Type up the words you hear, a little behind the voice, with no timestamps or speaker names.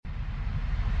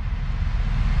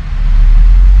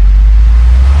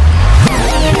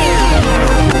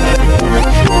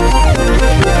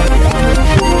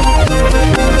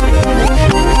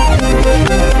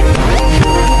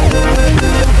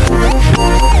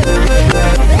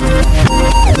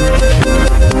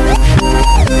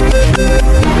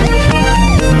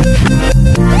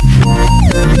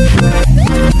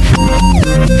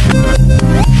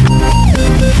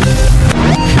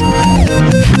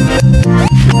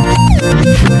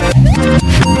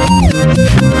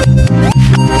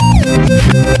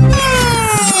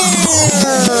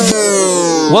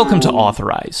Welcome to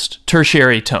Authorized,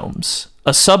 Tertiary Tomes,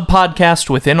 a sub-podcast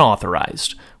within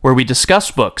Authorized, where we discuss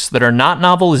books that are not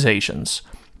novelizations,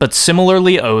 but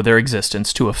similarly owe their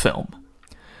existence to a film.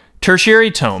 Tertiary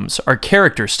Tomes are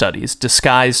character studies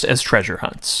disguised as treasure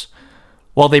hunts.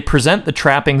 While they present the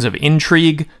trappings of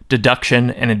intrigue,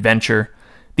 deduction, and adventure,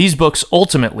 these books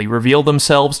ultimately reveal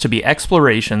themselves to be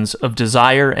explorations of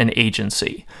desire and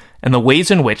agency, and the ways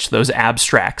in which those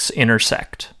abstracts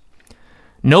intersect.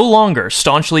 No longer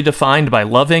staunchly defined by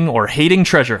loving or hating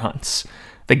treasure hunts,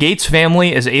 the Gates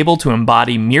family is able to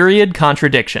embody myriad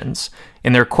contradictions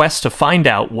in their quest to find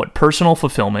out what personal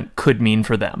fulfillment could mean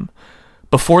for them,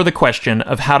 before the question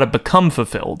of how to become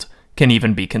fulfilled can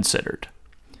even be considered.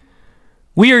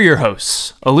 We are your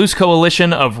hosts, a loose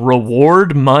coalition of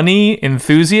reward money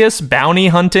enthusiasts, bounty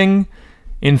hunting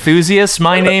enthusiasts.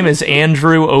 My name is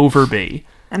Andrew Overby.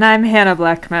 And I'm Hannah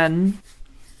Blackman.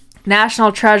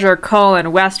 National Treasure,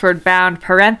 Westward Bound,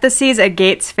 parentheses, a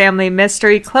Gates Family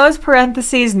Mystery, close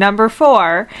parentheses, number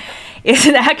 4, is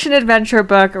an action-adventure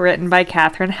book written by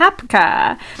Katherine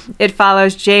Hapka. It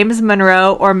follows James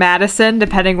Monroe, or Madison,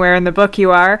 depending where in the book you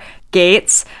are,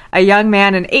 Gates, a young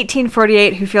man in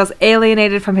 1848 who feels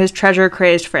alienated from his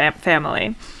treasure-crazed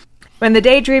family. When the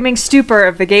daydreaming stupor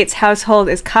of the Gates household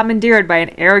is commandeered by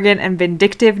an arrogant and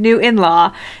vindictive new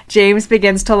in-law, James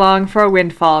begins to long for a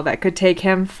windfall that could take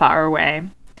him far away.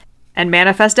 And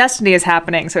Manifest Destiny is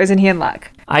happening, so isn't he in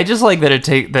luck? I just like that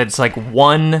it's like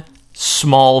one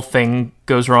small thing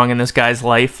goes wrong in this guy's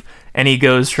life, and he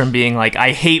goes from being like,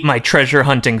 I hate my treasure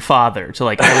hunting father, to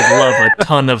like, I would love a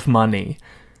ton of money.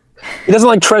 He doesn't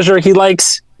like treasure, he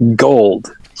likes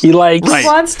gold. He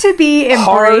wants to be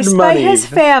embraced by his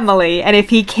family, and if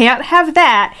he can't have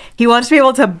that, he wants to be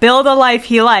able to build a life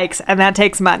he likes, and that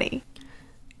takes money.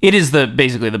 It is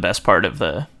basically the best part of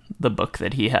the book,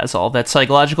 that he has all that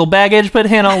psychological baggage, but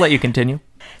Hannah, I'll let you continue.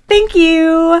 Thank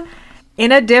you!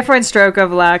 In a different stroke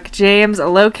of luck, James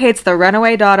locates the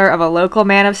runaway daughter of a local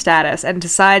man of status and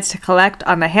decides to collect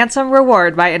on the handsome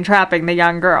reward by entrapping the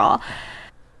young girl.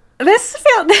 This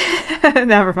feels...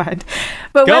 Never mind.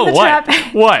 But go, when the what?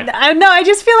 What? No, I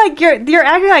just feel like you're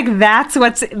acting like that's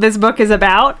what this book is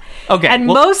about. Okay. And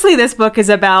mostly this book is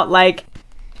about, like,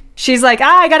 she's like,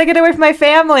 I gotta get away from my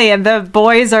family. And the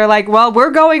boys are like, well, we're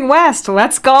going west.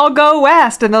 Let's all go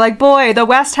west. And they're like, boy, the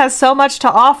West has so much to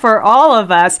offer all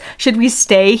of us. Should we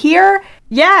stay here?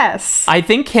 Yes. I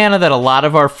think, Hannah, that a lot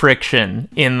of our friction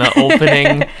in the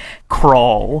opening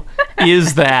crawl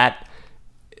is that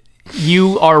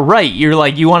you are right. You're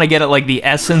like, you want to get at like the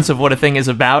essence of what a thing is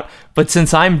about. But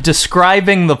since I'm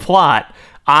describing the plot,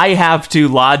 I have to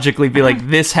logically be like,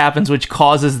 this happens, which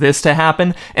causes this to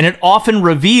happen. And it often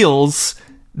reveals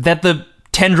that the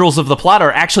tendrils of the plot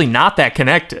are actually not that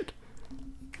connected.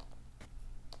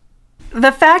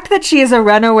 The fact that she is a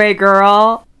runaway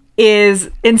girl is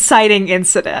inciting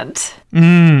incident.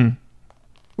 Right?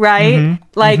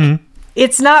 Mm-hmm.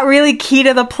 It's not really key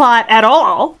to the plot at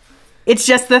all. It's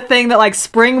just the thing that, like,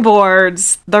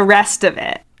 springboards the rest of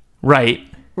it. Right.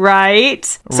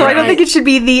 So I don't think it should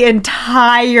be the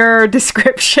entire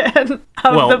description of the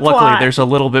plot. Well, luckily, there's a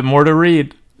little bit more to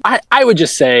read. I would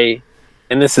just say,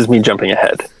 and this is me jumping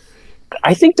ahead,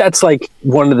 I think that's, like,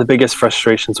 one of the biggest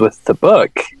frustrations with the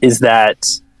book, is that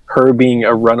her being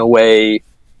a runaway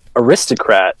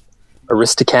aristocrat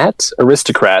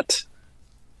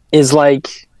is,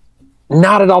 like,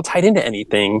 not at all tied into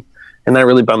anything. And that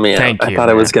really bummed me out. I thought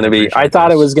it was going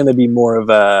to be more of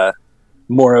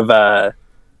a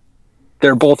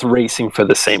they're both racing for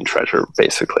the same treasure,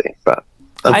 basically. But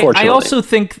unfortunately, I also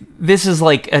think this is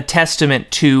like a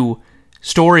testament to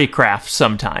storycraft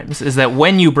sometimes, is that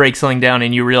when you break something down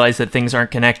and you realize that things aren't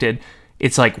connected,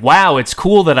 it's like, wow, it's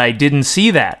cool that I didn't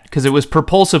see that because it was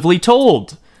propulsively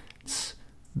told. It's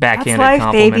backhanded compliment.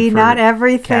 That's life, baby. For not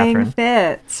everything Katherine.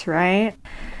 Fits, right?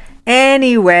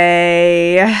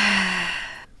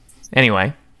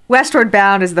 Anyway, Westward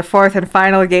Bound is the fourth and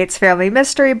final Gates Family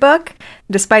Mystery book.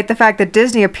 Despite the fact that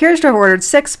Disney appears to have ordered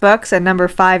 6 books, and number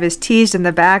 5 is teased in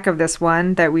the back of this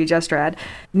one that we just read,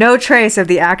 no trace of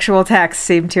the actual text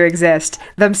seemed to exist,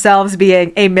 themselves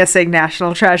being a missing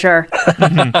national treasure.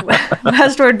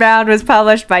 Westward Bound was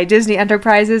published by Disney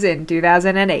Enterprises in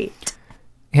 2008.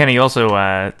 Hannah, you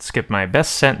also skipped my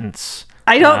best sentence.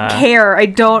 I don't care. I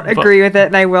don't agree with it,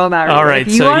 and I will not read it. All right,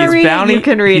 if you want to read it, you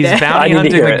can read it. He's bounty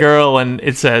hunting the girl, and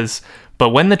it says, but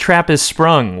when the trap is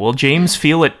sprung, will James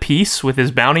feel at peace with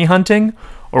his bounty hunting,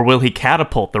 or will he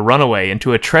catapult the runaway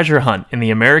into a treasure hunt in the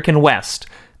American West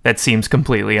that seems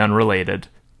completely unrelated?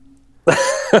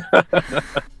 It's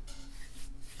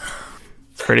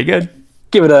pretty good.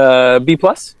 Give it a B+.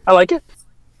 I like it.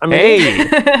 I mean,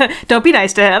 hey, don't be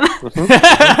nice to him.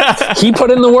 He put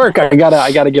in the work. I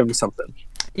gotta give him something.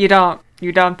 You don't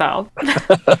though.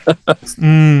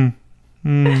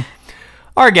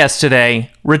 Our guest today,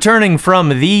 returning from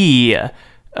the,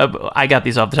 I got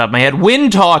these off the top of my head,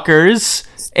 Wind Talkers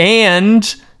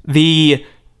and the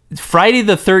Friday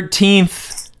the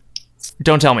 13th,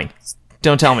 don't tell me,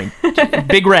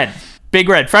 Big Red,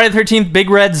 Friday the 13th, Big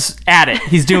Red's at it,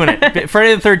 he's doing it,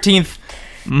 Friday the 13th,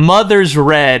 Mother's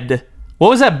Red, what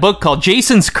was that book called?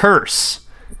 Jason's Curse.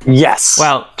 Yes.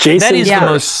 Wow, Jason's that is Curse. the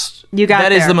most, You got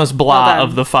that is there. the most blah Well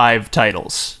of the 5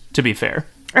 titles, to be fair.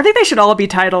 I think they should all be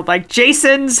titled like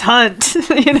Jason's Hunt.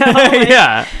 You know? Like,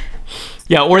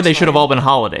 Yeah, or they should have all been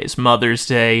holidays. Mother's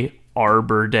Day,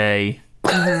 Arbor Day,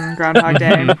 Groundhog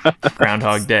Day.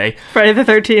 Groundhog Day. Friday the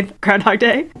 13th, Groundhog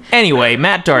Day. Anyway,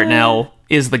 Matt Dartnell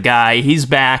is the guy. He's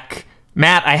back.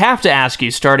 Matt, I have to ask you,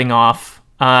 starting off,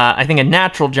 I think a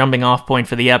natural jumping off point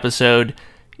for the episode,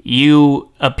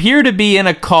 you appear to be in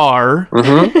a car.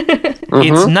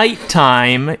 It's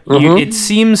nighttime. It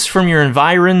seems from your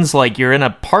environs like you're in a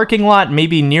parking lot,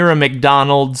 maybe near a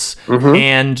McDonald's,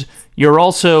 and you're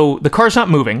also, the car's not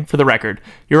moving, for the record.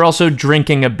 You're also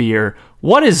drinking a beer.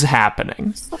 What is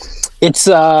happening? It's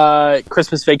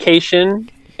Christmas vacation,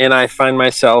 and I find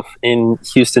myself in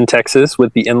Houston, Texas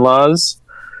with the in-laws.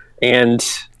 And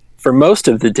for most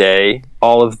of the day,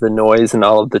 all of the noise and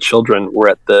all of the children were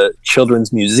at the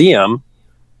Children's Museum,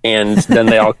 and then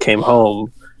they all came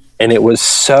home, and it was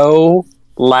so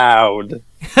loud in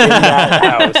that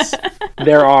house.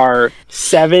 There are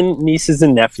 7 nieces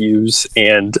and nephews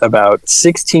and about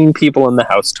 16 people in the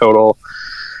house total.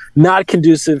 Not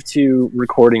conducive to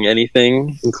recording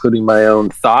anything, including my own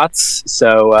thoughts.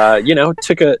 So,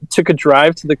 took a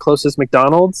drive to the closest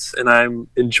McDonald's, and I'm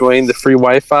enjoying the free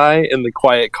Wi-Fi in the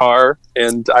quiet car,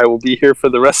 and I will be here for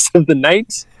the rest of the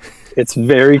night. It's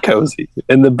very cozy,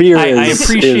 and the beer I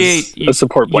appreciate is a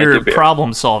support blanket your beer.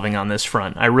 problem solving on this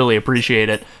front. I really appreciate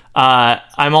it.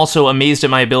 I'm also amazed at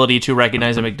my ability to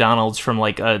recognize a McDonald's from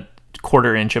like a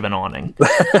 1/4 inch of an awning.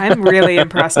 I'm really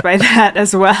impressed by that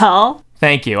as well.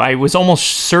 Thank you. I was almost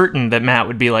certain that Matt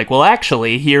would be like, well,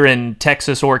 actually, here in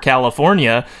Texas or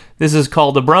California, this is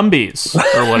called a Brumbies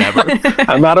or whatever.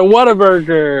 I'm at a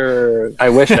Whataburger. I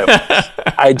wish I was.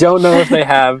 I don't know if they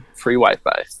have free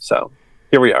Wi-Fi, so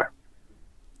here we are.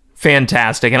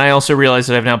 Fantastic. And I also realize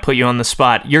that I've now put you on the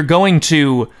spot. You're going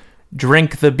to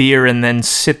drink the beer and then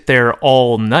sit there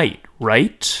all night,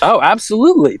 right? Oh,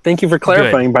 absolutely. Thank you for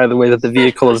clarifying, by the way, that the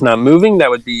vehicle is not moving.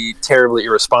 That would be terribly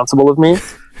irresponsible of me.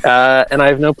 And I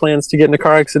have no plans to get in a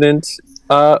car accident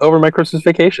over my Christmas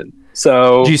vacation.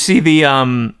 So, did you see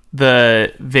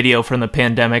the video from the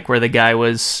pandemic where the guy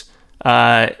was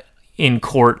in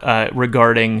court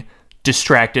regarding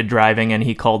distracted driving, and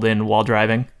he called in while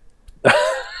driving?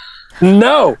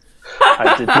 No,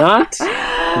 I did not.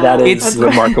 That is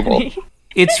remarkable.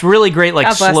 It's really great, like,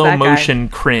 God bless slow that guy. motion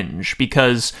cringe,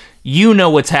 because you know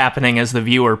what's happening as the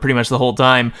viewer pretty much the whole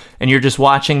time, and you're just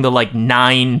watching the, like,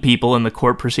 9 people in the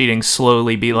court proceedings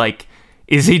slowly be like,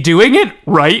 is he doing it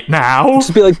right now?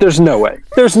 Just be like, there's no way.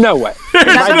 There's no way. Is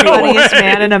that the funniest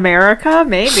man in America?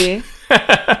 Maybe.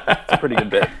 It's a pretty good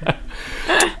bit.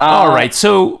 All right,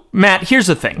 so, Matt, here's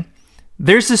the thing.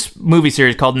 There's this movie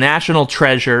series called National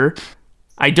Treasure.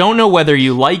 I don't know whether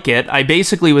you like it. I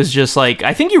basically was just like,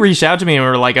 I think you reached out to me and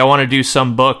were like, I want to do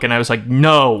some book. And I was like,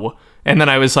 no. And then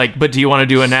I was like, but do you want to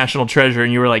do a National Treasure?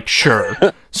 And you were like, sure.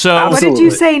 So What did you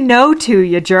say no to,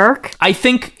 you jerk? I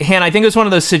think it was one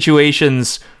of those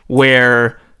situations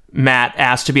where Matt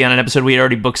asked to be on an episode we had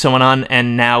already booked someone on,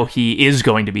 and now he is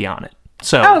going to be on it.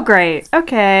 So, Oh, great.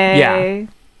 Okay. Yeah.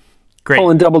 Great.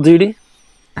 Pulling double duty.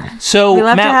 So, We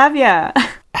love Matt, to have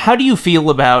you. how do you feel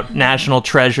about National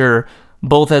Treasure,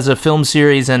 both as a film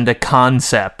series and a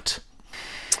concept?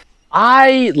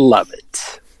 I love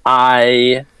it.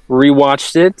 I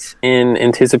rewatched it in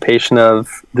anticipation of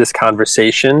this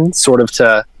conversation, sort of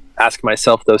to ask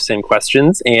myself those same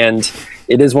questions. And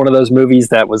it is one of those movies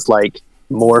that was like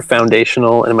more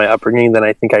foundational in my upbringing than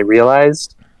I think I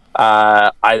realized.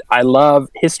 I love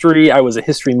history. I was a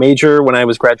history major when I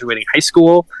was graduating high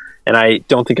school, and I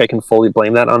don't think I can fully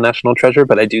blame that on National Treasure,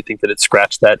 but I do think that it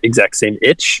scratched that exact same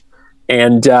itch.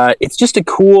 And it's just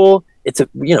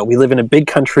we live in a big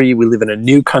country. We live in a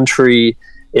new country.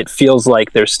 It feels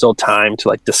like there's still time to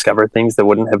like discover things that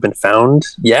wouldn't have been found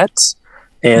yet.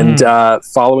 And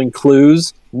following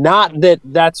clues, not that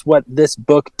that's what this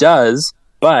book does,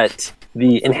 but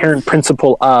the inherent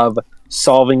principle of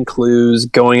solving clues,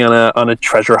 going on a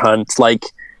treasure hunt, like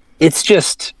it's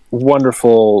just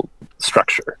wonderful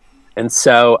structure. And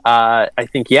so I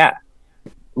think,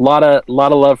 lot of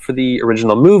love for the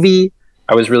original movie.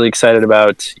 I was really excited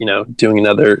about, you know, doing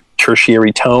another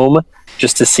tertiary tome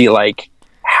just to see like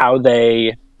how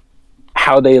they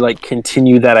like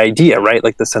continue that idea, right?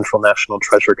 Like the Central National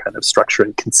Treasure kind of structure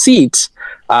and conceit.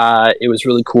 It was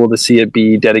really cool to see it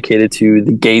be dedicated to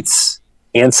the Gates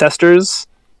ancestors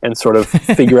and sort of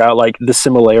figure out like the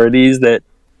similarities that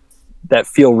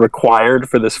feel required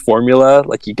for this formula.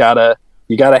 Like you gotta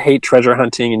hate treasure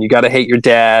hunting and you gotta hate your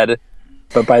dad,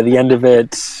 but by the end of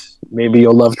it, maybe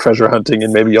you'll love treasure hunting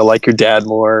and maybe you'll like your dad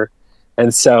more.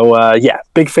 And so,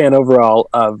 big fan overall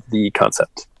of the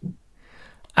concept.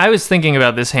 I was thinking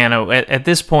about this, Hannah. At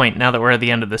this point, now that we're at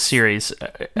the end of the series,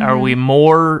 are we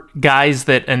more guys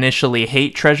that initially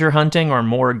hate treasure hunting or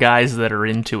more guys that are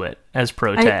into it as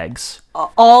pro tags?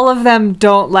 All of them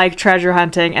don't like treasure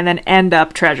hunting and then end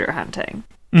up treasure hunting.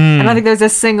 I don't think there's a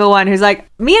single one who's like,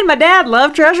 me and my dad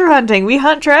love treasure hunting. We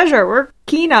hunt treasure. We're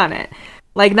keen on it.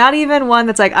 Like, not even one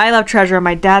that's like, I love treasure and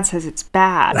my dad says it's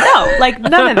bad. No, like,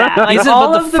 none of that. Like,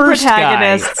 all of the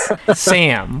protagonists. Guy,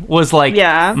 Sam, was like,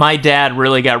 yeah. My dad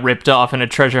really got ripped off in a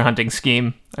treasure hunting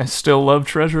scheme. I still love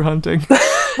treasure hunting.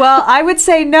 Well, I would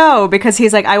say no, because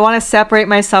he's like, I want to separate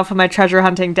myself from my treasure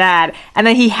hunting dad. And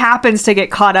then he happens to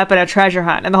get caught up in a treasure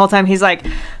hunt. And the whole time he's like,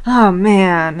 oh,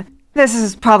 man, this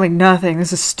is probably nothing.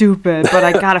 This is stupid, but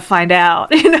I got to find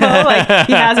out. You know, like,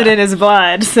 he has it in his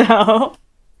blood, so...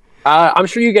 I'm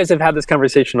sure you guys have had this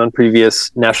conversation on previous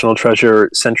National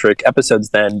Treasure-centric episodes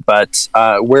then, but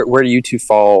where do you two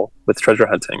fall with treasure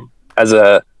hunting? As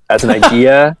an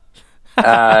idea,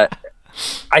 I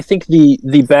think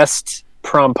the best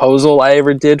promposal I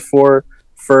ever did for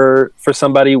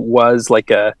somebody was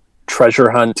like a treasure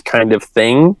hunt kind of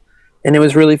thing, and it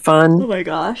was really fun. Oh my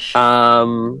gosh.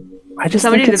 If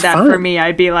somebody did that for me,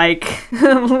 I'd be like,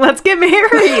 let's get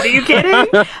married. Are you kidding?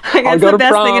 Like, that's the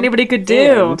best thing anybody could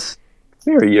do.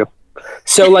 Marry you.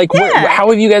 So, like, how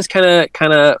have you guys kind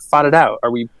of fought it out? Are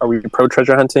we pro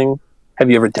treasure hunting? Have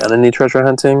you ever done any treasure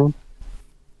hunting?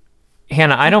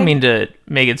 Hannah, I don't mean to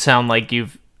make it sound like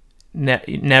you've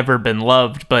never been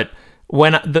loved, but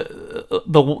when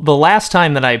the last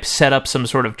time that I set up some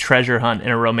sort of treasure hunt in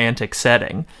a romantic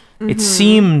setting, it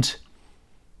seemed...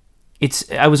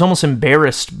 I was almost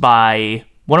embarrassed by,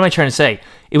 what am I trying to say?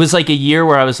 It was like a year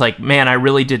where I was like, man, I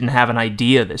really didn't have an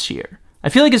idea this year. I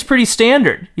feel like it's pretty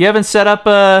standard. You haven't set up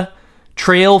a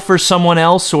trail for someone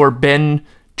else or been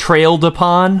trailed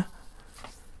upon?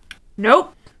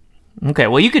 Nope. Okay,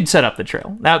 well, you could set up the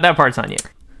trail. That part's on you.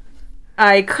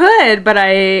 I could, but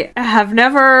I have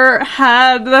never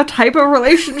had the type of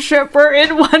relationship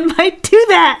wherein one might do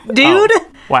that, dude. Oh,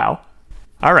 wow.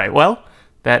 All right, well...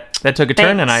 That took a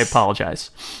turn, and I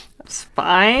apologize. It's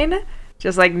fine.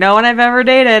 Just like no one I've ever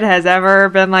dated has ever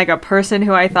been like a person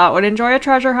who I thought would enjoy a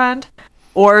treasure hunt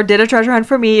or did a treasure hunt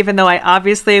for me, even though I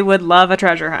obviously would love a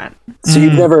treasure hunt. So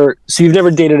you've never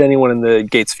dated anyone in the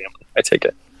Gates family, I take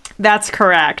it. That's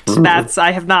correct.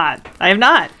 I have not.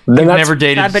 You've never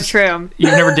dated. Sad but true.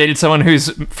 You've never dated someone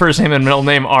whose first name and middle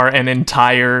name are an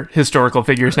entire historical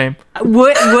figure's name?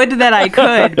 Would that I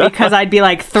could, because I'd be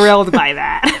like thrilled by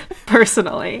that,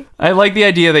 personally. I like the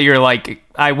idea that you're like,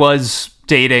 I was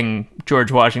dating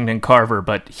George Washington Carver,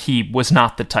 but he was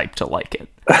not the type to like it.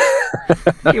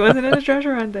 He wasn't into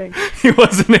treasure hunting. He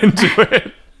wasn't into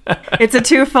it. It's a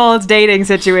twofold dating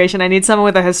situation. I need someone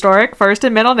with a historic first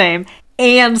and middle name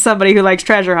and somebody who likes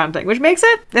treasure hunting, which makes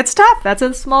it's tough. That's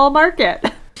a small market.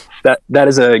 That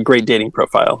is a great dating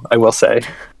profile, I will say.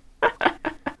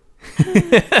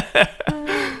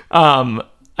 I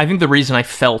think the reason I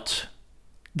felt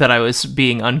that I was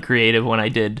being uncreative when I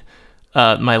did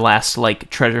my last like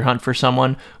treasure hunt for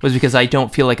someone was because I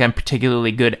don't feel like I'm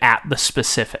particularly good at the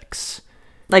specifics.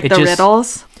 Like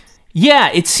riddles? Yeah,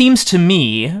 it seems to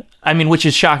me, I mean, which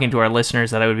is shocking to our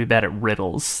listeners that I would be bad at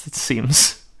riddles. It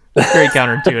seems very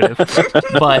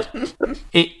counterintuitive. But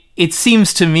it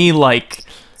seems to me like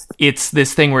it's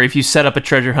this thing where if you set up a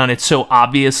treasure hunt, it's so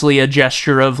obviously a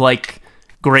gesture of like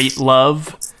great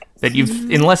love that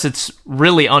unless it's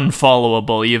really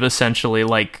unfollowable, you've essentially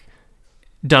like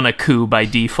done a coup by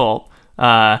default.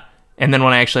 And then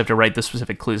when I actually have to write the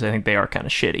specific clues, I think they are kind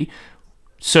of shitty.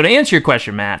 So to answer your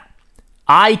question, Matt,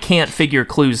 I can't figure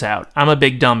clues out. I'm a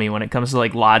big dummy when it comes to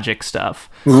like logic stuff.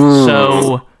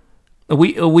 So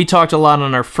we talked a lot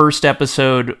on our first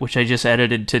episode, which I just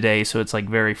edited today, so it's like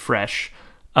very fresh,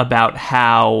 about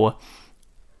how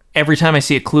every time I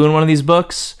see a clue in one of these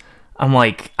books, I'm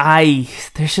like,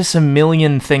 there's just a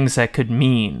million things that could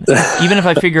mean. Even if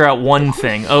I figure out one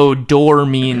thing, door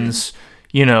means,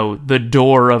 the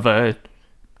door of a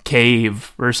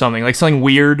cave or something, like something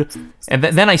weird. And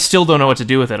then I still don't know what to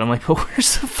do with it. I'm like, but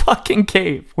where's the fucking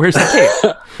cave? Where's the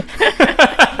cave?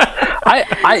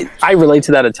 I relate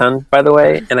to that a ton, by the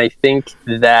way. And I think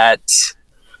that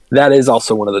is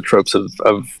also one of the tropes of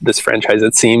this franchise,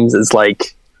 it seems, is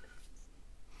like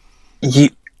you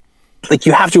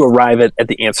have to arrive at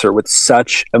the answer with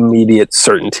such immediate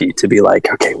certainty to be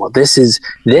like, okay, well, this is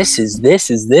this.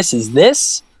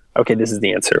 Okay, this is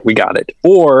the answer. We got it.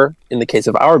 Or in the case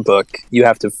of our book, you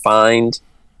have to find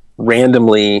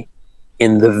randomly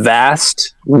in the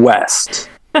vast West,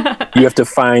 you have to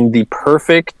find the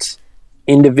perfect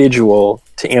individual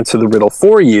to answer the riddle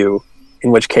for you,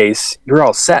 in which case you're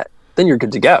all set. Then you're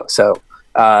good to go. So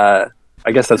I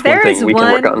guess that's one thing we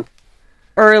can work on.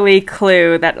 Early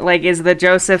clue that like is the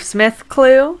Joseph Smith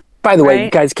clue. By the way,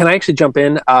 guys, can I actually jump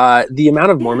in? The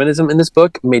amount of Mormonism in this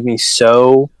book made me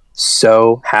so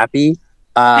happy.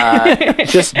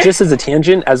 Just as a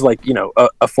tangent, as like, you know,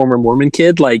 a former Mormon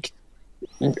kid, like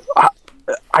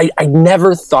I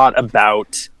never thought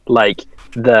about like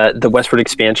the westward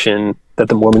expansion that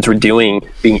the Mormons were doing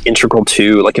being integral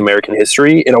to like American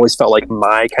history. It always felt like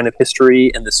my kind of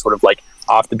history and this sort of like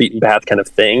off the beaten path kind of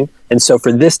thing. And so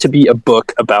for this to be a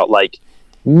book about like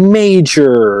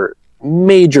major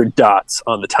dots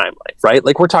on the timeline, right?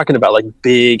 Like we're talking about like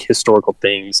big historical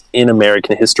things in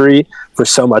American history, for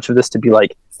so much of this to be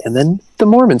like, and then the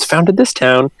Mormons founded this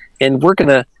town and we're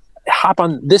gonna hop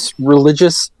on this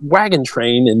religious wagon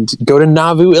train and go to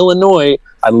Nauvoo, Illinois.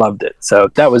 I loved it. So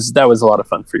that was a lot of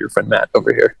fun for your friend Matt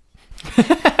over here.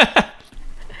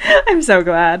 I'm so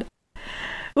glad.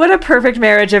 What a perfect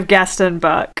marriage of guest and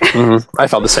book. Mm-hmm. I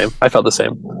felt the same.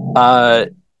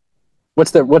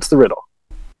 What's the riddle?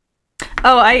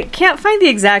 Oh, I can't find the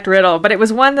exact riddle, but it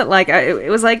was one that like it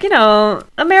was like, you know,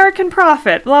 American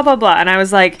prophet, blah blah blah, and I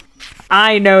was like,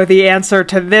 I know the answer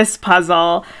to this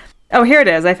puzzle. Oh, here it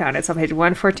is. I found it. It's on page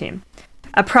 114.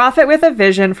 A prophet with a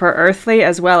vision for earthly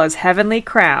as well as heavenly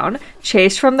crown,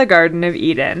 chased from the Garden of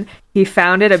Eden, he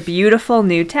founded a beautiful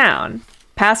new town.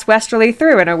 Pass westerly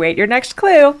through and await your next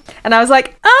clue. And I was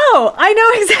like, oh, I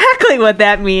know exactly what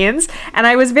that means. And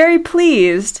I was very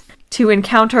pleased to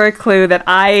encounter a clue that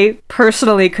I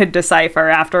personally could decipher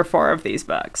after 4 of these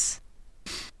books.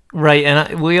 Right,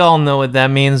 and we all know what that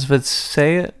means, but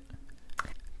say it.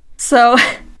 So,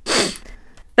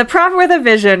 the prophet with a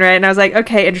vision, right? And I was like,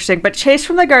 okay, interesting. But chased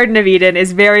from the Garden of Eden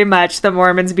is very much the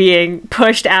Mormons being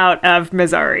pushed out of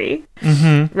Missouri,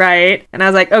 right? And I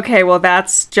was like, okay, well,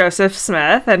 that's Joseph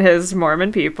Smith and his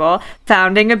Mormon people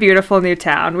founding a beautiful new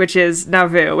town, which is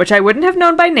Nauvoo, which I wouldn't have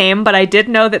known by name, but I did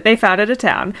know that they founded a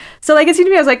town. So, like, it seemed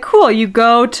to me, I was like, cool, you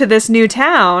go to this new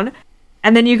town,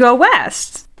 and then you go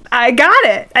west. I got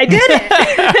it. I did it.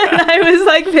 And I was,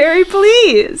 like, very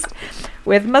pleased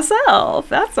with myself.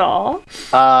 That's all.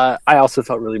 I also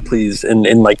felt really pleased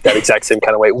in like that exact same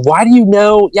kind of way. Why do you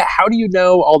know? Yeah, how do you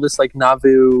know all this like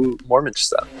Nauvoo Mormon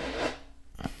stuff?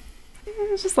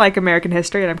 It's just like American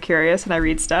history, and I'm curious, and I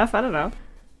read stuff. I don't know.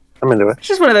 I'm into it. It's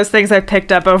just one of those things I've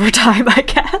picked up over time, I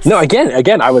guess. No,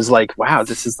 again, I was like, wow,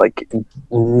 this is like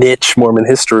niche Mormon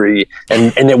history,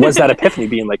 and it was that epiphany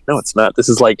being like, no, it's not. This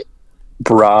is like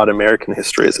broad American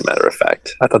history, as a matter of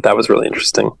fact. I thought that was really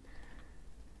interesting.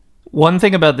 One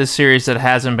thing about this series that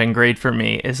hasn't been great for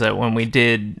me is that when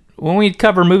we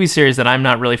cover movie series that I'm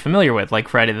not really familiar with, like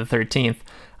Friday the 13th,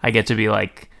 I get to be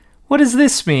like, what does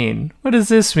this mean? What does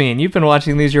this mean? You've been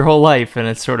watching these your whole life, and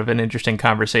it's sort of an interesting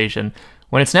conversation.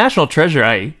 When it's National Treasure,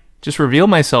 I just reveal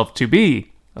myself to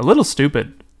be a little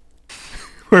stupid.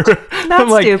 Not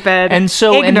like, stupid. And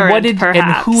so, ignorant, and what did,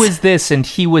 perhaps. and who is this? And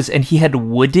he had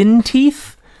wooden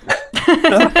teeth?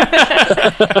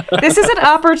 This is an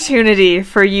opportunity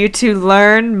for you to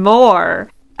learn more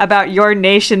about your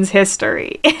nation's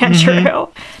history, Andrew.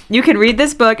 You can read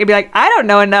this book and be like, I don't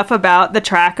know enough about the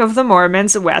track of the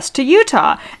Mormons west to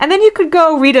Utah. And then you could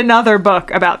go read another book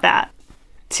about that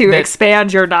to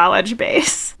expand your knowledge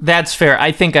base. That's fair.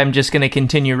 I think I'm just going to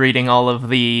continue reading all of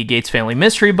the Gates Family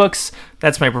mystery books.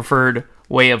 That's my preferred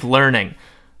way of learning.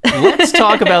 Let's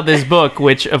talk about this book,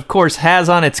 which, of course, has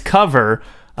on its cover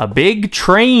a big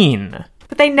train.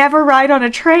 But they never ride on a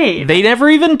train. They never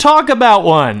even talk about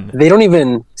one. They don't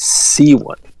even see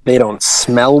one. They don't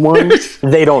smell one.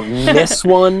 They don't miss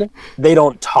one. They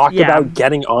don't talk about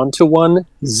getting onto one.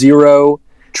 Zero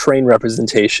train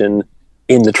representation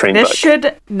in the train book. This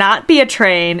should not be a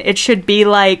train. It should be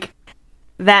like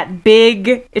that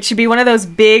big... It should be one of those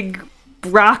big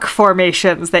rock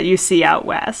formations that you see out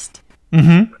west.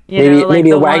 Mm-hmm. Maybe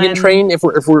a wagon train if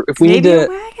we need to. A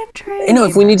wagon train. You know,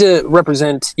 if we need to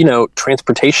represent,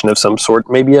 transportation of some sort,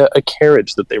 maybe a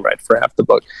carriage that they ride for half the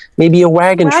book. Maybe a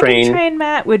wagon train. Wagon train,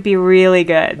 Matt, would be really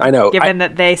good. I know. Given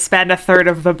that they spend a third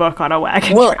of the book on a wagon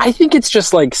train. Well, I think it's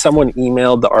just like someone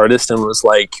emailed the artist and was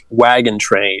like, wagon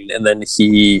train. And then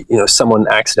someone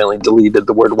accidentally deleted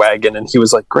the word wagon. And he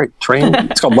was like, great, train.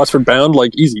 It's called Westward Bound.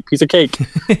 Like, easy, piece of cake.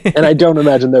 And I don't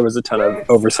imagine there was a ton of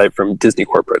oversight from Disney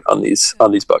corporate on these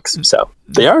books. So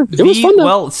it was fun though.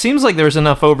 Well, it seems like there was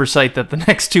enough oversight that the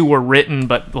next two were written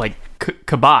but like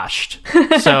kiboshed.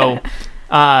 So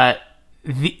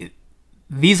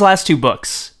these last two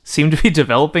books seem to be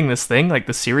developing this thing, like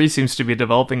the series seems to be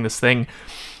developing this thing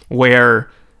where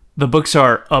the books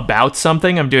are about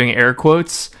something, I'm doing air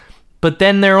quotes, but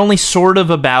then they're only sort of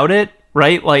about it,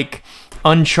 right? Like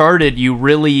Uncharted, you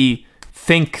really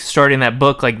think starting that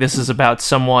book like this is about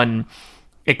someone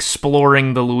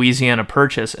exploring the Louisiana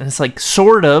Purchase, and it's like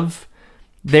sort of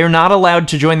they're not allowed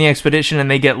to join the expedition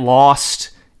and they get lost,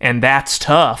 and that's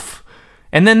tough.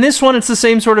 And then this one, it's the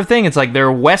same sort of thing. It's like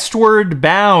they're westward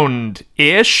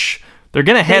bound-ish. They're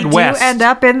gonna head west. They do end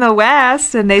up in the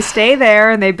west, and they stay there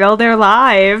and they build their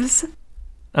lives.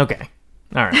 Okay.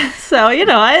 All right. So,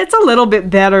 it's a little bit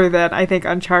better than, I think,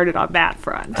 Uncharted on that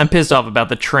front. I'm pissed off about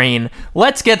the train.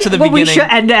 Let's get to the beginning.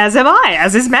 And as am I,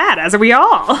 as is Matt, as are we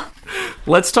all.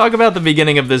 Let's talk about the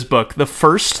beginning of this book. The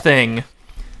first thing...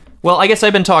 Well, I guess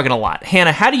I've been talking a lot.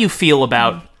 Hannah, how do you feel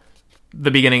about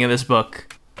the beginning of this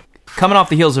book? Coming off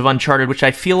the heels of Uncharted, which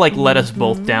I feel like let us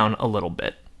both down a little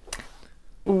bit.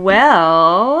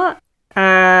 Well...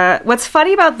 what's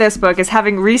funny about this book is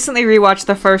having recently rewatched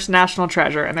the first National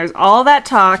Treasure, and there's all that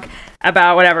talk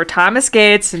about whatever Thomas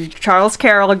Gates and Charles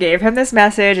Carroll gave him this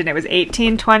message, and it was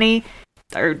 1820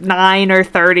 or 9 or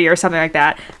 30 or something like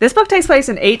that. This book takes place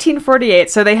in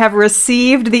 1848, so they have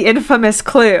received the infamous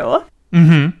clue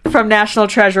from National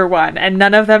Treasure 1, and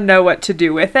none of them know what to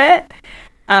do with it,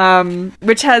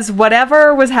 which has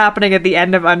whatever was happening at the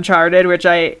end of Uncharted, which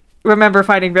I remember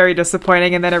finding very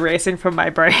disappointing and then erasing from my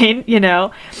brain,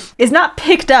 is not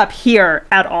picked up here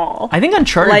at all. I think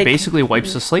Uncharted basically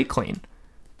wipes the slate clean.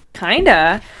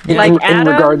 Kinda.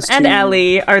 Adam and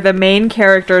Ellie are the main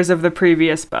characters of the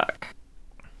previous book.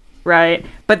 Right?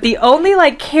 But the only,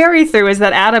 carry through is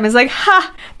that Adam is like,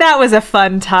 ha, that was a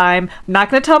fun time. I'm not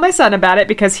going to tell my son about it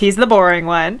because he's the boring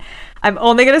one. I'm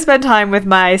only going to spend time with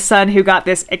my son who got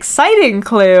this exciting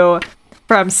clue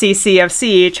from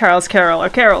CCFC, Charles Carroll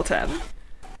of Carrollton.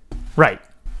 Right.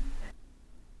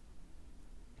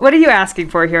 What are you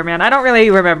asking for here, man? I don't really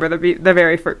remember the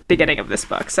very beginning of this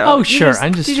book. So sure.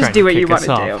 I'm just trying do to what you kick want us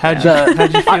to off. do.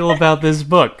 How'd you feel about this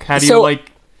book? How do you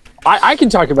like... I can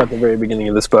talk about the very beginning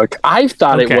of this book. I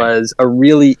thought it was a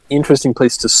really interesting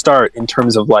place to start in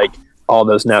terms of all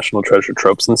those National Treasure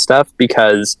tropes and stuff,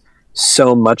 because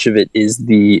so much of it is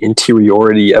the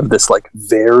interiority of this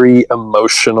very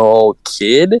emotional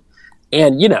kid.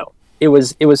 And it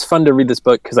was fun to read this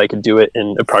book because I could do it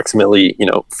in approximately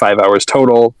 5 hours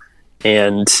total,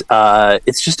 and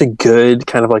it's just a good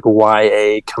kind of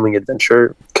YA coming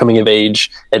of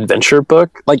age adventure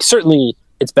book. Certainly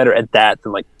it's better at that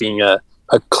than being a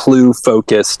clue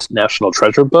focused National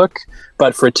Treasure book,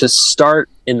 but for it to start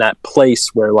in that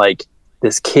place where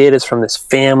this kid is from this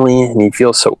family and he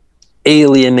feels so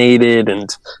alienated,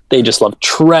 and they just love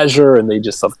treasure and they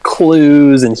just love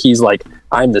clues, and he's like,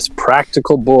 I'm this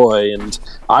practical boy and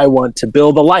I want to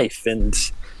build a life, and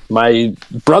my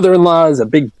brother-in-law is a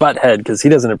big butthead because he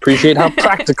doesn't appreciate how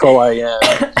practical I am.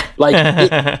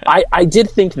 I did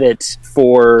think that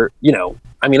for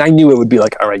I knew it would be all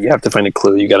right, you have to find a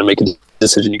clue, you got to make a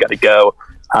decision, you got to go.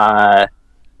 I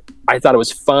thought it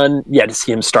was fun, to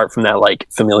see him start from that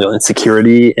familial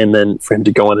insecurity, and then for him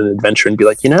to go on an adventure and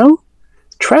be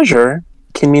treasure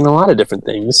can mean a lot of different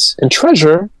things, and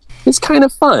treasure is kind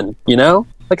of fun,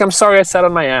 I'm sorry I sat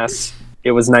on my ass.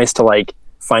 It was nice to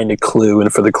find a clue,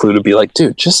 and for the clue to be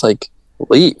dude, just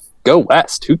leave, go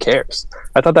west, who cares?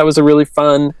 I thought that was a really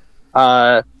fun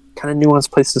kind of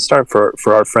nuanced place to start for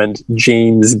our friend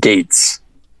James Gates.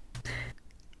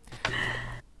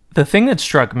 The thing that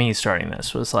struck me starting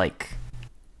this was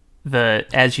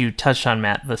as you touched on,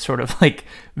 Matt, the sort of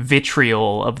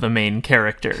vitriol of the main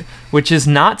character, which is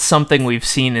not something we've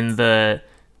seen in the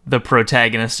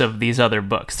protagonist of these other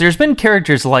books. There's been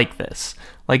characters like this.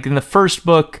 In the first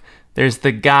book, there's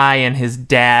the guy and his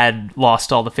dad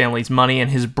lost all the family's money,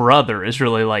 and his brother is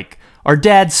really our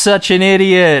dad's such an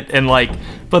idiot, and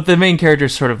but the main character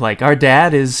is sort of our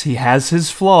dad he has his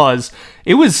flaws.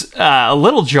 It was a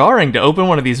little jarring to open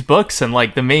one of these books and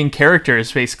the main character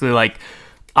is basically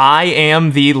I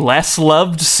am the less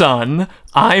loved son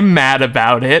I'm mad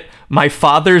about it. My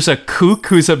father's a kook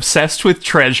who's obsessed with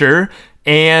treasure.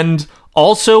 And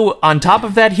also, on top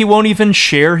of that, he won't even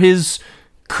share his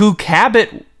kook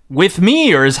habit with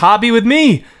me or his hobby with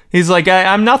me. He's like,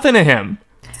 I'm nothing to him.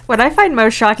 What I find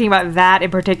most shocking about that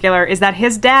in particular is that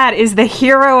his dad is the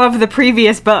hero of the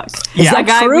previous book. Yeah. A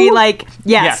guy we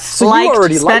so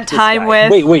liked, spent time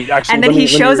with. Wait, actually. And then he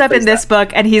shows up in this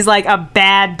book and he's like a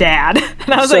bad dad.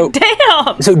 And I was like,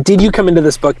 damn. So did you come into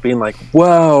this book being like,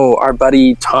 whoa, our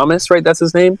buddy Thomas, right? That's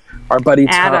his name? Our buddy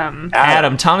Adam.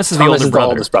 Adam. Thomas is the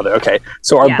oldest brother. Okay.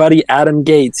 So our buddy Adam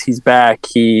Gates, he's back.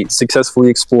 He successfully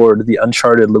explored the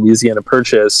uncharted Louisiana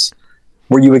Purchase.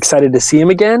 Were you excited to see him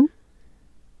again?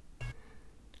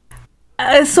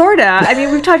 Sorta. I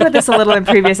mean, we've talked about this a little in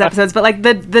previous episodes, but like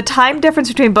the time difference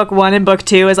between book 1 and book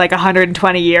 2 is like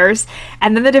 120 years,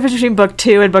 and then the difference between book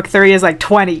 2 and book 3 is like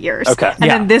 20 years. Okay. And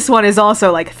then this one is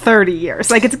also like 30 years.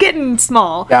 Like, it's getting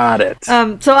small. Got it.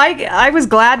 So I was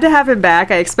glad to have him back.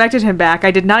 I expected him back.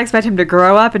 I did not expect him to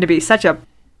grow up and to be such a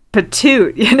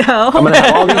patoot, you know? I'm gonna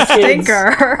have all these kids.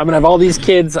 I'm gonna have all these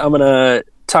kids. I'm gonna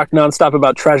talk nonstop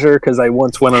about treasure because I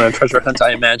once went on a treasure hunt,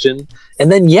 I imagine. And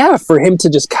then, for him to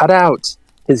just cut out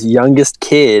his youngest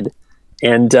kid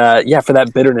and, for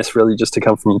that bitterness really just to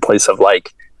come from a place of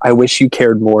like, I wish you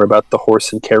cared more about the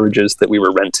horse and carriages that we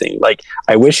were renting. Like,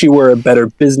 I wish you were a better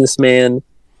businessman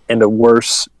and a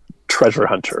worse treasure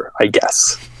hunter, I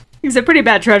guess. He's a pretty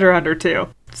bad treasure hunter too.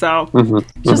 So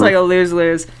it's just like a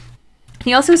lose-lose.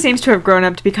 He also seems to have grown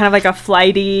up to be kind of like a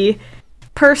flighty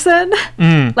person.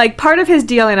 Like, part of his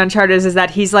deal in Uncharted is that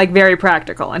he's like very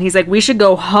practical and he's like, we should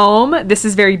go home, this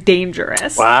is very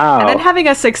dangerous. Wow. And then having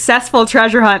a successful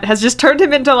treasure hunt has just turned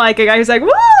him into like a guy who's like,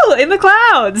 woo, in the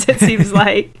clouds, it seems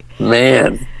like.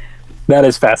 Man, that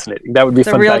is fascinating. That would be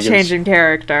fun. A real change in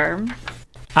character.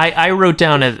 I wrote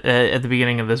down at the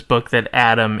beginning of this book that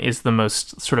Adam is the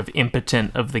most sort of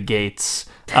impotent of the Gates,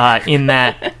 in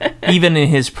that even in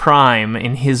his prime,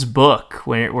 in his book,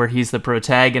 where he's the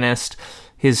protagonist,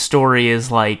 his story is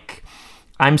like,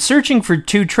 I'm searching for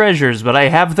 2 treasures, but I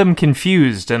have them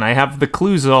confused, and I have the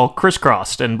clues all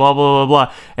crisscrossed, and blah, blah, blah,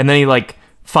 blah. And then he, like,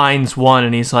 finds one,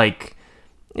 and he's like,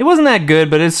 it wasn't that good,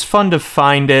 but it's fun to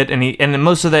find it. And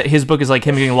most of that, his book is like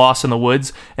him getting lost in the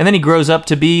woods. And then he grows up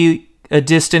to be a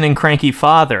distant and cranky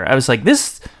father. I was like,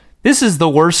 this is the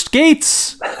worst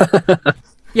Gates.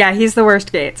 Yeah, he's the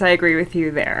worst Gates. I agree with you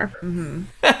there. Mm-hmm.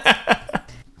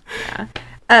 Yeah.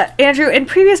 Andrew, in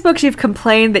previous books, you've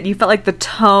complained that you felt like the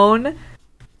tone,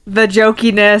 the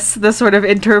jokiness, the sort of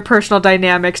interpersonal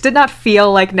dynamics did not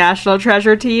feel like National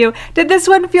Treasure to you. Did this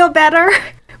one feel better?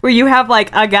 Where you have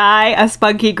like a guy, a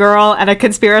spunky girl, and a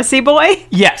conspiracy boy?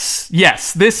 Yes.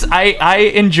 This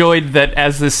I enjoyed that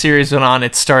as this series went on,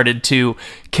 it started to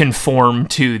conform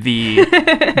to the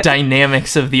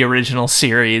dynamics of the original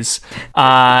series.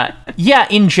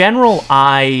 In general,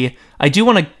 I do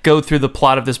want to go through the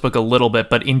plot of this book a little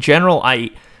bit, but in general, I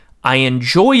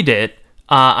enjoyed it.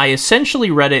 I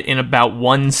essentially read it in about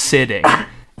one sitting,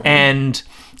 and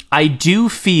I do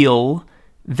feel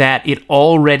that it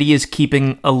already is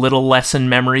keeping a little less in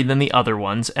memory than the other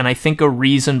ones, and I think a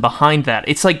reason behind that,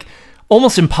 it's like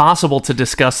almost impossible to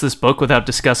discuss this book without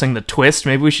discussing the twist.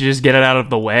 Maybe we should just get it out of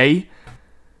the way.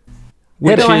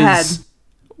 Go ahead.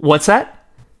 What's that?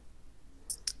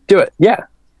 Do it, yeah.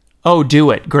 Oh,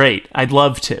 do it. Great. I'd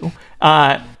love to.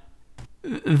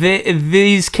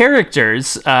 These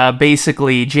characters,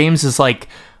 basically, James is like,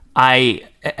 I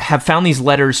have found these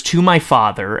letters to my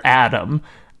father, Adam,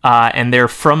 and they're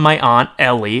from my aunt,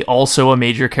 Ellie, also a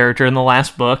major character in the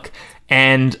last book,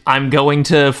 and I'm going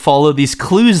to follow these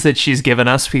clues that she's given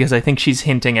us because I think she's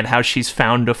hinting at how she's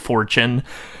found a fortune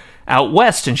out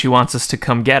west and she wants us to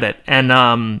come get it.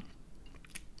 And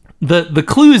the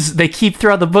clues they keep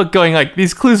throughout the book going like,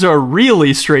 these clues are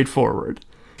really straightforward.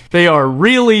 They are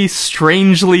really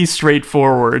strangely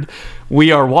straightforward.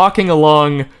 We are walking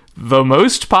along the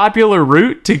most popular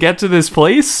route to get to this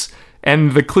place,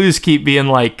 and the clues keep being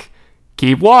like,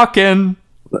 keep walking,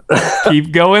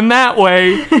 keep going that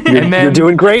way. And then, you're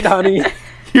doing great, honey.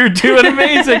 You're doing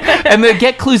amazing. And they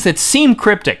get clues that seem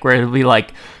cryptic, where it'll be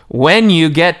like, when you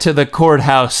get to the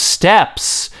courthouse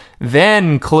steps,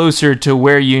 then closer to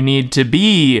where you need to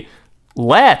be,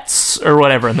 or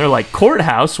whatever. And they're like,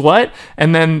 courthouse, what?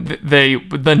 And then they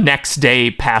the next day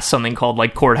pass something called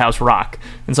like Courthouse Rock.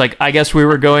 It's like, I guess we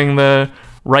were going the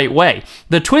right way.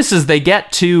 The twist is they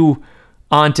get to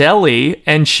Aunt Ellie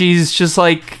and she's just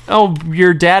like, oh,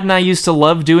 your dad and I used to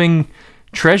love doing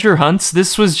treasure hunts.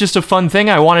 This was just a fun thing.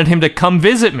 I wanted him to come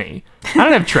visit me. I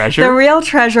don't have treasure. The real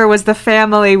treasure was the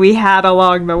family we had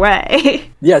along the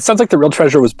way. Yeah, it sounds like the real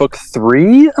treasure was book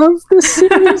 3 of this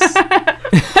series.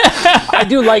 I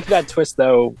do like that twist,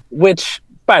 though, which,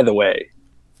 by the way,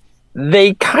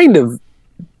 they kind of,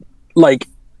 like,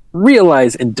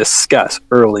 realize and discuss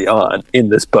early on in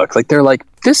this book. Like, they're like,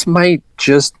 this might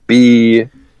just be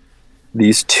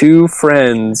these two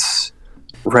friends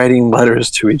writing letters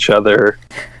to each other,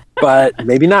 but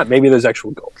maybe not. Maybe there's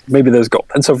actual gold. Maybe there's gold.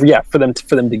 And so, for them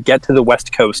to get to the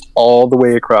West Coast all the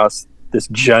way across this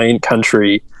giant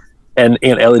country, and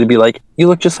Aunt Ellie to be like, "You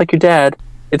look just like your dad.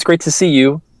 It's great to see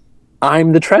you.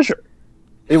 I'm the treasure."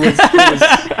 It was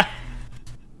expected.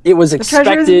 The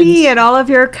treasure is me and all of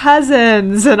your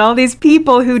cousins and all these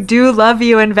people who do love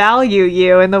you and value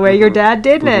you in the way your dad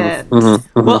didn't.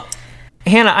 Well,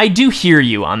 Hannah, I do hear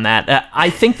you on that. I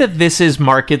think that this is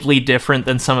markedly different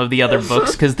than some of the other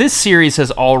books, because this series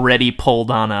has already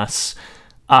pulled on us.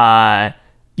 The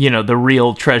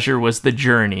real treasure was the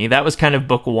journey. That was kind of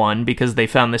book 1, because they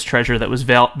found this treasure that was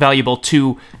valuable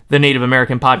to the Native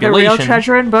American population. The real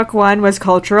treasure in book 1 was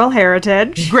cultural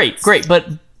heritage. Great.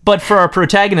 But for our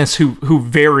protagonists who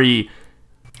very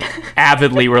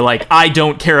avidly were like, I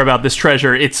don't care about this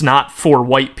treasure, it's not for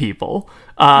white people.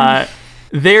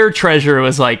 Their treasure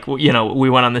was like, we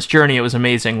went on this journey, it was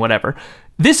amazing, whatever.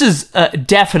 This is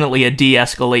definitely a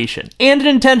de-escalation, and an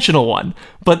intentional one.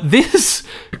 But this,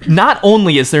 not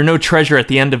only is there no treasure at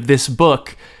the end of this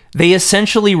book, they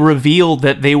essentially revealed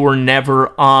that they were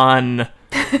never on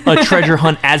a treasure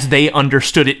hunt as they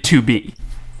understood it to be.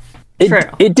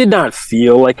 It did not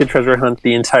feel like a treasure hunt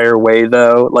the entire way,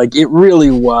 though. Like, it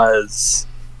really was.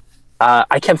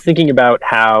 I kept thinking about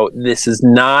how this is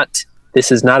not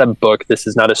a book. This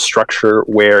is not a structure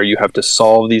where you have to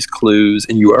solve these clues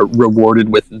and you are rewarded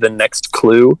with the next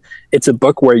clue. It's a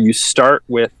book where you start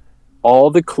with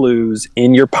all the clues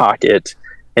in your pocket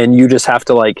and you just have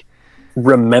to, like,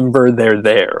 remember they're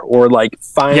there, or, like,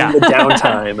 find the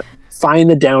downtime.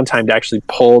 Find the downtime to actually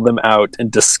pull them out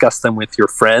and discuss them with your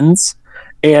friends.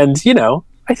 And,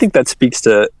 I think that speaks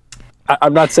to...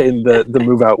 I'm not saying the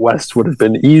move out west would have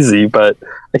been easy, but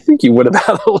I think you would have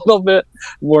had a little bit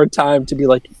more time to be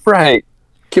like, right,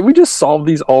 can we just solve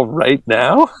these all right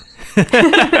now?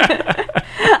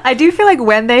 I do feel like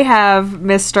when they have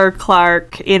Mr.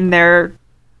 Clark in their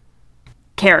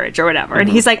carriage or whatever, and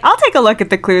he's like, I'll take a look at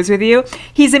the clues with you,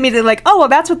 he's immediately like, oh, well,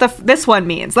 that's what this one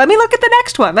means. Let me look at the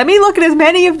next one. Let me look at as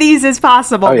many of these as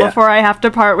possible before I have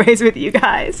to part ways with you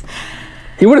guys.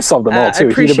 He would have solved them all too.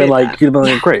 He'd have been like,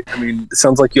 great. I mean, it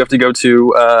sounds like you have to go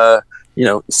to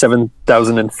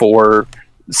 7004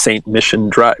 Saint Mission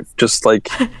Drive. Just like,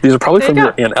 these are probably from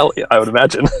your Aunt Ellie, I would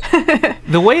imagine.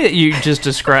 The way that you just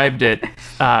described it,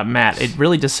 Matt, it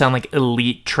really does sound like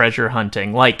elite treasure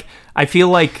hunting. Like, I feel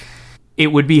like it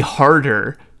would be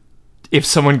harder if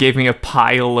someone gave me a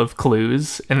pile of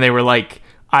clues and they were like,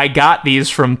 I got these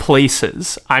from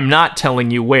places. I'm not telling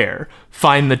you where.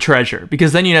 Find the treasure.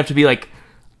 Because then you'd have to be like,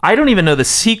 I don't even know the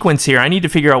sequence here. I need to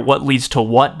figure out what leads to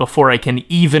what before I can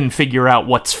even figure out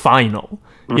what's final,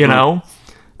 you know?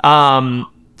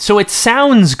 So it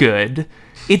sounds good.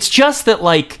 It's just that,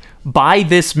 like, by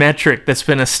this metric that's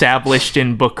been established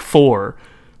in book 4,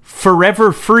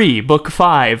 Forever Free, book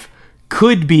 5,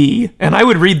 could be, and I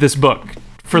would read this book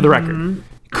for the record,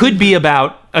 could be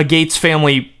about a Gates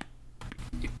family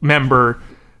member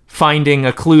finding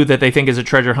a clue that they think is a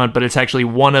treasure hunt, but it's actually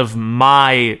one of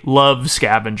my love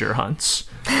scavenger hunts.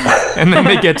 And then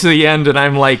they get to the end and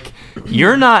I'm like,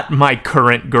 you're not my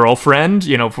current girlfriend.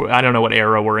 I don't know what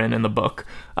era we're in the book.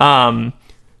 Well,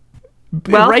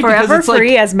 right, Forever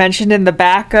Free, as mentioned in the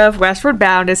back of Westward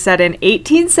Bound, is set in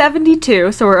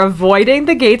 1872, so we're avoiding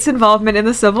the Gates involvement in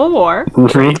the Civil War.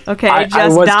 Okay, I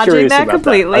was dodging that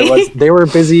completely. They were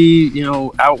busy,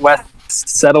 out west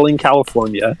settling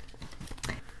California.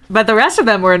 But the rest of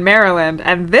them were in Maryland,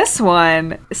 and this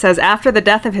one says after the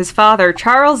death of his father,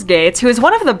 Charles Gates, who is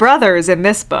one of the brothers in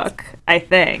this book, I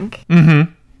think.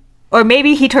 Or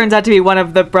maybe he turns out to be one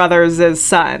of the brothers'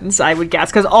 sons, I would guess,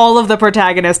 because all of the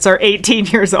protagonists are 18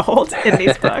 years old in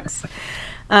these books.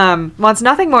 Wants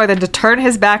nothing more than to turn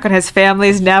his back on his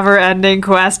family's never-ending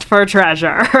quest for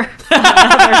treasure.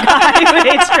 Another guy who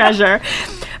hates treasure.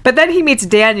 But then he meets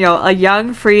Daniel, a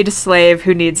young freed slave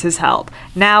who needs his help.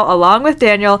 Now, along with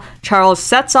Daniel, Charles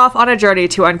sets off on a journey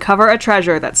to uncover a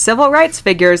treasure that civil rights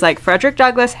figures like Frederick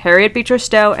Douglass, Harriet Beecher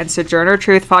Stowe, and Sojourner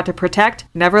Truth fought to protect,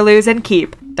 never lose, and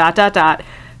keep, ...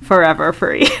 Forever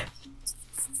Free.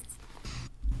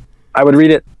 I would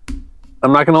read it.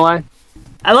 I'm not going to lie.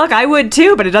 Look, I would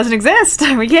too, but it doesn't exist.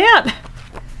 We can't.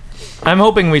 I'm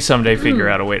hoping we someday figure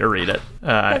out a way to read it.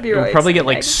 That'd be really we'll probably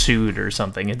exciting. get sued or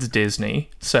something. It's Disney,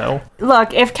 so.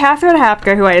 Look, if Catherine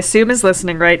Hapka, who I assume is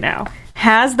listening right now,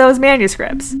 has those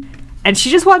manuscripts, and she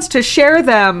just wants to share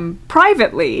them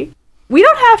privately, we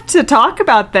don't have to talk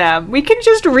about them. We can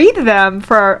just read them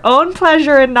for our own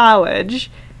pleasure and knowledge.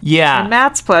 Yeah. And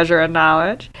Matt's pleasure and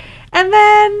knowledge. And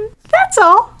then that's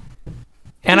all.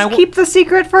 And just keep the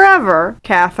secret forever,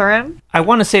 Catherine. I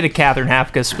want to say to Catherine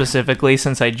Hapka specifically,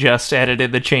 since I just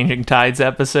edited the Changing Tides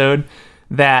episode,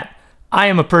 that I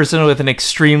am a person with an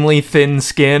extremely thin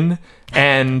skin,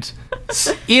 and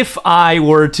if I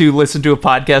were to listen to a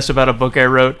podcast about a book I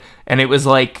wrote, and it was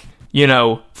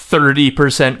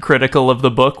 30% critical of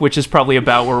the book, which is probably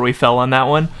about where we fell on that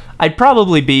one, I'd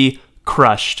probably be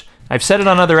crushed. I've said it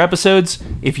on other episodes,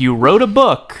 if you wrote a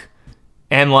book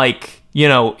and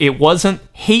it wasn't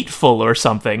hateful or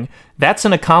something, that's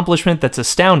an accomplishment that's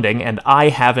astounding, and I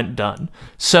haven't done.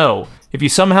 So, if you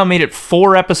somehow made it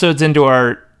 4 episodes into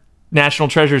our National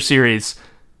Treasure series,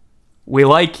 we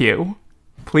like you.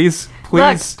 Please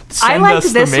Look, send us the manuscripts. I liked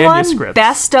this one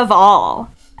best of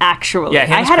all, actually. Yeah,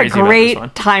 I had a great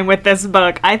time with this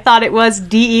book. I thought it was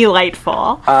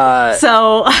delightful.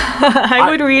 So I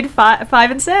would read 5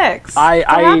 and 6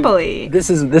 happily. This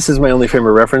is my only frame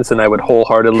of reference, and I would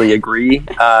wholeheartedly agree.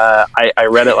 I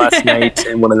read it last night,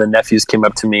 and one of the nephews came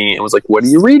up to me and was like, "What are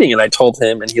you reading?" And I told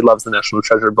him, and he loves the National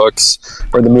Treasure books,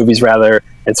 or the movies rather.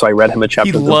 And so I read him a chapter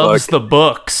of the book. He loves the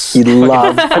books. He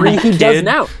loved. I mean, he does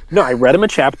now. No, I read him a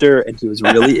chapter, and he was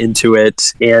really into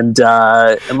it. And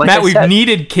like Matt, we've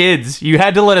needed kids. You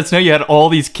had to let us know you had all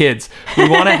these kids. We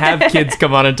want to have kids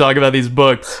come on and talk about these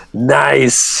books.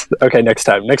 Nice. Okay, next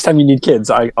time you need kids,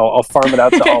 I'll farm it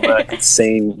out to all the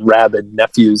insane rabid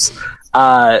nephews.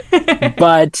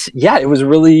 But yeah, it was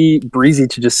really breezy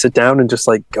to just sit down and just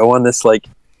go on this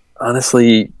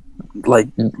honestly.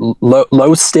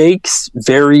 Low stakes,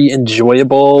 very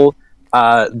enjoyable.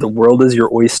 The world is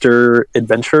your oyster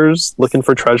adventures, looking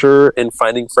for treasure and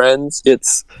finding friends.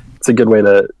 It's a good way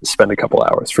to spend a couple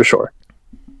hours for sure.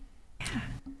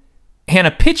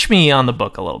 Hannah, pitch me on the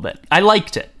book a little bit. I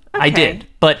liked it. Okay. I did,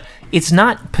 but it's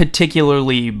not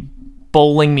particularly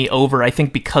bowling me over. I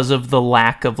think because of the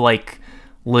lack of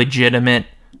legitimate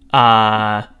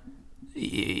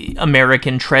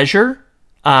American treasure.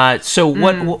 So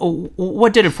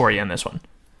what did it for you in this one?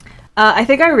 I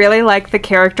think I really like the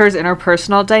characters'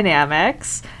 interpersonal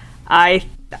dynamics. I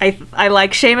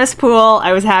like Seamus Poole.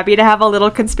 I was happy to have a little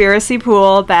conspiracy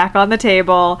Poole back on the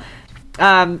table.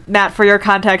 Matt, for your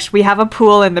context, we have a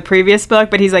Poole in the previous book,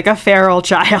 but he's a feral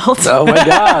child. Oh my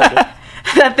god!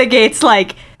 That the Gates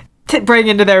bring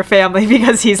into their family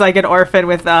because he's an orphan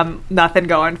with nothing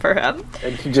going for him.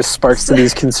 And he just sparks to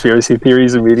these conspiracy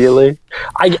theories immediately.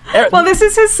 Well, this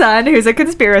is his son who's a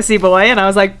conspiracy boy, and I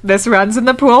was like, this runs in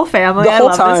the Poole family. The whole I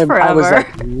love time, this forever. I was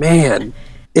like, man,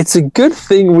 it's a good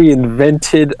thing we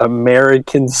invented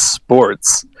American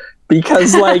sports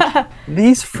because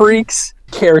these freaks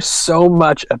care so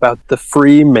much about the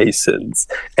Freemasons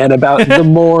and about the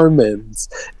Mormons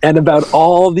and about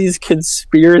all these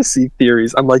conspiracy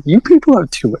theories. I'm like, you people have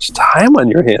too much time on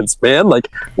your hands, man.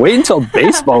 Wait until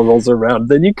baseball rolls around,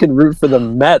 then you can root for the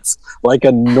Mets like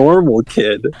a normal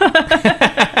kid.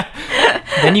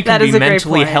 Then you can be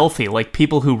mentally healthy, like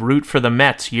people who root for the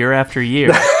Mets year after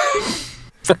year.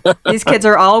 These kids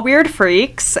are all weird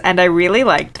freaks, and I really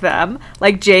liked them.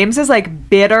 James is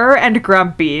bitter and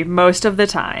grumpy most of the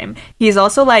time. He's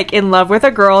also in love with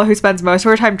a girl who spends most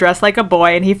of her time dressed like a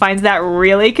boy, and he finds that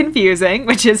really confusing,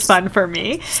 which is fun for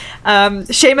me.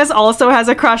 Seamus also has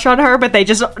a crush on her, but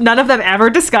none of them ever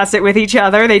discuss it with each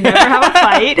other. They never have a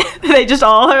fight. They just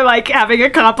all are having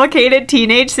a complicated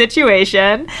teenage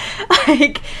situation.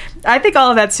 I think all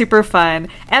of that's super fun.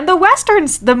 And the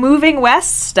westerns, the moving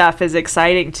west stuff is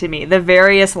exciting to me. The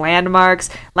various landmarks.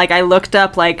 I looked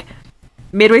up,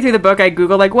 midway through the book, I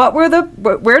Googled,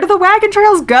 where do the wagon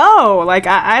trails go?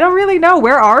 I don't really know.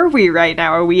 Where are we right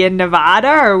now? Are we in Nevada?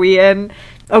 Are we in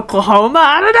Oklahoma?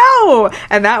 I don't know.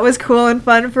 And that was cool and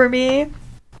fun for me.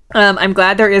 I'm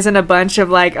glad there isn't a bunch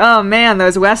of oh man,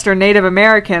 those Western Native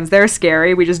Americans, they're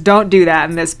scary. We just don't do that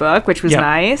in this book, which was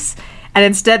nice. And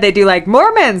instead they do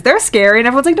Mormons, they're scary. And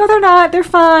everyone's no, they're not. They're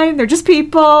fine. They're just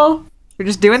people. They're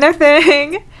just doing their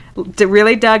thing.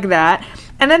 Really dug that.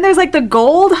 And then there's the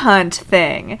gold hunt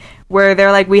thing where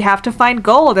they're we have to find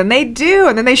gold. And they do.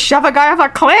 And then they shove a guy off a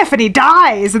cliff and he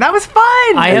dies. And that was fun.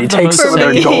 I have the most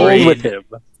gold with him.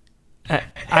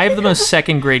 I have the most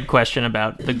second grade question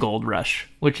about the gold rush,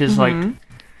 which is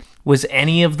was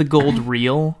any of the gold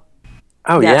real?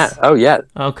 Oh, yes. Yeah. Oh, yeah.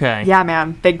 Okay. Yeah,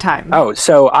 man. Big time. Oh,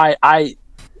 so I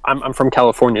I'm from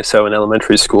California, so in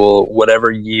elementary school,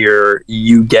 whatever year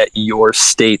you get your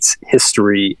state's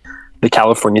history, the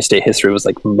California state history was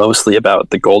like mostly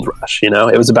about the gold rush.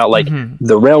 It was about like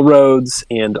the railroads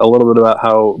and a little bit about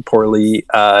how poorly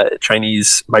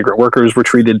Chinese migrant workers were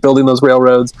treated building those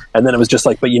railroads. And then it was just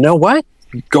like, but you know what?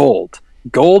 Gold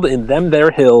in them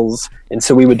their hills. And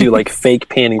so we would do like fake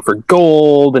panning for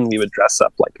gold, and we would dress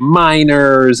up like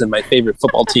miners. And my favorite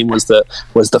football team was the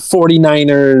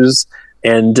 49ers.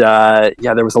 And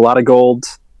there was a lot of gold.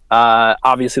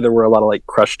 Obviously there were a lot of like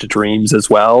crushed dreams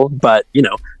as well, but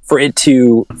for it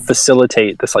to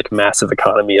facilitate this like massive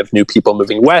economy of new people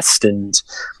moving west, and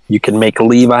you can make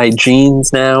Levi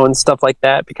jeans now and stuff like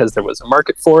that because there was a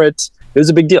market for it. It was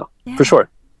a big deal for sure.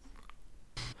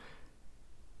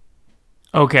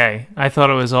 Okay, I thought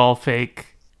it was all fake.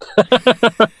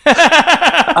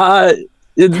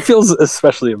 It feels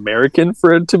especially American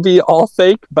for it to be all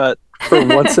fake, but for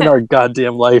once in our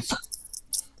goddamn life,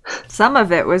 some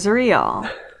of it was real.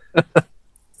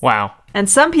 Wow. And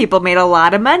some people made a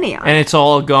lot of money on it. And it's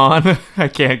all gone. I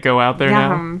can't go out there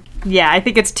now. Yeah, I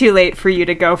think it's too late for you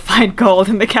to go find gold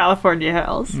in the California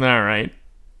hills. All right.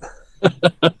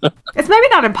 It's maybe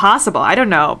not impossible. I don't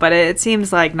know, but it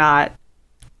seems like not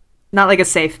like a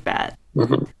safe bet.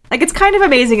 Mm-hmm. Like, it's kind of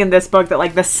amazing in this book that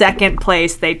like the second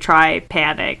place they try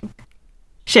panning,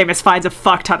 Seamus finds a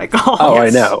fuck ton of gold. Oh,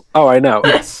 I know.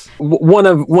 Yes. One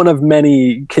of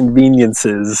many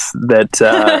conveniences that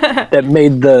that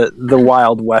made the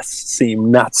Wild West seem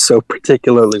not so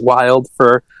particularly wild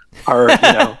for our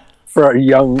for our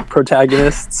young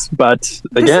protagonists. But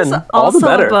again, all the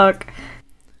better. This is also a book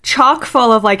chock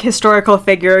full of like historical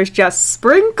figures just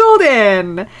sprinkled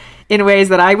in ways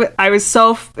that it was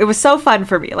so fun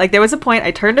for me. Like, there was a point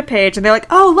I turned a page and they're like,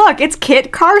 oh, look, it's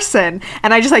Kit Carson.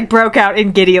 And I just like broke out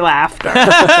in giddy laughter.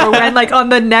 Or when like on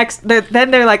the next,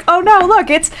 then they're like, oh no, look,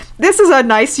 this is a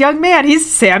nice young man. He's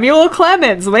Samuel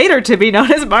Clemens, later to be known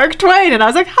as Mark Twain. And I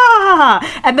was like, ha ha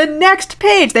ha. And the next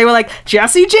page, they were like,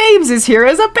 Jesse James is here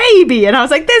as a baby. And I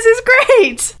was like, this is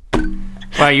great.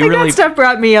 Wow, that stuff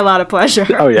brought me a lot of pleasure.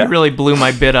 Oh, yeah. You really blew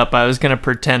my bit up. I was going to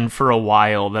pretend for a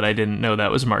while that I didn't know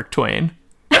that was Mark Twain.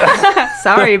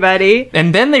 Sorry, buddy.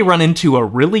 And then they run into a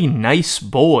really nice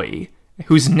boy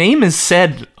whose name is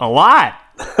said a lot.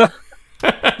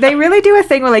 They really do a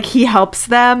thing where like he helps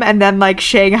them, and then like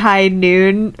Shanghai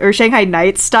Noon or Shanghai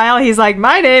Night style, he's like,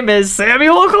 my name is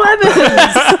Samuel Clemens.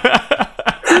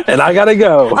 And I gotta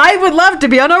go. I would love to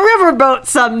be on a riverboat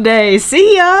someday.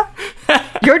 See ya.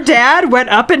 Your dad went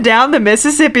up and down the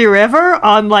Mississippi River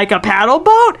on like a paddle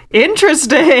boat?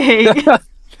 Interesting.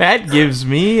 That gives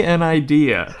me an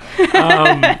idea.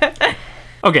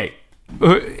 Okay.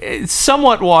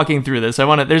 Somewhat walking through this,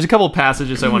 there's a couple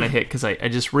passages I want to hit because I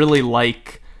just really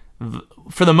like,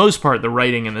 for the most part, the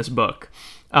writing in this book.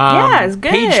 Yeah, it's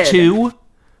good. Page 2.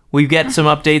 We get some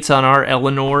updates on our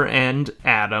Eleanor and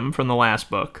Adam from the last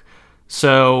book.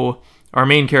 So our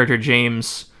main character,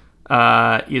 James,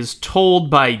 is told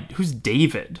by... Who's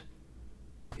David?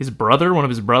 His brother? One of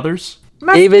his brothers?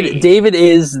 David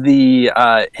is the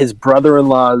his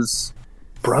brother-in-law's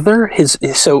brother? His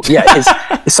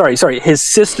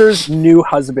sister's new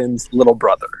husband's little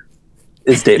brother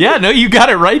is David. Yeah, no, you got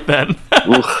it right then.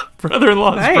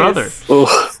 Brother-in-law's brother.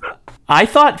 Oof. I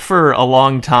thought for a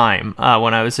long time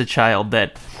when I was a child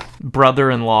that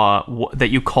brother-in-law, that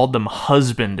you called them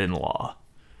husband-in-law.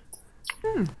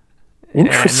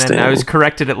 Interesting. And then I was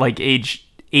corrected at like age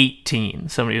 18.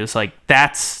 Somebody was like,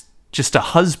 that's just a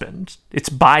husband. It's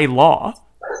by law.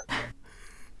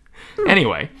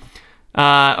 Anyway.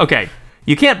 Okay.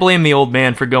 You can't blame the old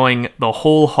man for going the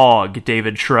whole hog,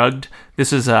 David shrugged.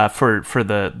 This is for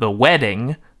the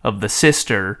wedding of the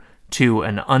sister to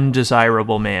an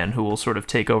undesirable man who will sort of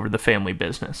take over the family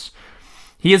business.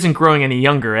 He isn't growing any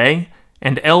younger, eh?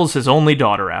 And Elle's his only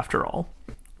daughter, after all.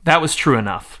 That was true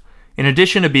enough. In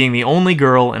addition to being the only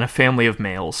girl in a family of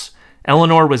males,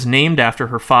 Eleanor was named after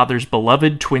her father's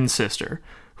beloved twin sister,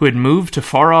 who had moved to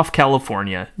far-off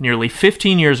California nearly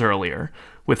 15 years earlier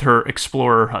with her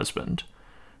explorer husband.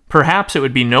 Perhaps it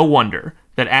would be no wonder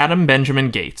that Adam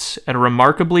Benjamin Gates, at a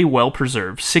remarkably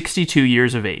well-preserved 62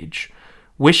 years of age,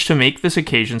 wished to make this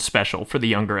occasion special for the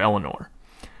younger Eleanor.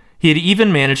 He had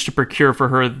even managed to procure for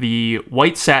her the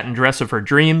white satin dress of her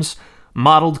dreams,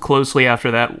 modeled closely after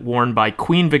that worn by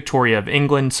Queen Victoria of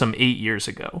England some 8 years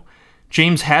ago.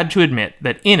 James had to admit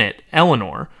that in it,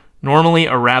 Eleanor, normally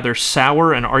a rather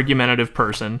sour and argumentative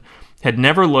person, had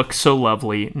never looked so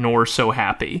lovely nor so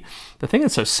happy. The thing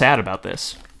that's so sad about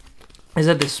this is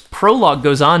that this prologue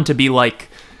goes on to be like,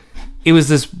 it was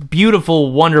this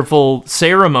beautiful, wonderful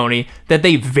ceremony that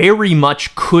they very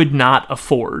much could not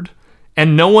afford.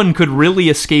 and no one could really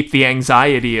escape the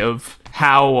anxiety of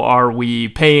how are we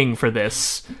paying for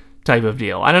this type of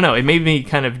deal. I don't know. It made me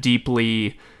kind of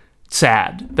deeply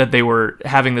sad that they were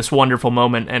having this wonderful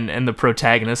moment, and the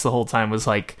protagonist the whole time was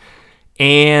like,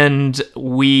 and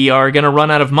we are going to run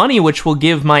out of money, which will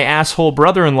give my asshole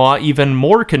brother-in-law even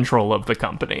more control of the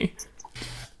company.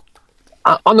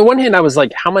 On the one hand, I was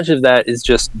like, how much of that is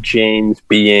just James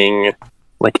being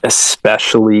like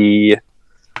especially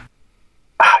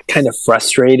kind of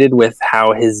frustrated with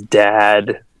how his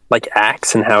dad like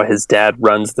acts and how his dad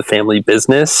runs the family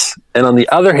business? And on the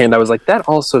other hand, I was like, that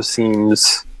also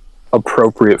seems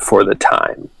appropriate for the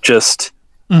time. Just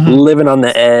living on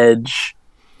the edge,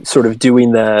 sort of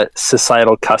doing the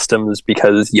societal customs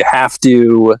because you have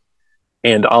to,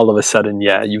 and all of a sudden,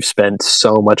 yeah, you've spent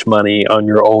so much money on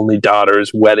your only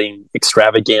daughter's wedding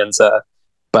extravaganza.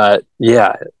 But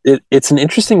yeah, it's an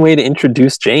interesting way to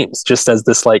introduce James, just as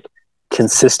this like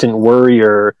consistent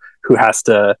worrier who has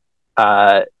to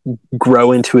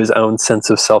grow into his own sense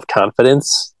of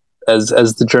self-confidence as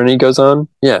the journey goes on.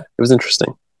 Yeah, it was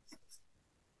interesting.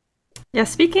 Yeah,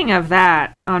 speaking of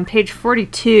that, on page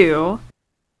 42,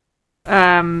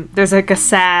 there's like a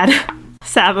sad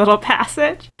little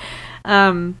passage.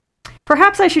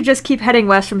 Perhaps I should just keep heading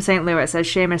west from St. Louis, as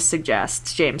Seamus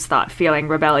suggests, James thought, feeling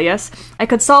rebellious. I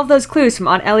could solve those clues from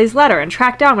Aunt Ellie's letter and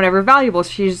track down whatever valuables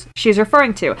she's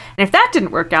referring to. And if that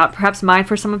didn't work out, perhaps mine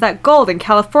for some of that gold in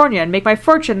California and make my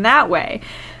fortune that way.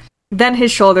 Then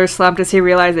his shoulders slumped as he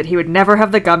realized that he would never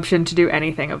have the gumption to do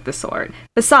anything of the sort.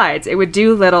 Besides, it would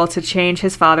do little to change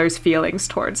his father's feelings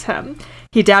towards him.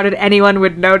 He doubted anyone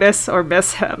would notice or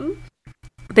miss him.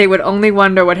 They would only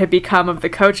wonder what had become of the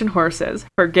coach and horses,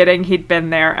 forgetting he'd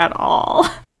been there at all.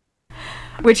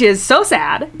 Which is so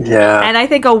sad. Yeah. And I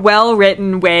think a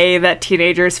well-written way that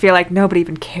teenagers feel like nobody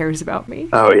even cares about me.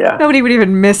 Oh, yeah. Nobody would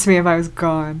even miss me if I was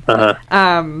gone.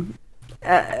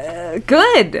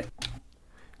 Good.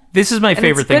 This is my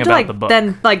favorite thing about the book.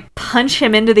 Then, like, punch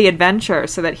him into the adventure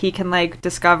so that he can, like,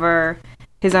 discover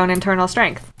his own internal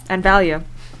strength and value.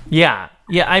 Yeah.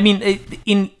 Yeah, I mean,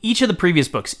 in each of the previous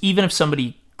books, even if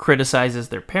somebody criticizes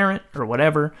their parent or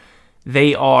whatever,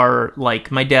 they are like,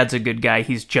 my dad's a good guy,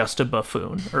 he's just a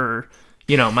buffoon. Or,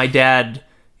 you know, my dad,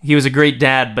 he was a great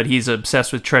dad, but he's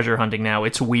obsessed with treasure hunting now.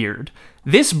 It's weird.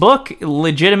 This book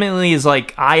legitimately is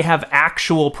like, I have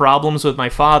actual problems with my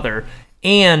father,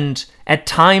 and at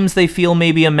times they feel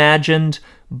maybe imagined,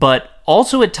 but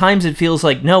also at times it feels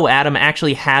like, no, Adam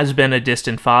actually has been a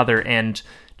distant father, and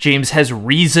James has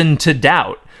reason to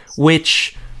doubt,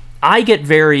 which I get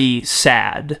very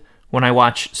sad when I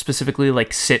watch specifically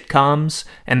like sitcoms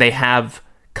and they have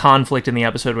conflict in the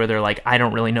episode where they're like, I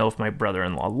don't really know if my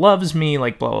brother-in-law loves me,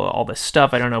 like blah, blah, all this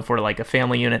stuff. I don't know if we're like a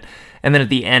family unit. And then at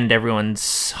the end, everyone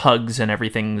hugs and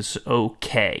everything's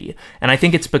okay. And I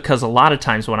think it's because a lot of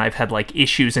times when I've had like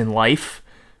issues in life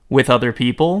with other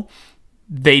people,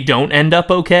 they don't end up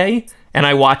okay. And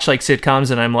I watch like sitcoms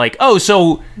and I'm like, oh,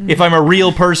 so if I'm a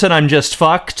real person, I'm just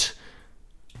fucked?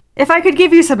 If I could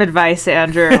give you some advice,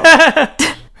 Andrew,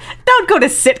 don't go to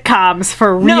sitcoms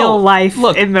for real life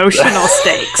emotional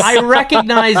stakes. I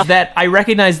recognize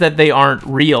that they aren't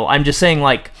real. I'm just saying,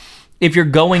 like, if you're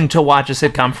going to watch a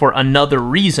sitcom for another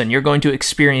reason, you're going to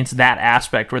experience that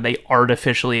aspect where they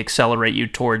artificially accelerate you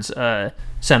towards a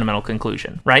sentimental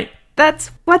conclusion, right?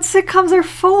 That's what sitcoms are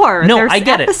for. No, I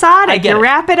get episodic. it. I get you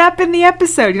wrap it up in the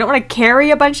episode. You don't want to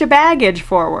carry a bunch of baggage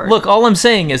forward. Look, all I'm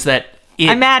saying is that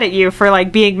I'm mad at you for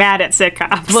like being mad at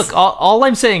sitcoms. Look, all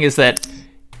I'm saying is that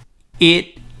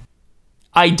it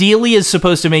ideally is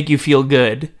supposed to make you feel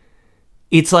good.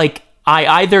 It's like I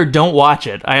either don't watch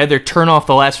it, I either turn off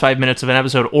the last 5 minutes of an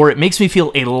episode, or it makes me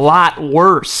feel a lot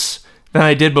worse than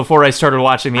I did before I started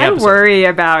watching the episode. I worry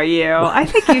about you. I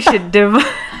think you should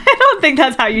I don't think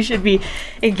that's how you should be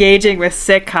engaging with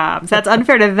sitcoms. That's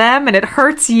unfair to them and it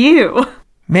hurts you.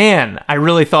 Man, I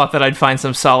really thought that I'd find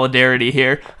some solidarity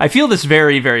here. I feel this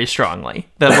very, very strongly,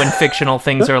 that when fictional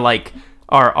things are like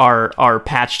are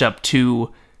patched up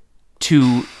too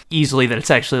easily, that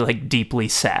it's actually like deeply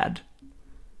sad.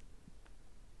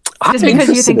 Just because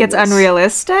you think it's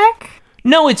unrealistic?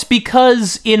 No, it's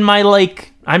because in my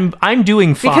like I'm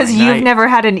doing fine. Because you've never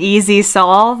had an easy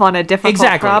solve on a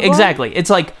difficult problem? Exactly. It's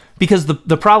like, because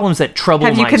the problems that trouble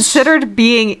Have you considered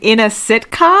being in a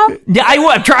sitcom? Yeah,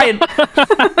 I'm trying.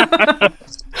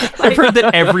 I've heard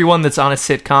that everyone that's on a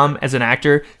sitcom as an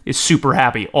actor is super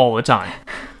happy all the time.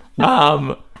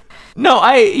 No,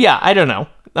 I don't know.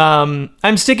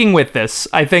 I'm sticking with this.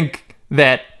 I think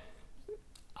that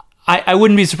I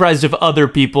wouldn't be surprised if other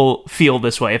people feel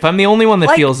this way. If I'm the only one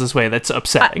that feels this way, that's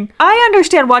upsetting. I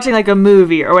understand watching like a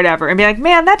movie or whatever and be like,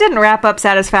 man, that didn't wrap up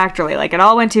satisfactorily. Like it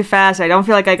all went too fast. I don't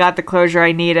feel like I got the closure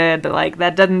I needed. Like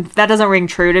that doesn't ring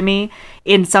true to me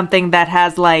in something that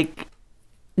has like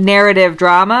narrative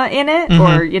drama in it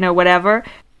or, whatever.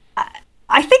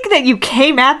 I think that you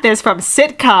came at this from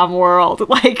sitcom world,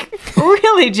 like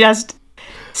really just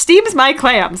steams my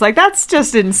clams. Like, that's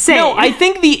just insane. No, I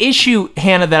think the issue,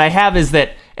 Hannah, that I have is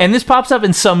that, and this pops up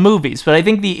in some movies, but I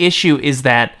think the issue is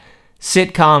that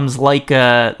sitcoms,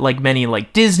 like many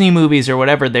like Disney movies or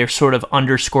whatever, they're sort of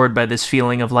underscored by this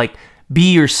feeling of like,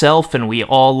 be yourself and we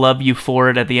all love you for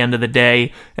it at the end of the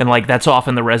day. And like, that's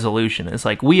often the resolution. It's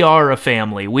like, we are a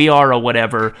family. We are a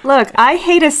whatever. Look, I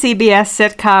hate a CBS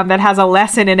sitcom that has a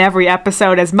lesson in every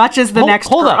episode as much as the next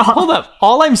Hold up.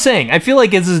 All I'm saying, I feel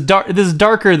like this is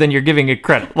darker than you're giving it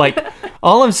credit. Like,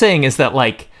 all I'm saying is that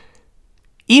like,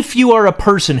 if you are a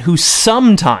person who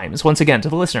sometimes, once again, to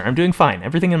the listener, I'm doing fine.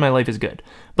 Everything in my life is good.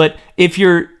 But if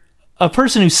you're a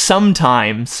person who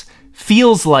sometimes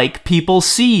feels like people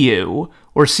see you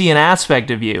or see an aspect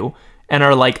of you and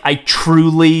are like, I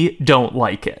truly don't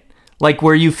like it. Like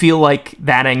where you feel like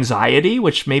that anxiety,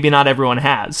 which maybe not everyone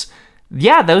has.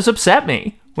 Yeah, those upset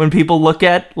me when people look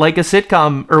at like a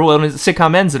sitcom or when a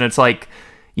sitcom ends and it's like,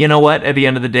 you know what? At the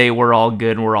end of the day, we're all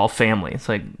good and we're all family. It's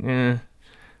like,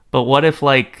 but what if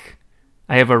like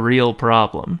I have a real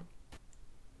problem?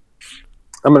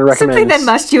 I'm going to recommend... Simply then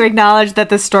must you acknowledge that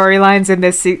the storylines in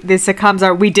these sitcoms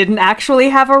are, we didn't actually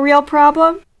have a real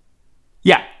problem?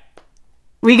 Yeah.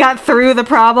 We got through the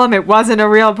problem. It wasn't a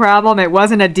real problem. It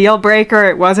wasn't a deal breaker.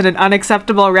 It wasn't an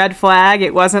unacceptable red flag.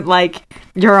 It wasn't like,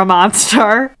 you're a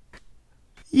monster.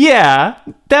 Yeah,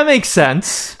 that makes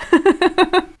sense.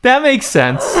 That makes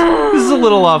sense. This is a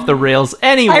little off the rails.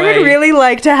 Anyway. I would really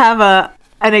like to have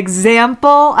an example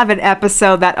of an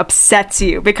episode that upsets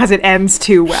you because it ends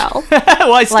too well.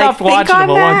 Well, I stopped watching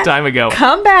them a long time ago.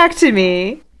 Come back to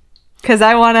me because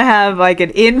I want to have like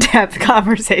an in-depth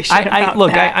conversation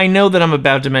about that. I know that I'm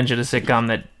about to mention a sitcom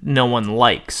that no one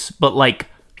likes, but like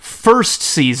first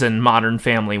season Modern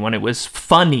Family, when it was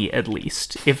funny at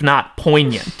least, if not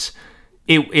poignant,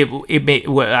 it made,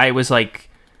 I was like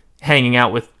hanging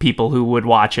out with people who would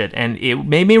watch it, and it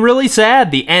made me really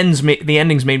sad. The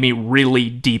endings made me really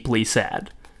deeply sad.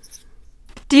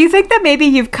 Do you think that maybe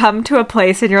you've come to a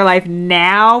place in your life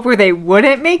now where they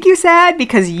wouldn't make you sad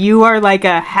because you are like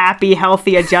a happy,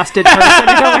 healthy, adjusted person in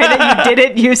a way that you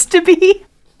didn't used to be?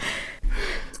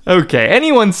 Okay,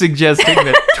 anyone suggesting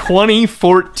that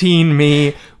 2014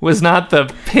 me was not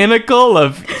the pinnacle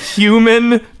of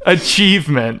human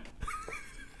achievement?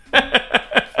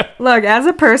 Look, as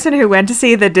a person who went to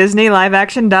see the Disney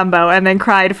live-action Dumbo and then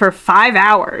cried for 5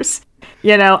 hours,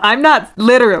 I'm not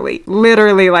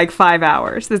literally like 5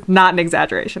 hours. That's not an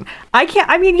exaggeration.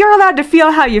 You're allowed to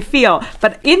feel how you feel,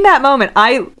 but in that moment,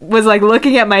 I was like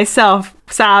looking at myself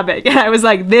sobbing, and I was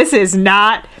like, this is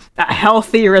not a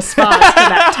healthy response to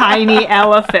that tiny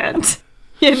elephant,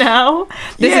 This is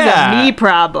a me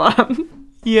problem.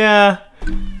 Yeah.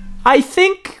 I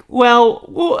think, well,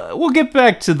 we'll get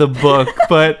back to the book,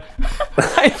 but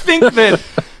I think that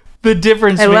the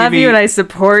difference I love you and I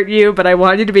support you, but I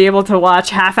want you to be able to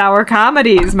watch half-hour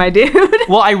comedies, my dude.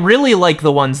 Well, I really like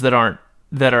the ones that are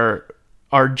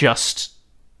just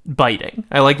biting.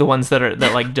 I like the ones that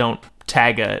like don't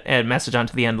tag a message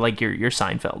onto the end, like your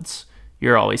Seinfelds.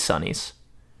 You're Always Sunnies.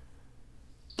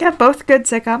 Yeah, both good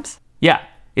sitcoms. Yeah,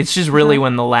 it's just really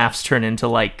when the laughs turn into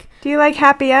like... Do you like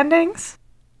happy endings?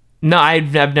 No,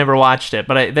 I've never watched it,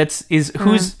 but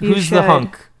who's the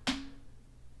hunk?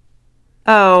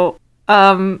 Oh,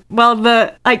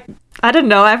 well, I don't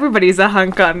know. Everybody's a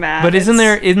hunk on that. But isn't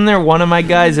there one of my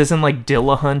guys? Isn't like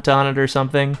Dillahunt on it or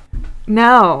something?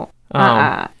 No.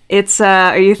 It's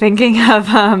are you thinking of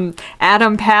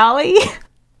Adam Pally?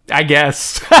 I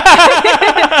guess.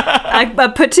 A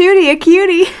patootie, a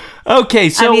cutie. Okay,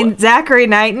 so Zachary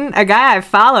Knighton, a guy I've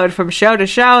followed from show to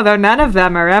show, though none of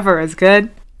them are ever as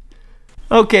good.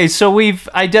 Okay, so we've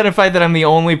identified that I'm the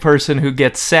only person who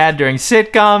gets sad during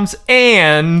sitcoms,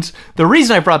 and the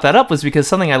reason I brought that up was because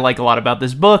something I like a lot about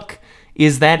this book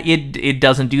is that it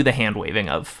doesn't do the hand-waving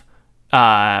of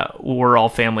we're all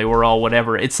family, we're all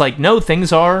whatever. It's like, no,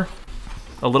 things are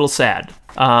a little sad,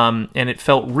 and it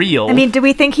felt real. Do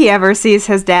we think he ever sees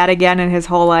his dad again in his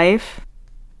whole life?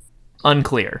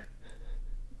 Unclear.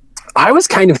 I was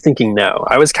kind of thinking no.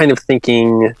 I was kind of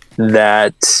thinking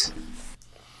that...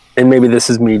 And maybe this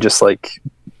is me just like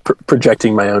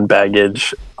projecting my own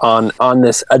baggage on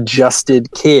this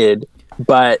adjusted kid,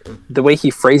 but the way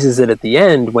he phrases it at the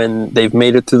end, when they've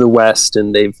made it through the West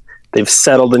and they've they've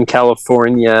settled in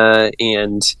California,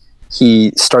 and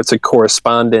he starts a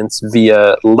correspondence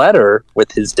via letter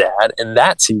with his dad, and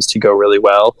that seems to go really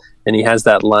well. And he has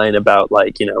that line about,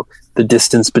 like, you know, the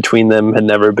distance between them had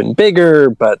never been bigger,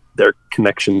 but their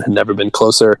connection had never been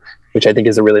closer, which I think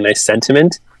is a really nice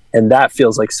sentiment. And that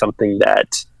feels like something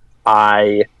that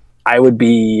I would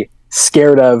be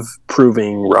scared of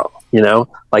proving wrong, you know,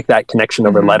 like that connection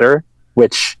over letter,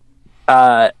 which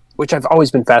I've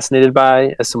always been fascinated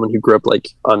by as someone who grew up like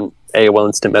on AOL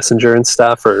Instant Messenger and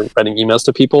stuff, or writing emails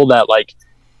to people, that like,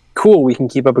 cool, we can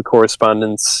keep up a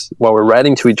correspondence while we're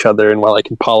writing to each other and while I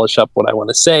can polish up what I want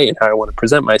to say and how I want to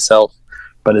present myself.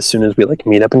 But as soon as we like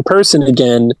meet up in person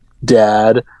again,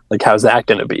 Dad, like, how's that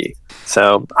going to be?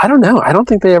 So I don't know. I don't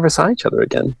think they ever saw each other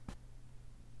again.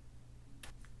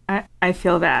 I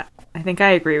feel that. I think I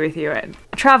agree with you.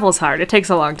 Travel's hard. It takes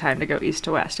a long time to go east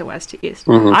to west and west to east.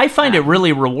 I find it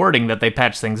really rewarding that they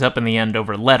patch things up in the end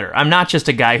over letter. I'm not just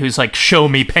a guy who's like, show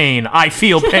me pain. I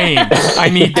feel pain. I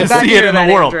need to see it in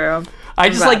the world. Andrew. I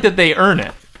just like that they earn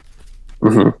it.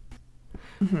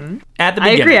 At the beginning.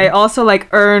 I agree. I also like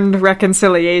earned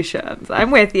reconciliations.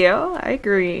 I'm with you. I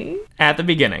agree. At the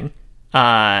beginning,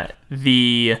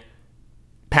 the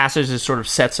passage is sort of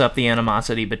sets up the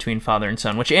animosity between father and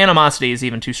son, which animosity is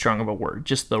even too strong of a word.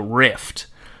 Just the rift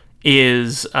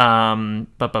is, what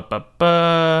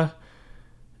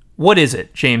is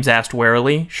it? James asked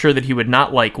warily, sure that he would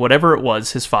not like whatever it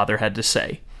was his father had to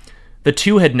say. The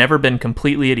two had never been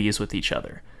completely at ease with each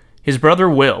other. His brother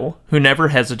Will, who never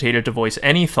hesitated to voice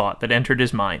any thought that entered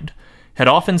his mind, had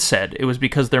often said it was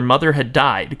because their mother had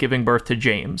died giving birth to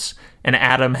James, and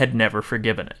Adam had never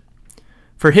forgiven it.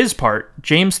 For his part,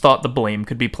 James thought the blame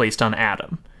could be placed on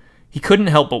Adam. He couldn't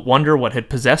help but wonder what had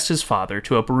possessed his father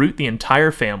to uproot the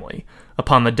entire family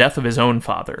upon the death of his own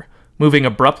father, moving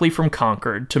abruptly from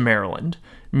Concord to Maryland,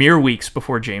 mere weeks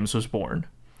before James was born.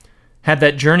 Had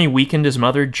that journey weakened his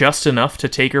mother just enough to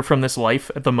take her from this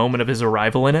life at the moment of his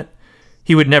arrival in it?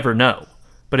 He would never know,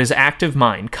 but his active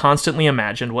mind constantly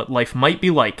imagined what life might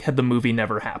be like had the movie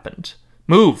never happened.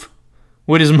 Move!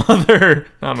 Would his mother...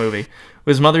 not movie...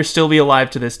 Would his mother still be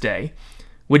alive to this day?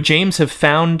 Would James have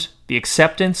found the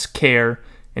acceptance, care,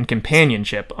 and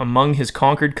companionship among his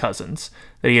Concord cousins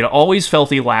that he had always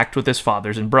felt he lacked with his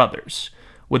fathers and brothers?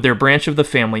 Would their branch of the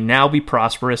family now be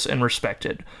prosperous and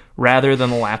respected, rather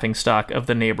than the laughingstock of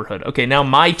the neighborhood? Okay, now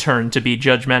my turn to be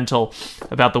judgmental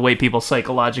about the way people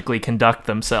psychologically conduct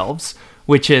themselves,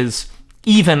 which is,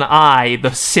 even I, the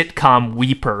sitcom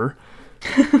weeper,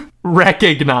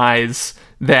 recognize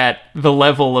that the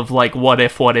level of, like, what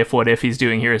if he's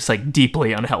doing here is, like,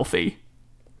 deeply unhealthy.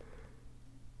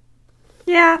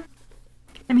 Yeah.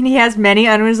 I mean, he has many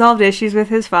unresolved issues with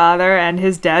his father and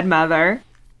his dead mother.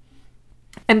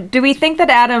 And do we think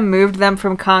that Adam moved them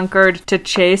from Concord to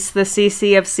chase the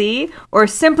CCFC, or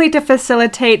simply to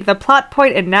facilitate the plot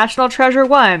point in National Treasure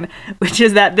 1, which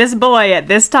is that this boy at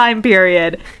this time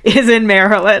period is in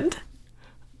Maryland?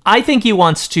 I think he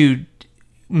wants to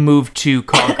move to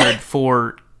Concord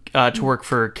to work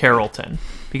for Carrollton,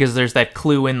 because there's that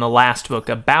clue in the last book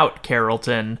about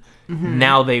Carrollton.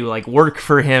 Now they like work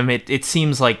for him. It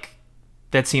seems like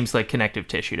connective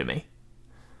tissue to me.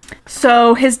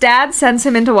 So his dad sends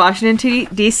him into Washington,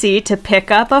 D.C. to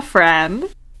pick up a friend,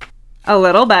 a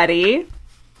little buddy.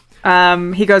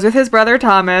 He goes with his brother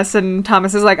Thomas, and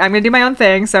Thomas is like, I'm gonna do my own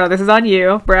thing, so this is on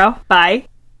you, bro. Bye.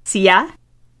 See ya.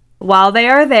 While they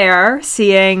are there,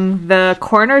 seeing the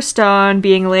cornerstone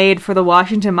being laid for the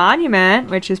Washington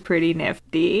Monument, which is pretty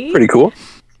nifty. Pretty cool.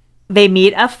 They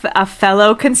meet a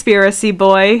fellow conspiracy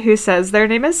boy who says their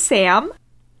name is Sam.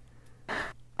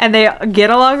 And they get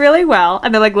along really well.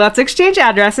 And they're like, let's exchange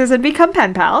addresses and become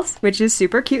pen pals, which is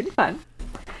super cute and fun.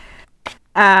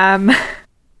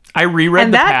 I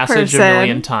reread the passage a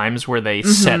million times where they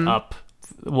set up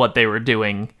what they were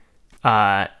doing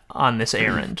on this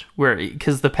errand,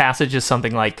 because the passage is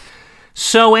something like,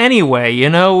 so anyway, you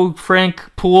know, Frank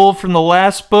Poole from the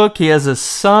last book, he has a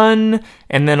son,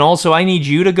 and then also I need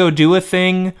you to go do a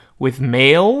thing with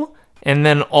mail, and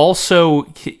then also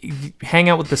hang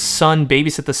out with the son,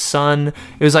 babysit the son.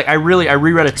 It was like, I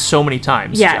reread it so many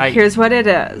times. Yeah, here's what it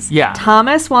is. Yeah.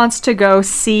 Thomas wants to go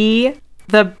see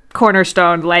the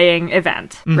cornerstone laying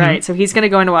event, right? So he's going to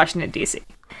go into Washington, D.C.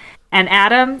 And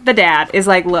Adam, the dad, is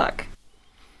like, look,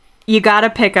 you gotta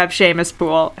pick up Seamus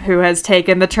Poole, who has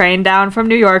taken the train down from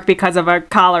New York because of a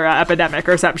cholera epidemic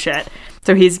or some shit.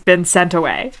 So he's been sent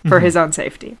away for his own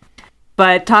safety.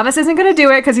 But Thomas isn't gonna do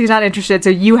it because he's not interested,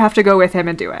 so you have to go with him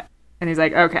and do it. And he's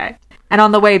like, okay. And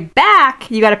on the way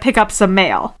back, you gotta pick up some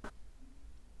mail.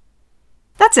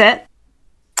 That's it.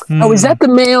 Oh, is that the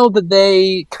mail that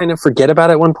they kind of forget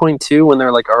about at one point too, when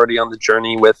they're like already on the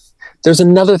journey with? There's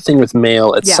another thing with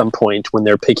mail at some point when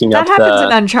they're picking up. That happens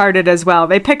in Uncharted as well.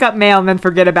 They pick up mail and then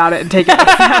forget about it and take it.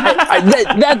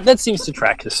 That seems to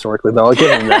track historically, though. I'll give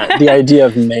them that. The idea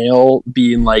of mail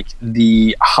being like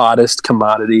the hottest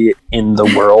commodity in the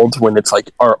world, when it's like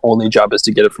our only job is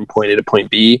to get it from point A to point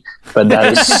B, but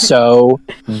that is so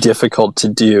difficult to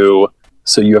do.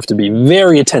 So you have to be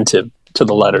very attentive to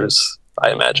the letters,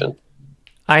 I imagine.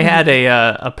 I had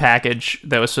a package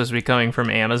that was supposed to be coming from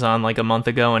Amazon like a month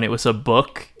ago, and it was a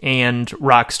book and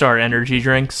Rockstar energy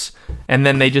drinks, and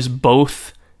then they just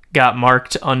both got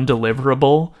marked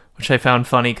undeliverable, which I found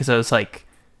funny because I was like,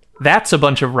 that's a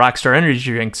bunch of Rockstar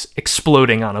energy drinks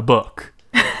exploding on a book.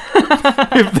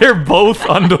 If they're both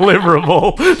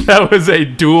undeliverable, that was a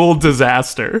dual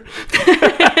disaster.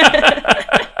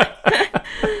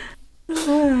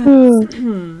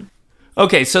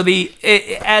 Okay, so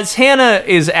as Hannah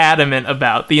is adamant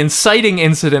about, the inciting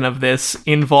incident of this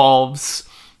involves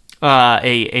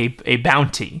a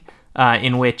bounty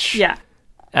in which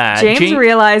James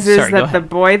realizes that the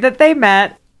boy that they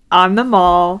met on the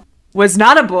mall was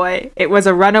not a boy; it was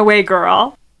a runaway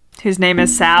girl whose name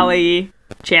is Sally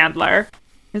Chandler.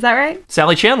 Is that right?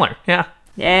 Sally Chandler, yeah.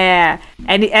 Yeah,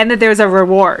 and that there's a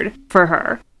reward for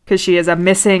her because she is a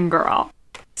missing girl.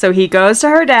 So he goes to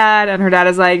her dad, and her dad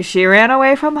is like, she ran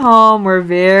away from home. We're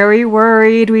very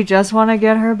worried. We just want to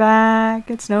get her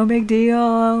back. It's no big deal.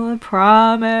 I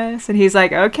promise. And he's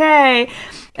like, okay.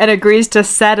 And agrees to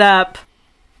set up,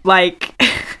 like,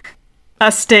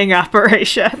 a sting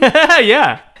operation.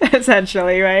 Yeah.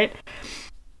 Essentially, right?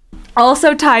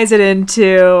 Also ties it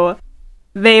into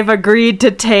they've agreed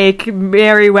to take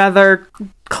Meriwether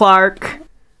Clark,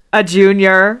 a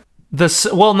junior.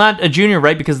 Not a junior,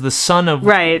 right? Because the son of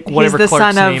whatever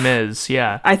Clark's name is,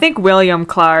 yeah. I think William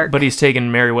Clark. But he's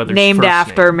taken Meriwether's named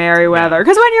after Meriwether.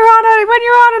 Because when you're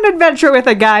on an adventure with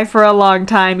a guy for a long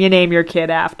time, you name your kid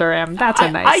after him. That's a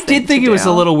nice thing. I did think it was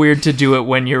a little weird to do it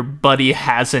when your buddy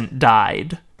hasn't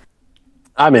died.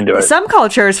 I'm into it. Some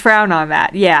cultures frown on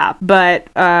that, yeah, but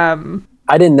I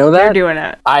didn't know that. They're doing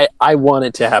it. I want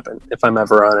it to happen if I'm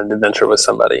ever on an adventure with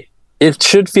somebody. It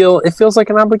feels like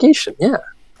an obligation, yeah.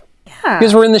 Yeah,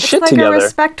 because we're in the shit together. A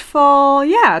respectful,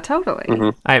 yeah, totally.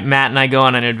 Mm-hmm. Matt and I go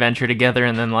on an adventure together,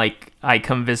 and then like I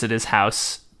come visit his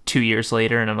house 2 years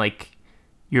later, and I'm like,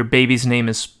 "Your baby's name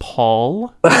is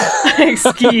Paul."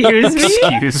 Excuse me.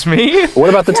 Excuse me. What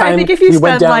about the time I think if you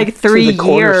spent like 3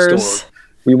 years, store,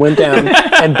 we went down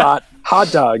and bought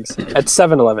hot dogs at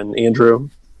 7-Eleven. Andrew,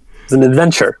 it's an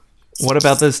adventure. What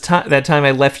about that time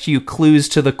I left you clues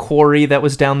to the quarry that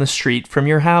was down the street from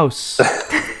your house?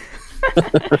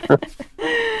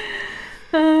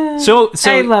 So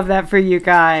I love that for you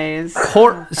guys.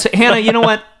 So, Hannah, you know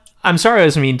what? I'm sorry I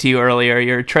was mean to you earlier.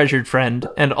 You're a treasured friend,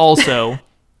 and also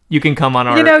you can come on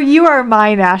our. You know, you are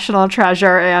my national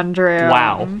treasure, Andrew.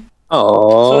 Wow.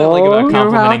 Oh, so I like about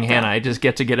complimenting Hannah. I just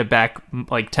get it back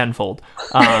like tenfold.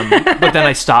 But then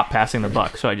I stop passing the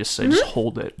buck, so I just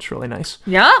hold it. It's really nice.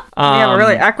 Yeah, we have a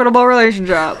really equitable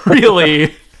relationship.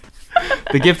 Really,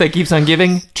 the gift that keeps on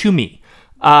giving to me.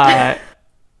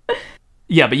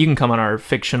 Yeah, but you can come on our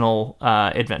fictional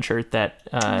adventure that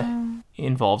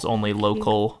involves only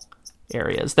local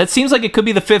areas. That seems like it could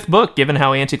be the 5th book, given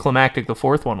how anticlimactic the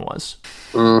 4th one was.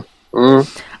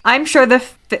 I'm sure the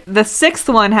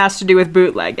 6th one has to do with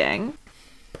bootlegging.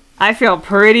 I feel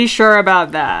pretty sure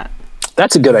about that.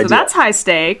 That's a good idea. That's high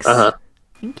stakes. Uh-huh.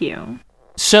 Thank you.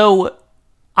 So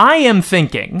I am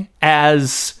thinking,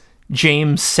 as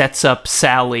James sets up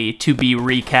Sally to be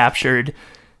recaptured,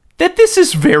 that this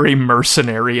is very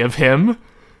mercenary of him.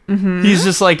 Mm-hmm. He's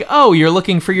just like, oh, you're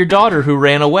looking for your daughter who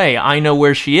ran away. I know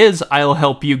where she is. I'll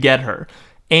help you get her.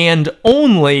 And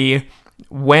only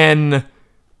when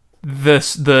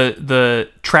the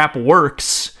trap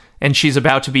works and she's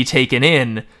about to be taken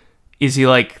in is he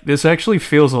like, this actually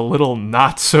feels a little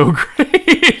not so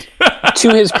great. To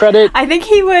his credit, I think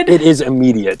he would. It is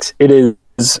immediate. It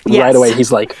is right away.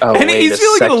 He's like, oh, and he's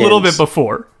feeling it a little bit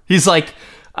before. He's like,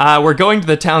 we're going to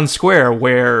the town square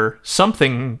where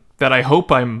something that I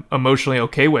hope I'm emotionally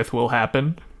okay with will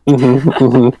happen.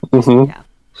 Yeah.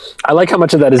 I like how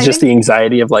much of that is the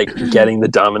anxiety of like getting the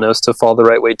dominoes to fall the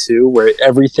right way too, where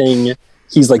everything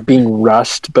he's like being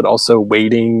rushed, but also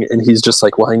waiting. And he's just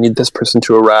like, well, I need this person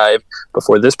to arrive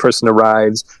before this person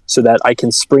arrives so that I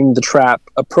can spring the trap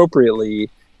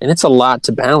appropriately. And it's a lot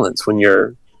to balance when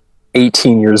you're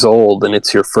 18 years old and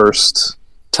it's your first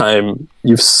time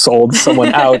you've sold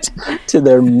someone out to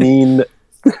their mean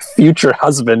future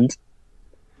husband.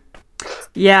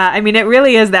 Yeah, I mean, it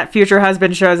really is that future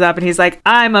husband shows up and he's like,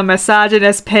 I'm a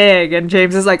misogynist pig. And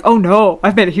James is like, oh no,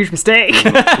 I've made a huge mistake.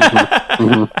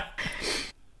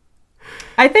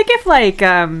 I think if like,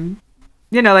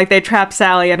 like they trapped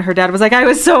Sally and her dad was like, I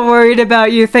was so worried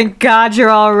about you. Thank God you're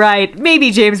all right.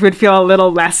 Maybe James would feel a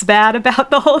little less bad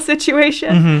about the whole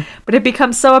situation. Mm-hmm. But it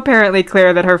becomes so apparently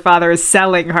clear that her father is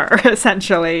selling her,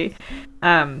 essentially,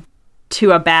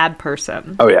 to a bad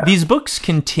person. Oh, yeah. These books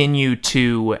continue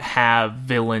to have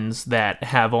villains that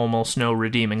have almost no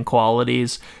redeeming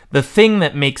qualities. The thing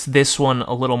that makes this one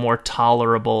a little more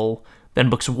tolerable than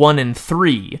books 1 and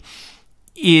 3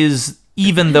 is,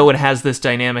 even though it has this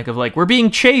dynamic of like, we're being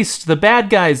chased, the bad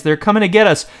guys, they're coming to get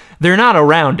us, they're not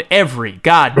around every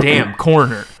goddamn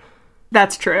corner.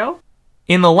 That's true.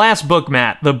 In the last book,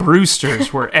 Matt, the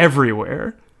Brewsters were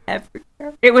everywhere.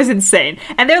 It was insane.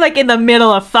 And they're like in the middle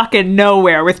of fucking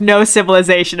nowhere with no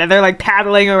civilization, and they're like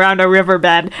paddling around a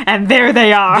riverbed, and there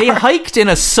they are. They hiked in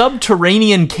a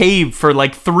subterranean cave for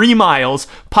like 3 miles,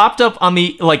 popped up on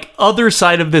the like other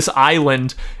side of this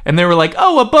island, and they were like,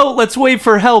 oh, a boat, let's wave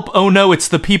for help. Oh no, it's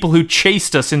the people who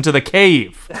chased us into the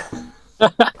cave.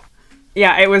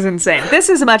 Yeah, it was insane. This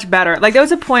is much better. Like, there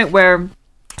was a point where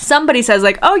somebody says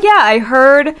like, oh yeah, I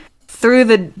heard through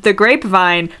the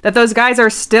grapevine that those guys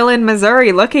are still in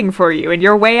Missouri looking for you, and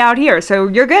you're way out here, so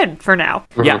you're good for now.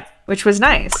 Mm-hmm. Yeah, which was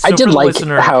nice. I did like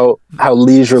how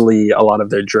leisurely a lot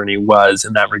of their journey was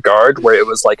in that regard, where it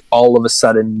was like all of a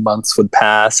sudden months would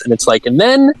pass, and it's like, and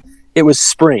then it was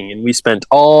spring, and we spent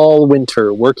all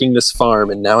winter working this farm,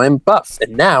 and now I'm buff,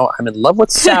 and now I'm in love with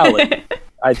Sally.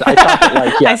 I thought that,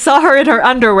 like, yeah. I saw her in her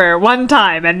underwear one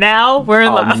time, and now we're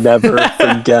in love. I'll never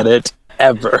forget it,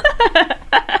 ever.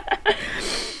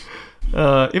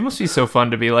 It must be so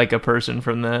fun to be like a person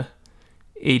from the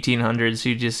 1800s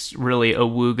who just really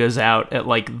awoogas out at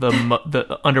like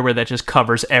the underwear that just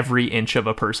covers every inch of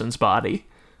a person's body.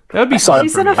 That would be fun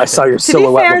for me. I saw your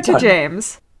silhouette. To be fair to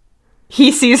James,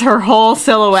 he sees her whole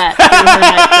silhouette through her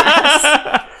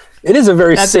nightdress. It is a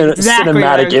very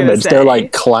cinematic image. They're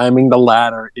like climbing the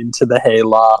ladder into the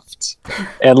hayloft,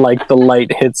 and like the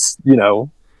light hits,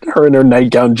 her in her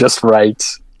nightgown just right.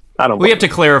 We have to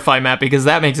clarify, Matt, because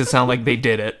that makes it sound like they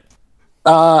did it.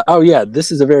 Oh yeah,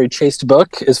 this is a very chaste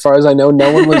book. As far as I know,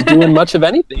 no one was doing much of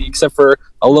anything except for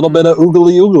a little bit of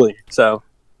oogly. So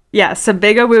yeah, some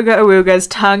big awoogas,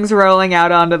 tongues rolling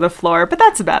out onto the floor, but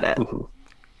that's about it. Mm-hmm.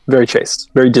 Very chaste,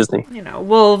 very Disney.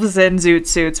 Wolves in zoot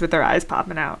suits with their eyes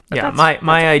popping out. But yeah,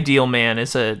 my ideal man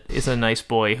is a nice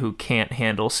boy who can't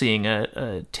handle seeing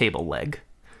a table leg.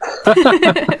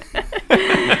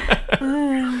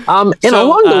 Along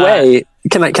the way,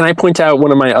 can I point out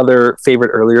one of my other favorite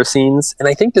earlier scenes? And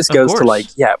I think this goes to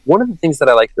one of the things that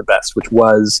I liked the best, which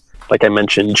was, like I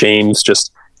mentioned, James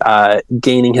just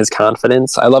gaining his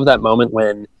confidence. I love that moment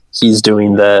when he's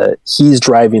driving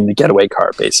the getaway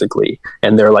car basically,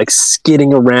 and they're like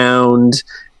skidding around,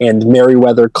 and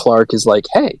Meriwether Clark is like,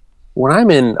 hey, when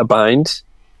I'm in a bind,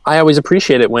 I always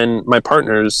appreciate it when my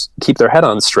partners keep their head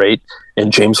on straight.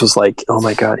 And James was like, oh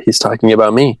my God, he's talking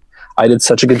about me. I did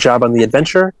such a good job on the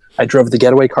adventure. I drove the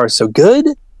getaway car so good.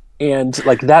 And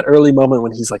like that early moment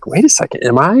when he's like, wait a second,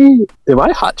 am I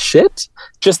hot shit?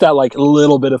 Just that like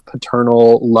little bit of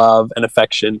paternal love and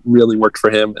affection really worked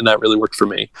for him. And that really worked for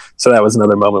me. So that was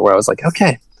another moment where I was like,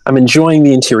 okay, I'm enjoying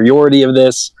the interiority of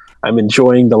this. I'm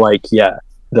enjoying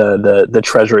the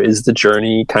treasure is the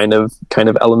journey kind of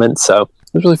element. So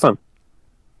it was really fun.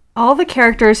 All the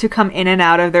characters who come in and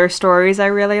out of their stories I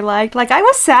really liked. Like, I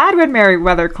was sad when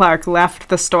Meriwether Clark left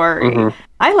the story. Mm-hmm.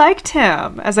 I liked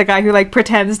him as a guy who, like,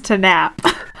 pretends to nap.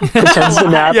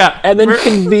 Yeah. And then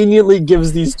conveniently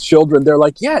gives these children, they're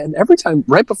like, yeah, and every time,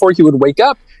 right before he would wake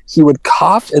up, he would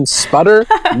cough and sputter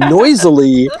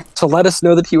noisily to let us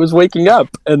know that he was waking up.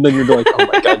 And then you're like, oh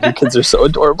my God, you kids are so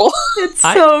adorable. It's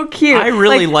so cute. I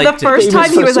really liked the first time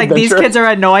he was like, these kids are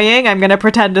annoying, I'm going to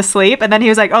pretend to sleep. And then he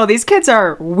was like, oh, these kids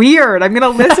are weird, I'm going to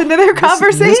listen to their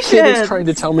conversation. This kid is trying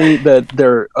to tell me that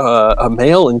they're a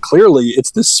male, and clearly it's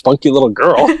this spunky little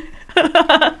girl.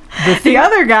 The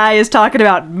other guy is talking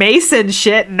about Mason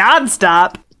shit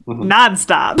nonstop. Mm-hmm.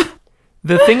 Nonstop.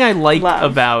 The thing I like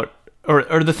about,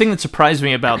 or the thing that surprised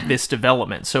me about this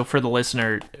development, so for the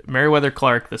listener, Meriwether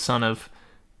Clark, the son of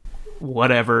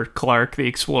whatever Clark, the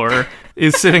explorer,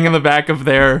 is sitting in the back of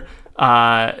their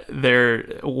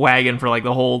wagon for like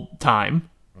the whole time,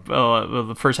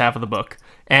 the first half of the book,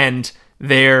 and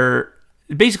they're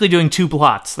basically doing two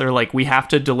plots. They're like, we have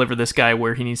to deliver this guy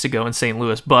where he needs to go in St.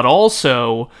 Louis, but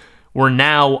also we're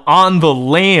now on the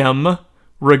lam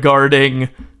regarding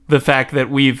the fact that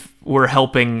we're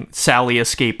helping Sally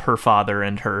escape her father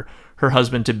and her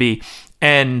husband to be.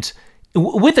 And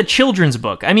with a children's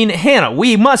book, I mean, Hannah,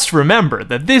 we must remember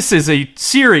that this is a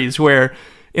series where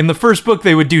in the first book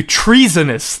they would do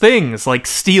treasonous things like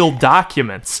steal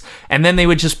documents, and then they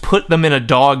would just put them in a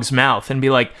dog's mouth and be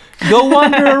like, go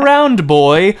wander around,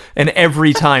 boy. And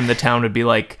every time the town would be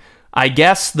like, I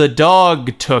guess the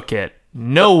dog took it.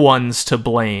 No one's to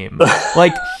blame.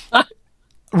 Like,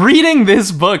 reading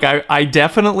this book, I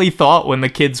definitely thought when the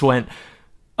kids went,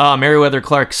 Meriwether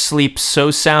Clark sleeps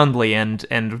so soundly, and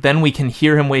then we can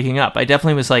hear him waking up. I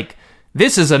definitely was like,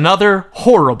 this is another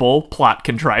horrible plot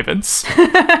contrivance.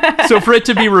 So for it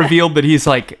to be revealed that he's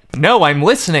like, no, I'm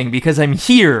listening because I'm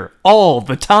here all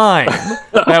the time.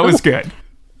 That was good.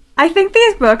 I think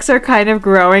these books are kind of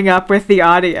growing up with the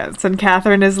audience, and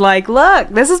Catherine is like, look,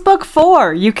 this is book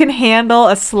 4. You can handle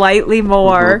a slightly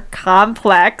more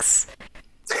complex,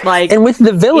 like, and with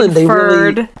the villain, they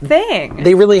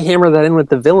really hammer that in with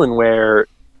the villain, where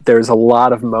there's a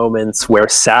lot of moments where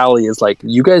Sally is like,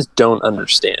 you guys don't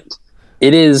understand.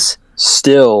 It is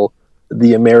still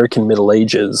the American Middle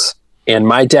Ages, and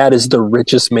my dad is the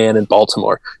richest man in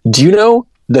Baltimore. Do you know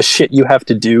the shit you have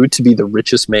to do to be the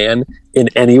richest man in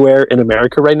anywhere in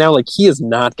America right now? Like, he is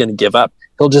not going to give up.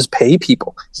 He'll just pay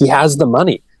people. He has the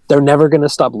money. They're never going to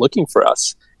stop looking for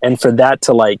us. And for that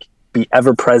to like be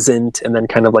ever present and then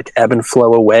kind of like ebb and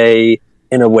flow away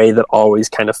in a way that always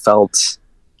kind of felt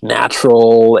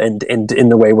natural, and in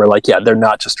the way where like, yeah, they're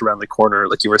not just around the corner,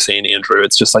 like you were saying, Andrew.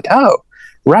 It's just like, oh,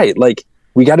 right, like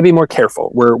we got to be more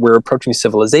careful. We're approaching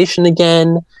civilization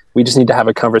again. We just need to have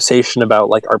a conversation about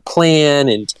like our plan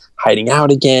and hiding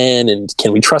out again, and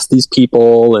can we trust these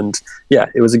people? And yeah,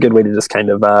 it was a good way to just kind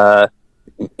of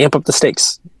amp up the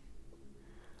stakes.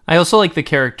 I also like the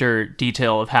character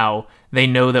detail of how they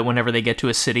know that whenever they get to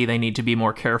a city, they need to be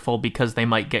more careful because they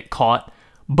might get caught.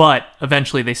 But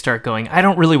eventually they start going, I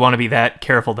don't really want to be that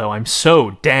careful, though. I'm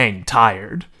so dang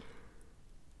tired.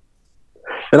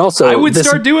 And also, I would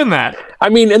start doing that. I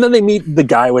mean, and then they meet the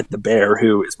guy with the bear,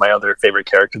 who is my other favorite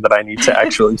character that I need to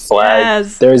actually flag.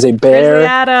 Yes. There is a bear.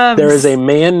 Adams. There is a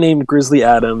man named Grizzly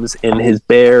Adams, and his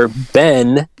bear,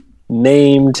 Ben,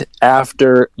 named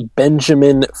after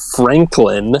Benjamin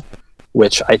Franklin,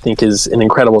 which I think is an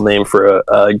incredible name for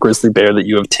a grizzly bear that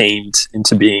you have tamed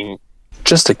into being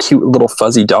just a cute little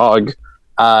fuzzy dog.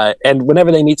 And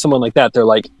whenever they meet someone like that, they're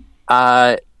like,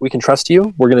 we can trust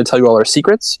you. We're going to tell you all our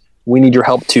secrets. We need your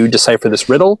help to decipher this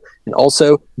riddle. And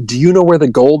also, do you know where the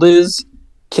gold is?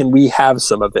 Can we have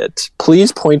some of it?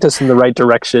 Please point us in the right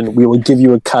direction. We will give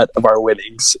you a cut of our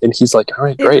winnings. And he's like, all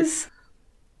right, great.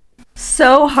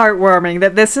 So heartwarming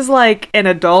that this is like an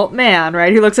adult man,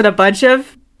 right? Who looks at a bunch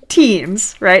of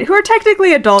teens, right? Who are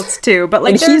technically adults too, but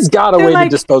like, and he's got a way to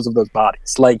dispose of those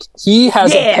bodies. Like, he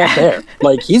has a pet bear.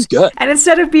 Like, he's good. And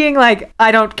instead of being like,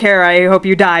 I don't care, I hope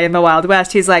you die in the Wild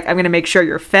West, he's like, I'm going to make sure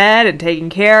you're fed and taken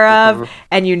care of,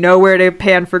 and you know where to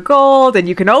pan for gold, and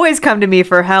you can always come to me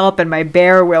for help, and my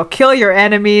bear will kill your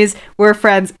enemies. We're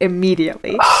friends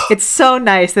immediately. It's so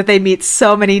nice that they meet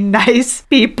so many nice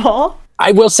people.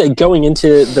 I will say, going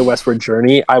into the Westward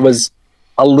Journey, I was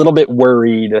a little bit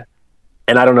worried,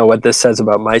 and I don't know what this says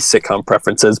about my sitcom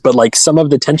preferences, but like some of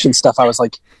the tension stuff, I was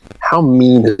like, how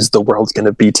mean is the world going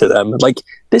to be to them? Like,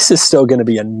 this is still going to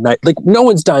be a night. Like, no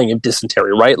one's dying of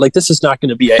dysentery, right? Like, this is not going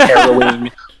to be a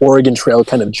harrowing Oregon Trail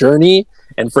kind of journey.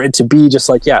 And for it to be just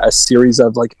like, yeah, a series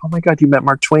of like, oh my God, you met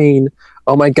Mark Twain.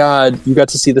 Oh my God, you got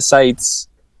to see the sights.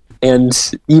 And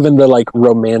even the like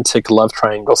romantic love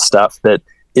triangle stuff that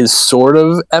is sort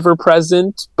of ever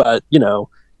present, but you know,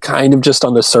 kind of just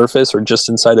on the surface or just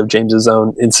inside of James's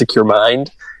own insecure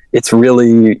mind. It's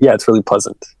really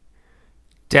pleasant.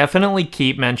 Definitely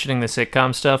keep mentioning the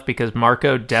sitcom stuff, because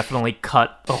Marco definitely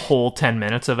cut a whole 10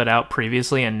 minutes of it out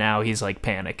previously, and now he's like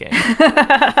panicking.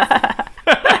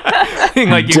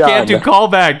 Like, you can't do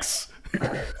callbacks.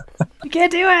 You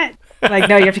can't do it. Like,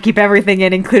 no, you have to keep everything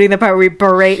in, including the part where we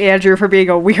berate Andrew for being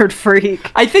a weird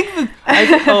freak. I think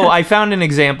I found an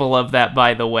example of that,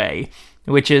 by the way,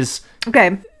 which is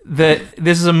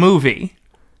this is a movie,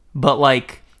 but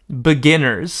like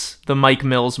Beginners, the Mike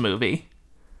Mills movie.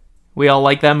 We all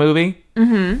like that movie?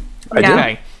 Mm-hmm. I do.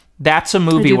 Okay. That's a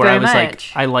movie where I was like,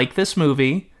 I like this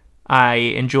movie. I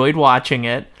enjoyed watching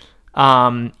it.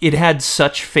 It had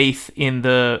such faith in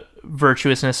the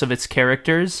virtuousness of its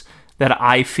characters that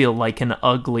I feel like an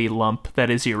ugly lump that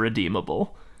is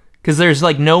irredeemable. Because there's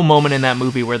like no moment in that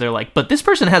movie where they're like, but this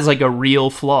person has like a real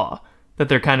flaw that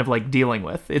they're kind of like dealing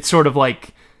with. It's sort of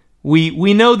like,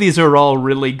 we know these are all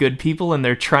really good people and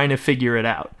they're trying to figure it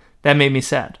out. That made me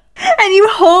sad. And you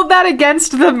hold that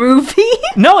against the movie?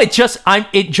 No, it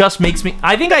just makes me,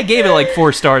 I think I gave it like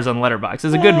 4 stars on Letterboxd.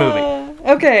 It's a good movie.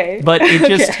 Okay. But it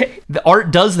just the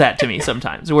art does that to me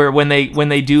sometimes, where when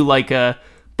they do like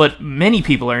but many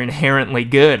people are inherently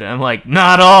good. And I'm like,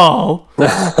 not all.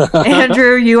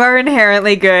 Andrew, you are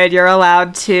inherently good. You're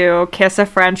allowed to kiss a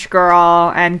French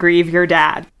girl and grieve your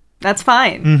dad. That's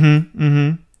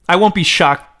fine. I won't be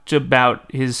shocked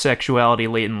about his sexuality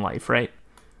late in life, right?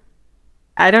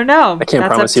 I don't know. I can't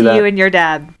promise you. That's up to you that. and your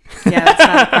dad. Yeah, that's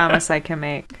not a promise I can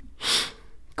make.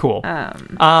 Cool.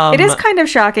 It is kind of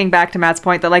shocking, back to Matt's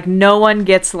point, that like no one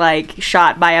gets like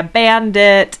shot by a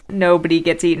bandit, nobody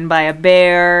gets eaten by a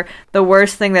bear. The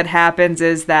worst thing that happens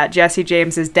is that Jesse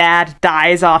James's dad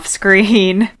dies off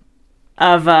screen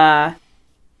of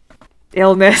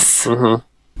illness.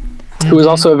 Who was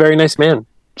also a very nice man,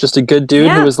 just a good dude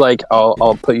who was like,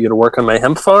 I'll put you to work on my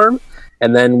hemp farm,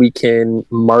 and then we can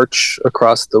march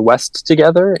across the West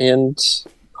together, and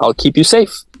I'll keep you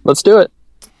safe. Let's do it.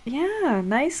 Yeah,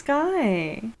 nice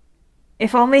guy.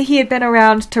 If only he had been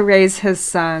around to raise his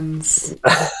sons.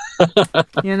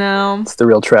 You know? It's the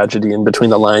real tragedy in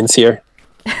between the lines here.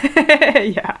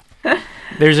 Yeah.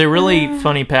 There's a really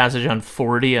funny passage on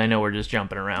 40. I know we're just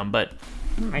jumping around, but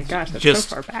oh my gosh, that's just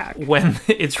so far back. When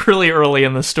it's really early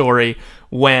in the story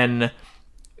when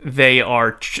they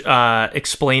are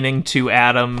explaining to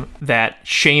Adam that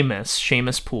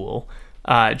Seamus Poole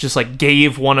just like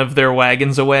gave one of their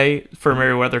wagons away for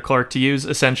Meriwether Clark to use,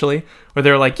 essentially, where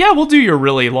they're like, yeah, we'll do your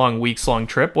really long, weeks-long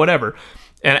trip, whatever.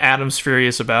 And Adam's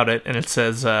furious about it, and it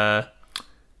says, and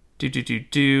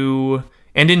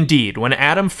indeed, when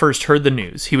Adam first heard the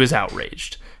news, he was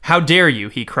outraged. How dare you,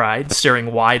 he cried,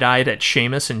 staring wide-eyed at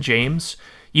Seamus and James.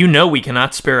 You know we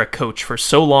cannot spare a coach for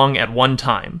so long at one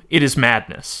time. It is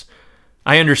madness.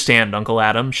 I understand, Uncle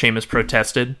Adam, Seamus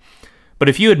protested. But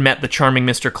if you had met the charming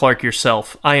Mr. Clark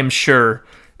yourself, I am sure...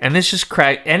 And this just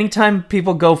anytime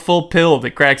people go full pilled,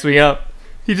 it cracks me up.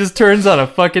 He just turns on a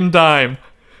fucking dime.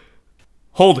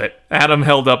 Hold it. Adam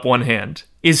held up one hand.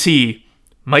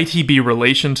 Might he be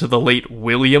relation to the late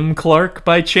William Clark,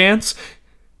 by chance?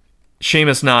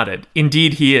 Seamus nodded.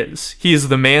 Indeed he is. He is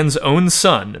the man's own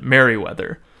son,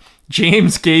 Meriwether.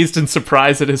 James gazed in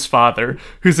surprise at his father,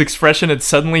 whose expression had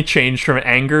suddenly changed from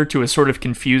anger to a sort of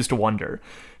confused wonder.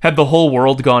 Had the whole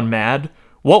world gone mad?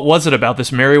 What was it about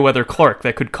this Meriwether Clark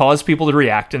that could cause people to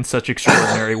react in such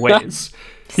extraordinary ways?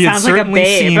 He had certainly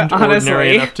seemed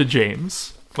ordinary enough to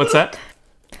James. What's that?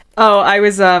 Oh, I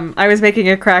was making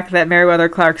a crack that Meriwether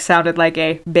Clark sounded like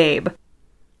a babe.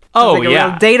 Oh, like a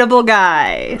real dateable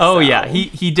guy. Oh, yeah,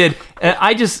 he did.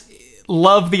 I just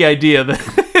love the idea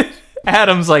that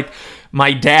Adam's like,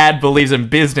 my dad believes in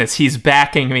business. He's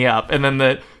backing me up. And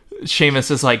then Seamus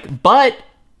is like, but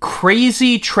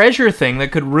crazy treasure thing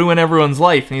that could ruin everyone's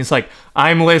life. And he's like,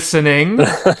 I'm listening.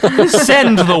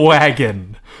 Send the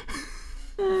wagon.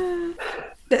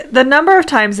 The number of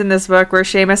times in this book where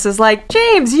Seamus is like,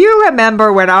 James, you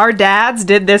remember when our dads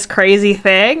did this crazy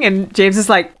thing? And James is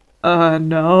like,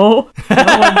 no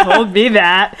one told me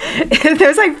that.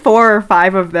 There's like 4 or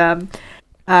 5 of them.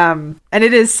 And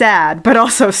it is sad, but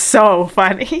also so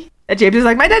funny. And James is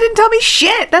like, my dad didn't tell me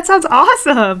shit. That sounds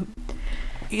awesome.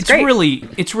 It's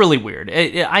really weird.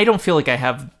 I don't feel like I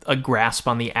have a grasp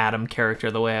on the Adam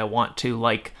character the way I want to.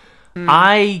 Like,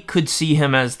 I could see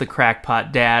him as the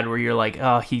crackpot dad where you're like,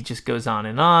 oh, he just goes on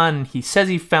and on. He says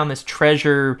he found this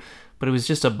treasure, but it was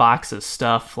just a box of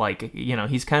stuff. Like, you know,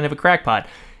 he's kind of a crackpot.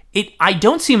 I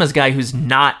don't see him as a guy who's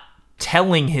not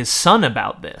telling his son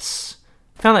about this.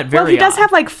 I found that very odd. Well, he does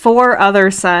have like 4 other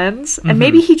sons, and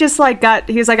maybe he just like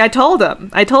he was like, I told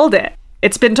it.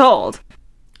 It's been told.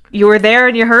 You were there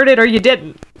and you heard it, or you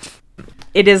didn't.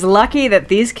 It is lucky that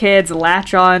these kids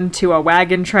latch on to a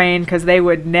wagon train, because they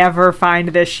would never find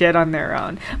this shit on their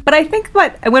own. But I think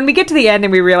when we get to the end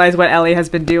and we realize what Ellie has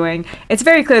been doing, it's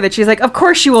very clear that she's like, of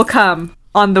course she will come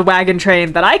on the wagon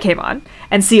train that I came on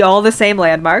and see all the same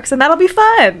landmarks, and that'll be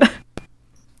fun.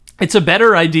 It's a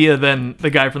better idea than the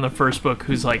guy from the first book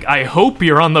who's like, I hope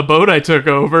you're on the boat I took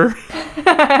over.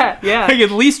 Yeah. Like,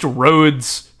 at least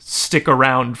roads stick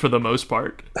around for the most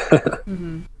part.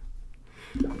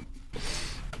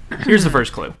 Here's the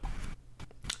first clue.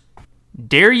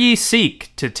 Dare ye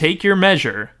seek to take your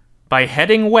measure by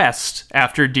heading west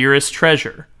after dearest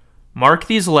treasure. Mark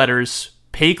these letters,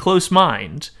 pay close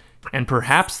mind, and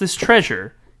perhaps this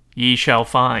treasure ye shall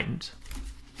find.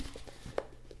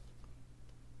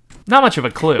 Not much of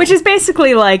a clue. Which is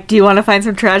basically like, do you want to find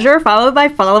some treasure? Followed by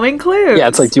following clues. Yeah,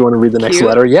 it's like, do you want to read the next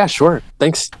letter? Yeah, sure.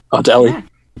 Thanks. Oh, to Ellie. Yeah.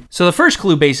 So the first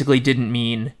clue basically didn't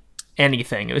mean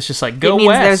anything. It was just like, go west. It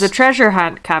means there's a treasure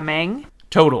hunt coming.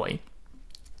 Totally.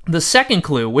 The second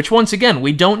clue, which once again,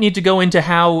 we don't need to go into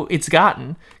how it's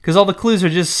gotten, because all the clues are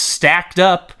just stacked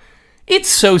up, It's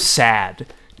so sad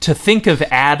to think of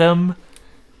Adam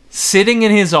sitting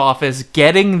in his office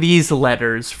getting these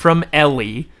letters from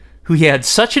Ellie, who he had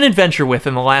such an adventure with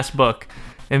in the last book,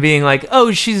 and being like,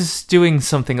 oh, she's doing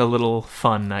something a little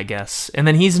fun, I guess. And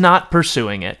then he's not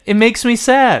pursuing it. It makes me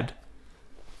sad.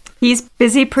 He's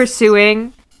busy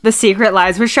pursuing The Secret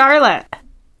Lies with Charlotte.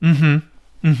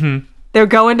 They're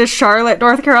going to Charlotte,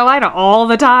 North Carolina all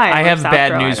the time. I have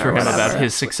bad news for him about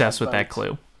his success with that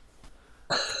clue.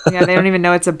 Yeah, they don't even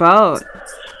know it's a boat.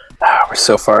 We're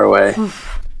so far away.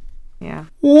 Yeah.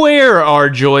 Where our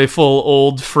joyful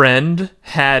old friend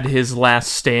had his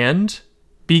last stand,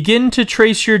 begin to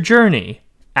trace your journey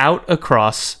out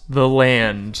across the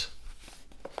land.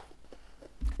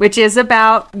 Which is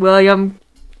about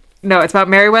it's about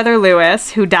Meriwether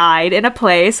Lewis, who died in a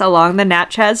place along the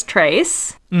Natchez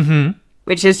Trace.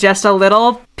 Which is just a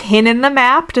little pin in the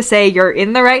map to say you're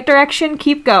in the right direction,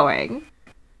 keep going.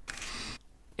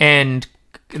 And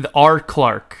R.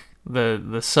 Clark,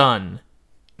 the son,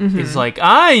 is like,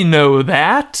 I know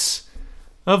that.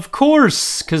 Of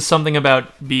course. Because something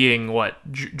about being,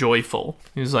 joyful.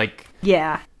 He was like...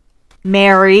 Yeah.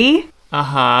 Mary.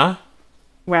 Uh-huh.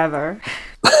 Weather.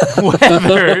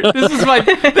 Weather.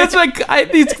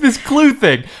 This clue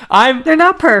thing. They're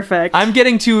not perfect. I'm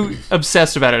getting too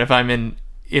obsessed about it if I'm in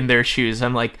their shoes.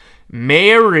 I'm like,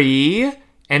 Mary...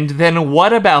 And then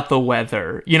what about the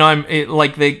weather? You know,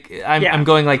 I'm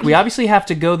going like, we obviously have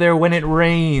to go there when it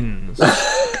rains.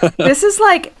 This is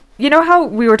like, you know how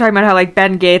we were talking about how like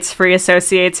Ben Gates free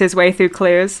associates his way through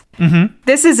clues?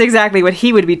 This is exactly what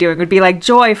he would be doing. Would be like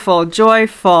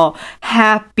joyful,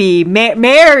 happy,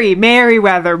 merry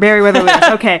weather Lewis.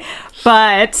 Okay,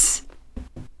 but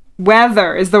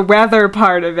weather is the weather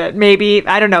part of it. Maybe,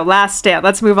 I don't know, last stand.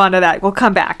 Let's move on to that. We'll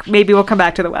come back. Maybe we'll come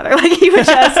back to the weather. Like, he would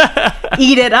just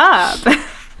eat it up.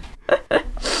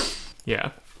 Yeah.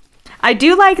 I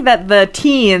do like that the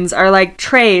teens are like,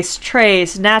 trace,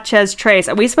 Natchez Trace.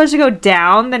 Are we supposed to go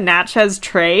down the Natchez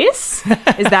Trace?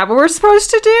 Is that what we're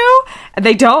supposed to do? And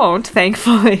they don't,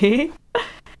 thankfully.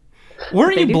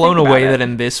 Weren't you blown away that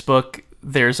in this book,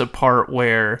 there's a part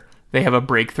where they have a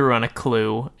breakthrough on a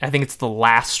clue? I think it's the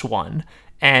last one.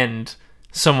 And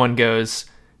someone goes,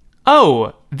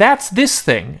 oh, that's this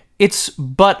thing. It's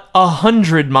but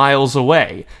 100 miles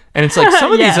away. And it's like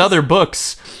some of these other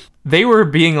books, they were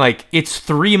being like, it's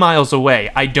 3 miles away.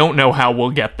 I don't know how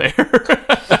we'll get there.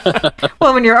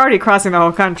 Well, when you're already crossing the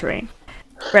whole country.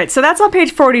 Right, so that's on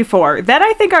page 44. Then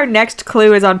I think our next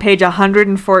clue is on page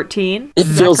 114. It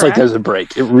feels like there's a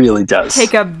break. It really does.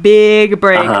 Take a big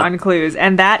break on clues.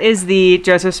 And that is the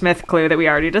Joseph Smith clue that we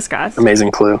already discussed.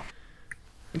 Amazing clue.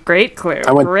 Great clue.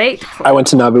 I went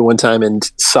to Nauvoo one time and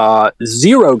saw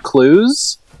 0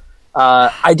 clues.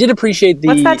 I did appreciate the...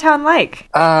 What's that town like?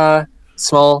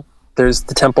 Small. There's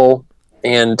the temple,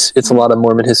 and it's a lot of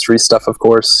Mormon history stuff, of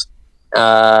course.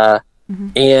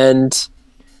 And...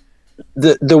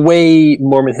 The way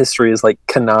Mormon history is like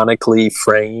canonically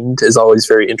framed is always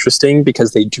very interesting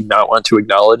because they do not want to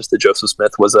acknowledge that Joseph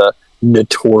Smith was a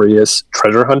notorious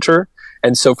treasure hunter.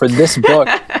 And so for this book,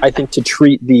 I think to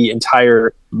treat the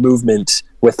entire movement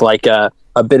with like a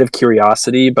bit of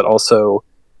curiosity, but also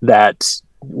that,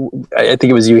 I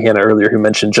think it was you, Hannah, earlier who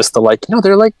mentioned just the like,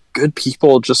 they're like good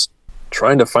people just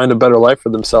trying to find a better life for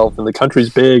themselves, and the country's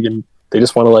big and they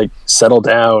just want to like settle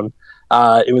down.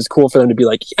 It was cool for them to be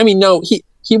like,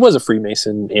 he was a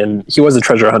Freemason and he was a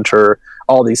treasure hunter,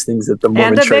 all these things that the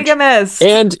Mormon Church... And a bigamist.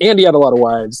 And he had a lot of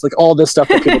wives, like all this stuff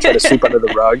that people try to sweep under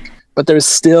the rug. But there's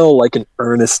still like an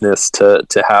earnestness to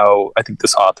how I think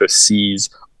this author sees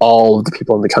all of the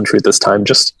people in the country at this time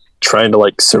just trying to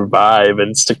like survive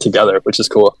and stick together, which is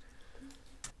cool.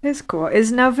 It's cool.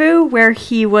 Is Nauvoo where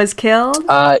he was killed?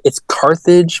 It's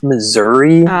Carthage,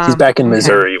 Missouri. He's back in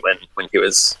Missouri when he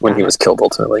was killed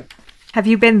ultimately. Have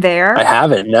you been there? I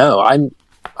haven't. No, I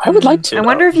would like to. I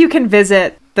wonder if you can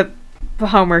visit the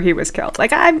home where he was killed.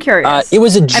 Like, I'm curious. It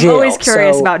was a jail. I'm always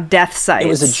curious about death sites. It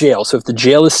was a jail. So if the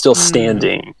jail is still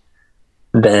standing,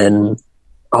 then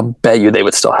I'll bet you they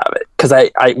would still have it. Because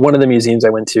I one of the museums I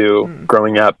went to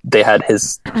growing up, they had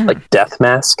his like death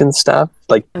mask and stuff.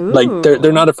 Like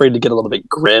they're not afraid to get a little bit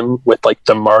grim with like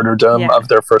the martyrdom of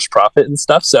their first prophet and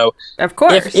stuff. So of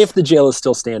course, if the jail is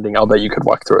still standing, I'll bet you could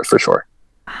walk through it for sure.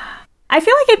 I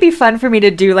feel like it'd be fun for me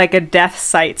to do like a death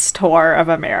sites tour of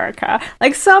America.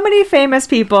 Like, so many famous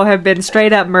people have been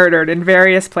straight up murdered in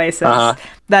various places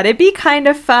that it'd be kind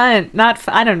of fun.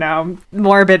 I don't know,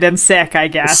 morbid and sick, I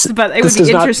guess, but it would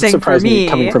be interesting for me.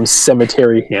 Coming from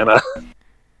Cemetery Hannah.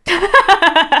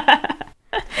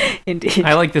 Indeed.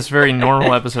 I like this very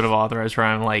normal episode of Authorized where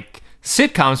I'm like,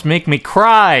 sitcoms make me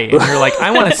cry. And you're like,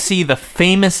 I want to see the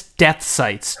famous death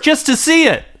sites just to see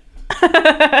it.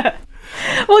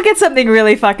 We'll get something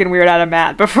really fucking weird out of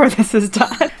Matt before this is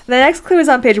done. The next clue is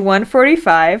on page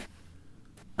 145.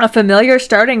 A familiar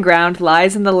starting ground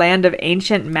lies in the land of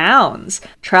ancient mounds.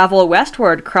 Travel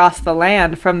westward, cross the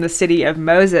land from the city of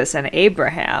Moses and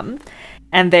Abraham.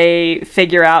 And they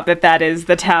figure out that that is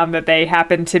the town that they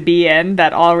happen to be in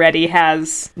that already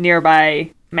has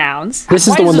nearby mounds. Why is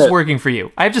this working for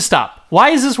you? I have to stop. Why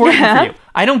is this working for you?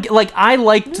 I don't like. I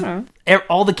liked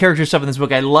all the character stuff in this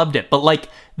book. I loved it, but like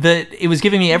it was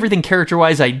giving me everything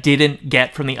character-wise I didn't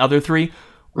get from the other three.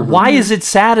 Mm-hmm. Why is it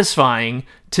satisfying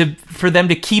for them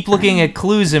to keep looking at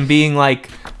clues and being like,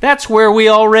 "That's where we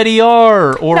already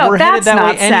are," or "We're headed that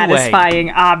way anyway"? That's not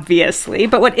satisfying, obviously.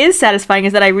 But what is satisfying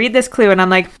is that I read this clue and I'm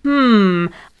like,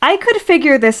 I could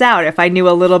figure this out if I knew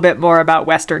a little bit more about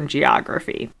Western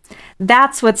geography.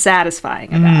 That's what's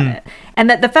satisfying about it. And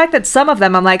that the fact that some of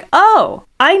them I'm like, oh,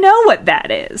 I know what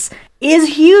that is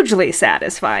hugely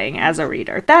satisfying as a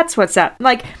reader. That's what's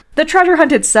like the treasure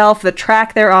hunt itself, the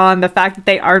track they're on, the fact that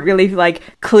they aren't really like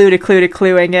clue to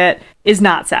cluing it is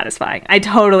not satisfying. I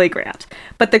totally grant.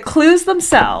 But the clues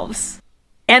themselves,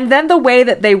 and then the way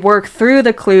that they work through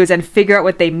the clues and figure out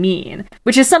what they mean,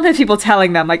 which is sometimes people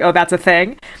telling them like, oh, that's a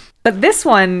thing. But this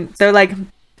one, they're like,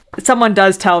 someone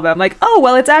does tell them like, oh,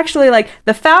 well, it's actually like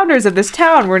the founders of this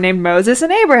town were named Moses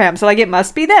and Abraham. So like it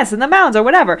must be this and the mounds or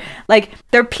whatever. Like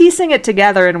they're piecing it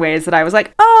together in ways that I was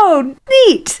like, oh,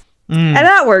 neat. And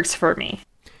that works for me.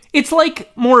 It's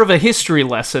like more of a history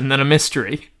lesson than a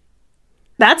mystery.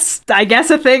 That's, I guess,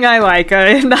 a thing I like.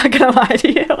 I'm not going to lie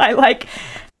to you. I like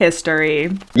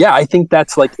history. Yeah, I think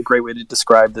that's like a great way to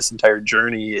describe this entire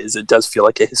journey is it does feel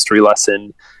like a history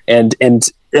lesson. And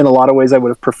in a lot of ways I would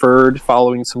have preferred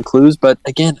following some clues, but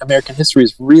again, American history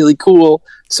is really cool.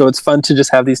 So it's fun to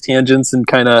just have these tangents and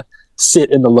kind of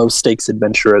sit in the low stakes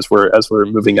adventure as we're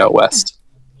moving out west.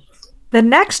 The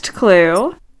next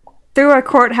clue: through a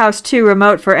courthouse too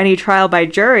remote for any trial by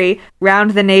jury,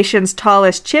 round the nation's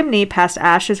tallest chimney, past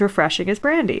ashes refreshing as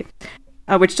brandy.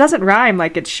 Which doesn't rhyme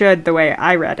like it should the way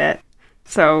I read it.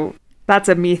 So that's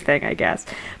a me thing, I guess.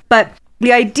 But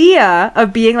the idea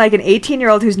of being like an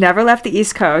 18-year-old who's never left the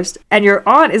East Coast and your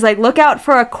aunt is like, look out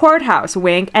for a courthouse,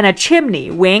 wink, and a chimney,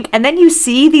 wink. And then you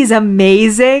see these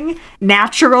amazing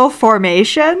natural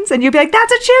formations and you'd be like,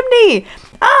 that's a chimney.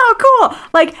 Oh, cool.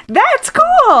 Like, that's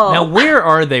cool. Now, where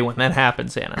are they when that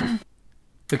happens, Anna?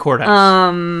 The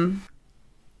courthouse.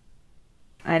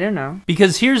 I don't know.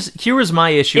 Because here was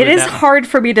my issue. It is hard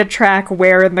for me to track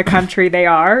where in the country they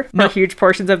are for huge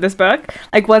portions of this book.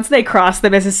 Like once they cross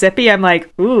the Mississippi, I'm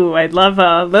like, ooh, I'd love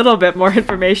a little bit more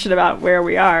information about where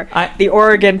we are. The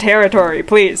Oregon Territory,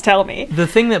 please tell me. The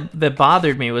thing that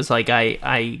bothered me was like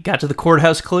I got to the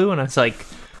courthouse clue and I was like,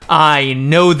 I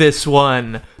know this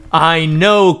one. I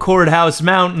know Courthouse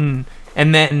Mountain.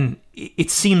 And then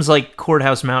it seems like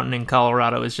Courthouse Mountain in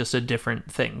Colorado is just a different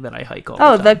thing that I hike all the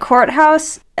time. The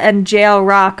courthouse and Jail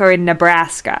Rock are in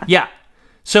Nebraska. Yeah.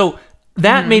 So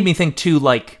that made me think, too,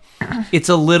 like, it's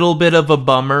a little bit of a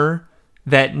bummer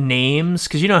that names,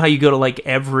 because you know how you go to, like,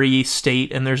 every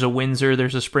state and there's a Windsor,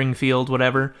 there's a Springfield,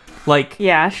 whatever? Like,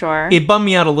 yeah, sure. It bummed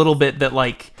me out a little bit that,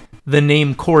 like, the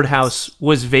name Courthouse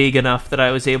was vague enough that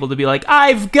I was able to be like,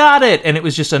 I've got it! And it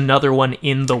was just another one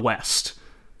in the West.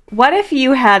 What if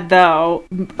you had, though,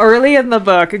 early in the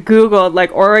book, Googled,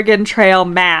 like, Oregon Trail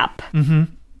map,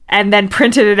 and then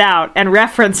printed it out and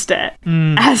referenced it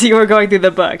as you were going through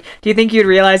the book? Do you think you'd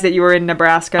realize that you were in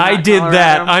Nebraska? I did Colorado?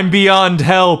 That. I'm beyond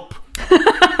help.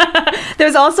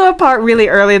 There's also a part really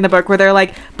early in the book where they're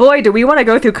like, boy, do we want to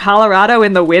go through Colorado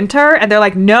in the winter? And they're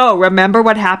like, no, remember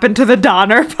what happened to the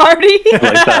Donner Party? I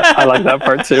like that. I like that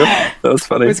part, too. That was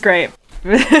funny. It was great.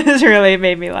 It really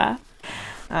made me laugh.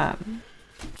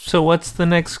 So what's the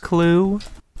next clue?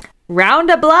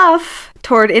 Round a bluff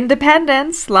toward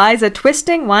independence lies a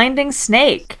twisting, winding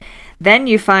snake. Then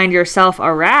you find yourself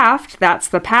a raft. That's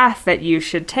the path that you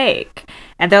should take.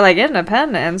 And they're like,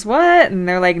 Independence? What? And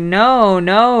they're like,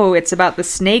 no, it's about the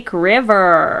Snake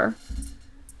River.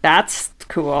 That's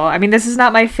cool. I mean, this is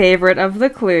not my favorite of the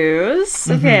clues,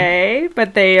 okay?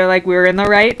 But they are like, we're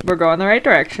going the right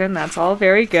direction. That's all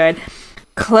very good.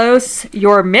 Close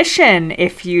your mission,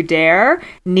 if you dare,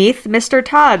 'neath Mr.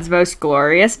 Todd's most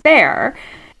glorious bear.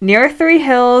 Near 3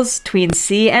 hills, 'tween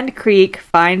sea and creek,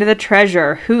 find the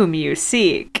treasure whom you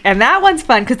seek. And that one's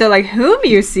fun, because they're like, whom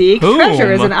you seek? Whom?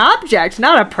 Treasure is an object,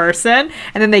 not a person.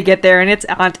 And then they get there, and it's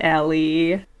Aunt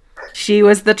Ellie. She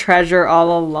was the treasure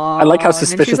all along. I like how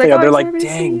suspicious they are. They're like,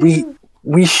 dang,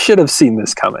 we should have seen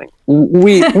this coming.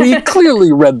 We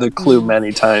clearly read the clue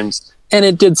many times. and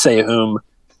it did say whom.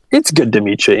 It's good to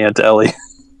meet you, Aunt Ellie.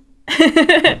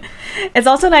 It's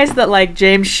also nice that like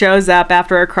James shows up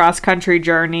after a cross-country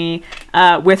journey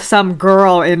with some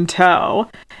girl in tow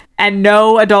and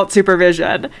no adult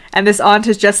supervision, and this aunt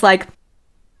is just like,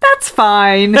 that's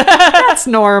fine, that's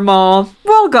normal,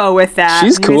 we'll go with that.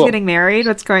 She's cool. He's getting married,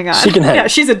 what's going on? She can hang. Yeah,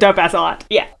 she's a dope ass aunt.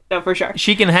 Yeah, no, for sure.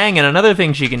 She can hang, and another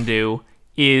thing she can do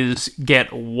is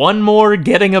get one more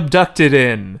getting abducted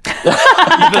in.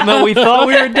 Even though we thought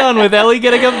we were done with Ellie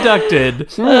getting abducted,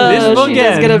 this book she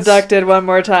does ends get abducted one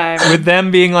more time. with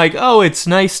them being like, oh, it's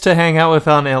nice to hang out with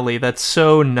Aunt Ellie. That's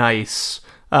so nice.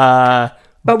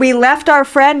 But we left our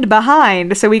friend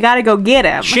behind, so we gotta go get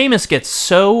him. Seamus gets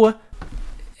so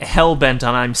hell-bent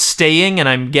on I'm staying and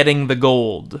I'm getting the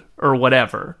gold, or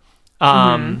whatever.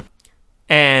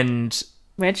 And...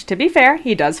 Which, to be fair,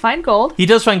 he does find gold. He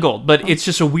does find gold, but it's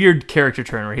just a weird character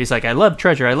turn where he's like, I love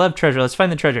treasure, let's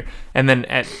find the treasure. And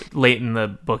then late in the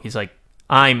book, he's like,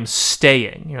 I'm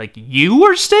staying. You're like, you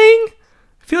are staying?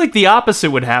 I feel like the opposite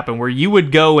would happen, where you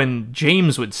would go and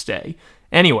James would stay.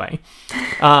 Anyway,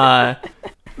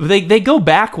 they go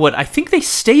back what I think they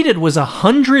stated was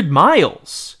 100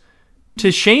 miles to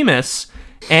Seamus,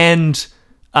 and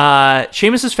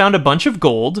Seamus has found a bunch of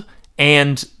gold,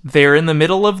 and they're in the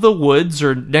middle of the woods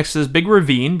or next to this big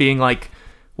ravine being like,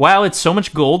 wow, it's so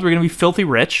much gold, we're going to be filthy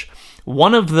rich.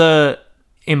 One of the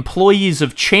employees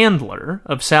of Chandler,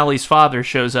 of Sally's father,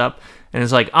 shows up and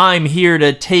is like, I'm here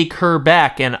to take her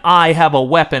back, and I have a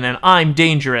weapon, and I'm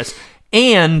dangerous.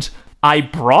 And I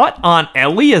brought Aunt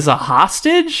Ellie as a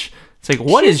hostage? It's like,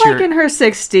 what She's is your... like in her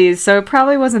 60s, so it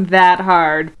probably wasn't that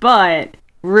hard, but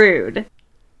rude.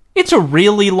 It's a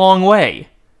really long way.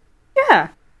 Yeah.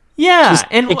 Yeah, She's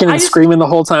and kicking and screaming the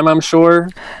whole time, I'm sure.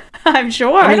 I'm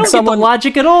sure. I don't get the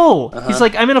logic at all. He's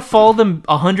like, I'm going to follow them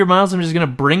 100 miles. I'm just going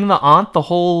to bring the aunt the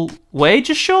whole way.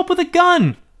 Just show up with a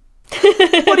gun.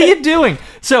 What are you doing?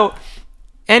 So,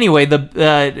 anyway,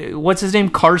 the what's his name?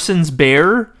 Carson's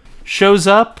bear shows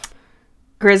up.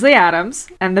 Grizzly Adams,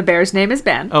 and the bear's name is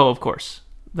Ben. Oh, of course.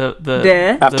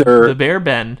 The bear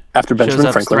Ben. After Benjamin shows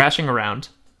up Franklin. thrashing around.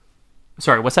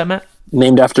 Sorry, what's that, Matt?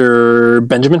 Named after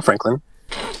Benjamin Franklin.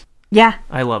 Yeah.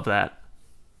 I love that.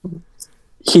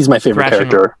 He's my favorite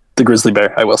character, the grizzly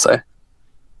bear, I will say.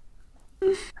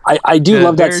 I do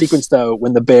love that sequence, though,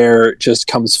 when the bear just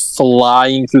comes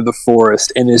flying through the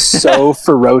forest and is so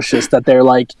ferocious that they're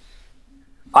like,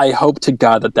 I hope to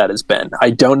God that is Ben. I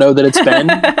don't know that it's Ben.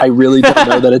 I really don't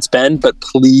know that it's Ben, but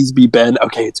please be Ben.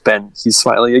 Okay, it's Ben. He's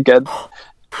smiling again.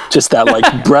 Just that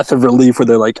like breath of relief where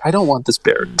they're like, I don't want this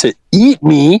bear to eat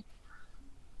me.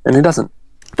 And it doesn't.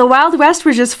 The Wild West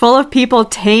was just full of people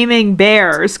taming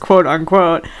bears, quote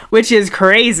unquote, which is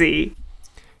crazy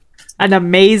and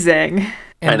amazing.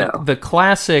 And I know. The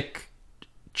classic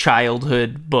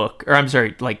childhood book, or I'm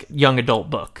sorry, like young adult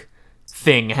book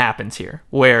thing happens here,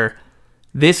 where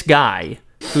this guy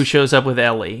who shows up with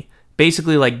Ellie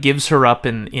basically like gives her up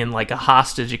in like a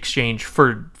hostage exchange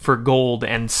for gold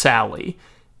and Sally.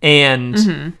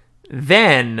 And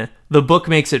then the book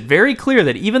makes it very clear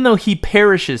that even though he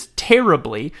perishes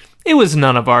terribly, it was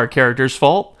none of our characters'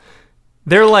 fault.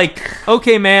 They're like,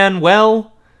 okay, man,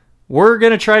 well, we're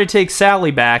going to try to take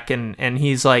Sally back. And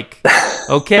he's like,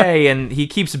 okay. And he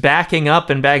keeps backing up,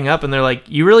 and they're like,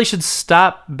 you really should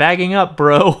stop bagging up,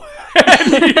 bro.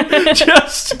 And he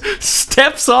just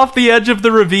steps off the edge of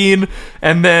the ravine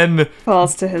and then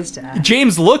falls to his death.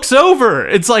 James looks over.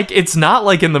 It's like, it's not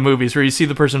like in the movies where you see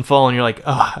the person fall and you're like,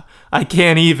 ugh, I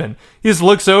can't even. He just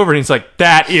looks over and he's like,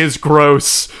 that is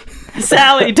gross.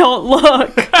 Sally, don't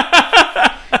look.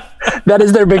 That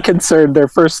is their big concern. Their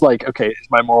first, like, okay, is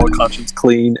my moral conscience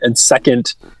clean? And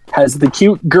second, has the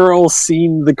cute girl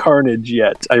seen the carnage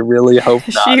yet? I really hope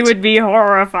not. She would be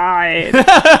horrified.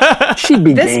 She'd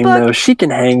be game, though. She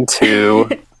can hang, too.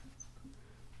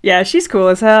 Yeah, she's cool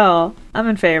as hell. I'm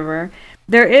in favor.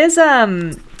 There is,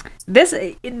 this,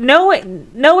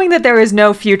 knowing that there is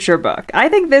no future book, I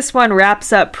think this one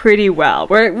wraps up pretty well,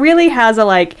 where it really has a,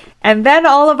 like, and then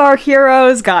all of our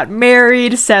heroes got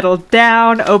married, settled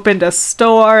down, opened a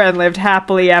store, and lived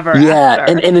happily ever after. Yeah,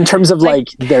 and in terms of, like,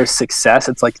 their success,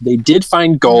 it's like they did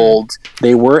find gold.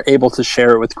 They were able to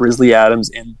share it with Grizzly Adams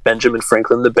and Benjamin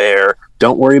Franklin the bear.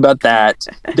 Don't worry about that.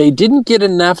 They didn't get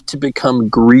enough to become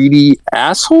greedy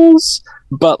assholes,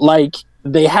 but, like,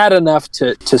 they had enough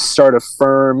to start a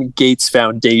firm Gates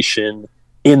Foundation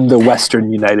in the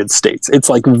Western United States. It's,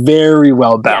 like, very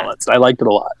well balanced. Yeah. I liked it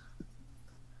a lot.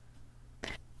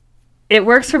 It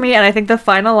works for me, and I think the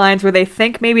final lines where they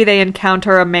think maybe they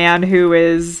encounter a man who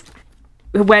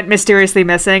went mysteriously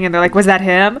missing, and they're like, was that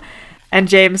him? And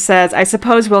James says, I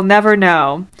suppose we'll never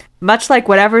know. Much like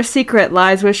whatever secret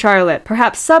lies with Charlotte,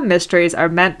 perhaps some mysteries are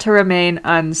meant to remain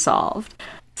unsolved.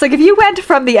 It's like if you went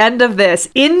from the end of this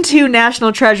into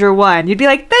National Treasure 1, you'd be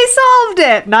like, they solved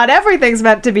it! Not everything's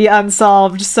meant to be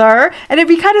unsolved, sir. And it'd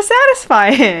be kind of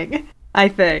satisfying, I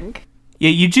think. Yeah,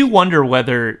 you do wonder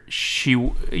whether she,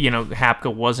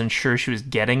 Hapka wasn't sure she was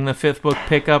getting the 5th book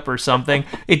pickup or something.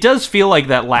 It does feel like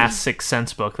that last Sixth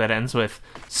Sense book that ends with,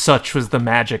 such was the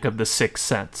magic of the Sixth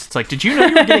Sense. It's like, did you know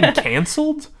you were getting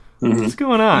canceled? What's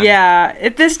going on? Yeah,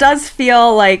 this does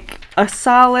feel like a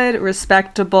solid,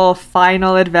 respectable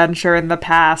final adventure in the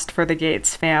past for the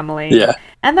Gates family. Yeah.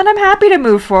 And then I'm happy to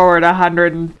move forward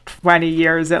 120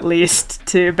 years at least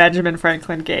to Benjamin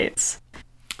Franklin Gates.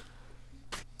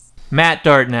 Matt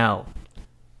Dartnell,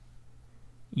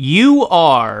 you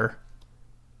are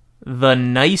the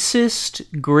nicest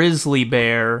grizzly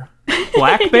bear.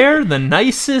 Black bear? The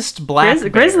nicest black bear.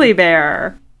 Grizzly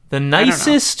bear. The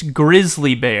nicest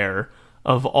grizzly bear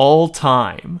of all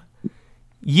time.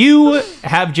 You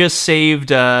have just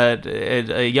saved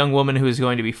a young woman who is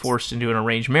going to be forced into an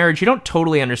arranged marriage. You don't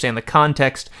totally understand the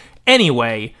context.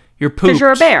 Anyway, you're pooped. Because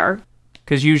you're a bear.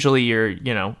 Because usually you're,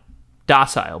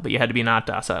 docile, but you had to be not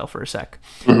docile for a sec.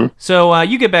 So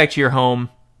you get back to your home.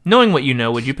 Knowing what you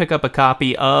know, would you pick up a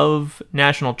copy of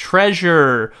National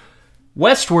Treasure?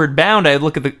 Westward Bound, I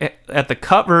look at the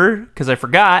cover, because I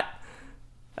forgot.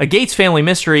 A Gates Family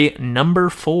Mystery, number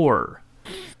 4.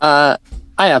 I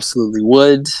absolutely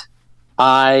would.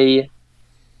 I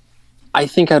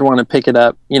think I'd want to pick it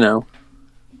up,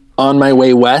 on my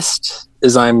way west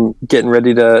as I'm getting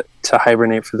ready to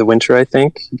hibernate for the winter, I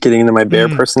think. Getting into my bear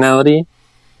personality.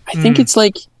 I think it's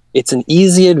an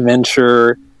easy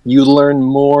adventure. You learn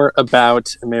more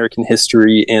about American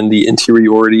history and the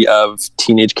interiority of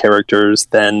teenage characters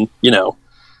than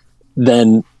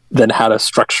how to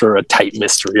structure a tight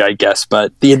mystery, I guess.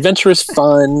 But the adventure is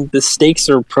fun. The stakes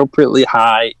are appropriately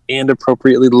high and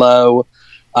appropriately low.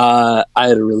 I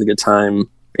had a really good time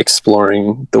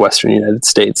exploring the Western United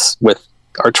States with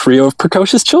our trio of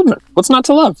precocious children. What's not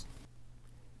to love?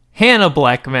 Hannah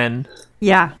Blackman.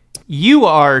 Yeah. You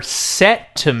are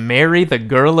set to marry the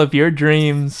girl of your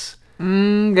dreams.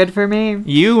 Good for me.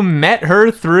 You met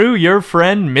her through your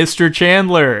friend, Mr.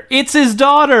 Chandler. It's his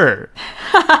daughter.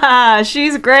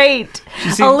 She's great.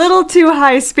 A little too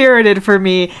high-spirited for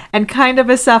me and kind of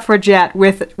a suffragette,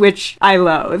 with which I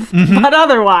loathe. But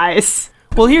otherwise.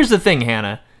 Well, here's the thing,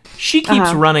 Hannah. She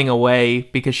keeps running away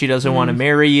because she doesn't want to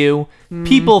marry you.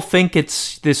 People think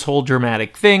it's this whole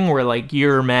dramatic thing where,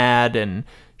 you're mad and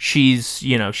she's,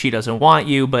 she doesn't want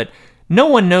you, but no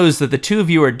one knows that the two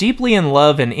of you are deeply in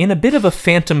love and in a bit of a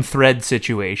phantom thread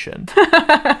situation.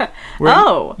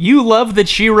 Oh. You love that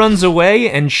she runs away,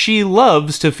 and she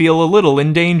loves to feel a little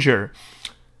in danger.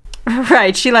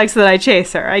 Right, she likes that I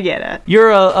chase her. I get it. You're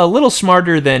a little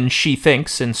smarter than she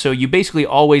thinks, and so you basically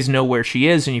always know where she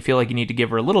is, and you feel like you need to give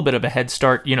her a little bit of a head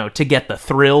start, to get the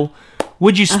thrill.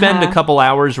 Would you spend a couple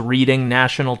hours reading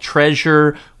National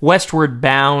Treasure, Westward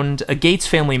Bound, A Gates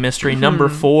Family Mystery, number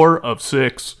 4 of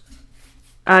 6?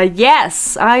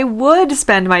 Yes, I would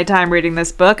spend my time reading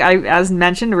this book. I, as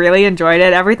mentioned, really enjoyed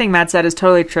it. Everything Matt said is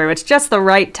totally true. It's just the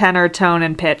right tenor, tone,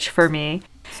 and pitch for me.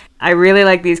 I really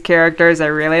like these characters. I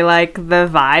really like the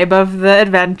vibe of the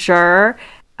adventure.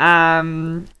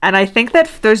 And I think that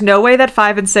there's no way that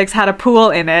 5 and 6 had a Poole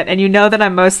in it. And you know that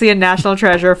I'm mostly in National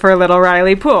Treasure for little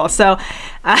Riley Poole. So,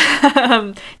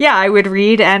 yeah, I would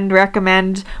read and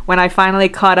recommend when I finally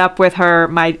caught up with her,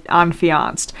 my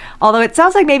affianced. Although it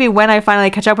sounds like maybe when I finally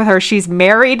catch up with her, she's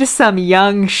married some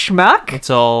young schmuck.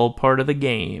 It's all part of the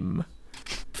game.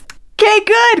 Okay,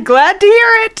 good. Glad to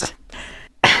hear it.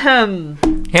 Hannah,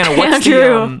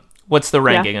 what's the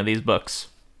ranking of these books?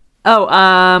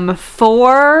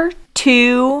 4,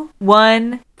 2,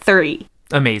 1, 3.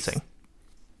 Amazing.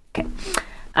 Okay.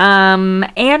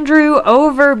 Andrew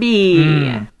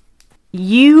Overby.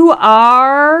 You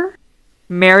are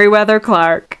Meriwether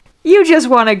Clark. You just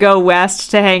want to go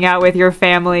west to hang out with your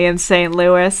family in St.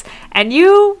 Louis, and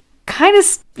you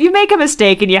make a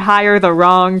mistake and you hire the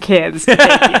wrong kids to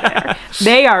take you there.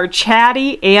 They are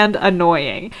chatty and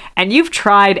annoying, and you've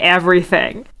tried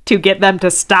everything to get them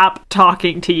to stop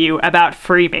talking to you about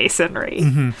Freemasonry.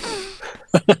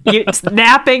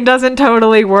 Napping doesn't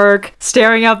totally work.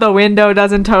 Staring out the window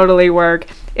doesn't totally work.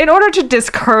 In order to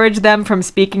discourage them from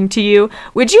speaking to you,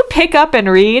 would you pick up and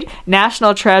read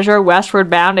National Treasure, Westward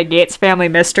Bound, A Gates Family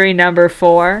Mystery, number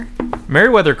 4?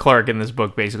 Meriwether Clark in this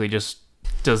book basically just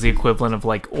does the equivalent of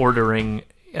ordering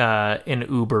an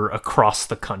Uber across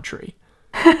the country.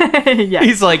 Yes.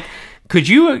 He's like, could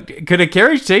a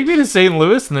carriage take me to St.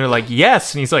 Louis? And they're like,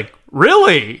 yes. And he's like,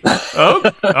 really?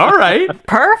 Oh, all right.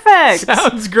 Perfect.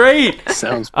 Sounds great.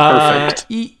 Sounds perfect.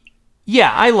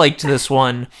 Yeah, I liked this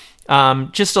one.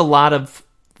 Just a lot of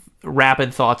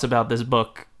rapid thoughts about this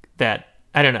book that,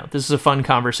 I don't know, this is a fun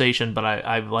conversation, but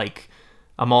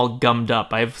I'm all gummed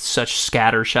up. I have such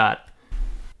scattershot.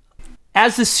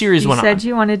 As this series went on... You said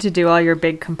you wanted to do all your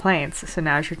big complaints, so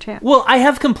now's your chance. Well, I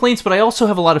have complaints, but I also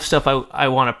have a lot of stuff I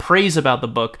want to praise about the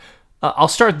book. I'll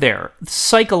start there.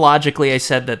 Psychologically, I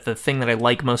said that the thing that I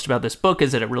like most about this book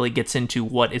is that it really gets into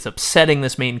what is upsetting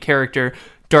this main character,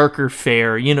 dark or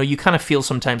fair. You know, you kind of feel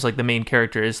sometimes like the main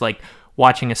character is like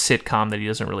watching a sitcom that he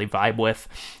doesn't really vibe with.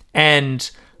 And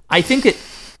I think it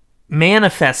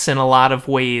manifests in a lot of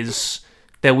ways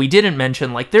that we didn't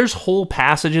mention. Like, there's whole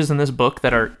passages in this book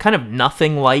that are kind of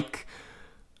nothing like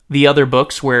the other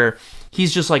books, where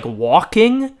he's just like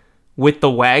walking with the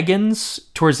wagons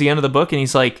towards the end of the book, and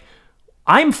he's like,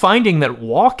 I'm finding that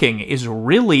walking is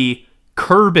really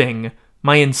curbing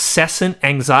my incessant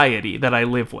anxiety that I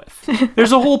live with.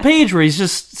 There's a whole page where he's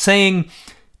just saying,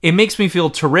 it makes me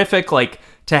feel terrific, like,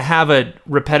 to have a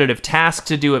repetitive task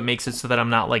to do. It makes it so that I'm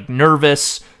not, like,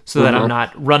 nervous, so that I'm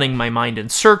not running my mind in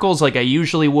circles like I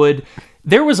usually would.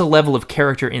 There was a level of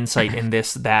character insight in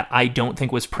this that I don't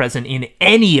think was present in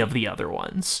any of the other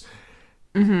ones.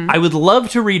 I would love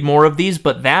to read more of these,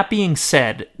 but that being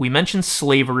said, we mentioned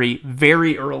slavery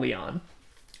very early on.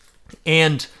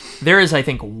 And there is, I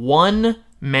think, one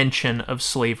mention of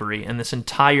slavery in this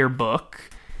entire book.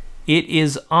 It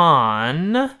is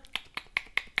on... Let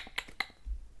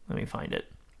me find it.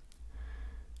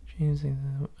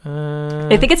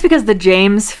 I think it's because the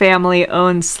James family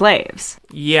owns slaves.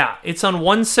 Yeah, it's on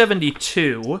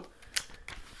 172.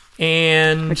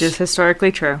 And... Which is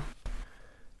historically true.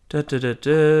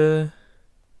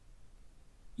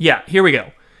 Yeah, here we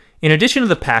go. In addition to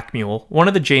the pack mule, one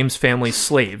of the James family's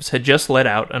slaves had just let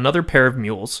out another pair of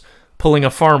mules, pulling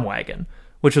a farm wagon,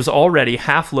 which was already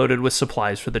half loaded with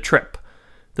supplies for the trip.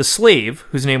 The slave,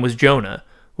 whose name was Jonah,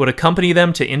 would accompany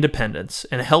them to Independence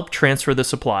and help transfer the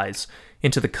supplies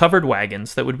into the covered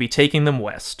wagons that would be taking them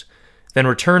west, then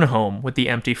return home with the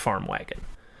empty farm wagon.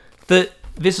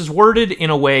 This is worded in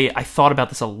a way, I thought about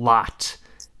this a lot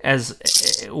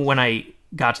as when I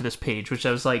got to this page, which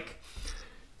I was like,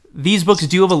 these books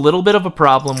do have a little bit of a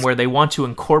problem where they want to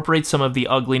incorporate some of the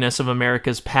ugliness of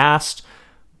America's past,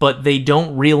 but they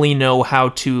don't really know how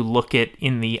to look it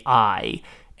in the eye.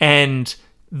 And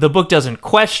the book doesn't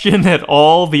question at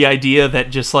all the idea that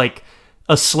just like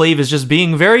a slave is just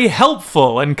being very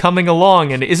helpful and coming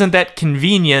along, and isn't that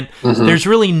convenient? There's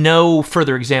really no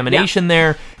further examination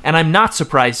there, and I'm not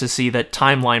surprised to see that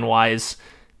timeline-wise,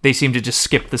 they seem to just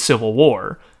skip the Civil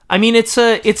War. I mean, it's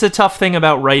a tough thing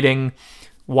about writing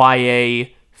YA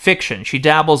fiction. She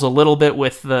dabbles a little bit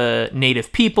with the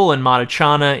native people and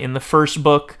Matachana in the first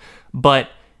book, but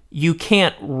you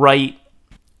can't write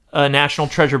a National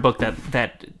Treasure book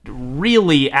that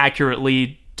really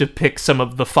accurately depicts some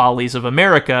of the follies of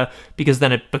America, because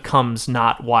then it becomes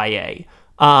not YA.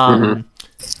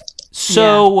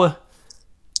 So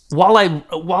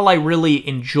while I really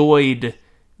enjoyed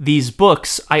these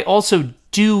books, I also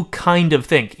do kind of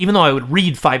think, even though I would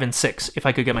read 5 and 6 if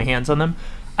I could get my hands on them,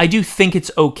 I do think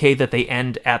it's okay that they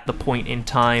end at the point in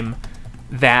time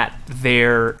that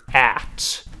they're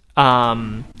at.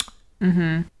 And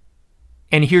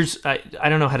here's, I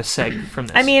don't know how to seg from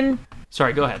this. I mean...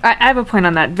 Sorry, go ahead. I have a point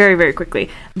on that very, very quickly.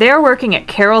 They're working at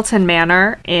Carrollton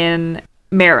Manor in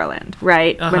Maryland,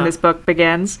 right? When this book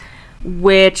begins,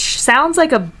 which sounds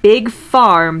like a big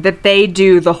farm that they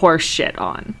do the horse shit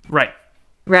on. Right.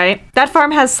 Right? That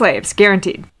farm has slaves,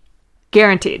 guaranteed.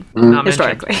 Guaranteed,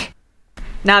 historically.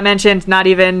 Not mentioned, not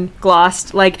even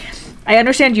glossed. Like, I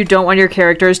understand you don't want your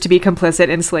characters to be complicit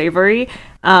in slavery,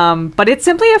 but it's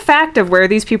simply a fact of where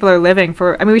these people are living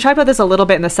for... I mean, we talked about this a little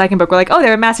bit in the second book. We're like, oh,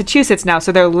 they're in Massachusetts now,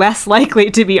 so they're less likely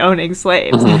to be owning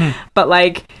slaves. But,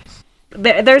 like,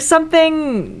 there's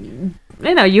something...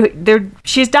 You know,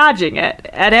 she's dodging it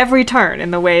at every turn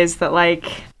in the ways that, like...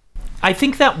 I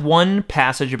think that one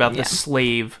passage about the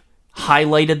slave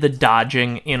highlighted the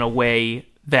dodging in a way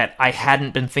that I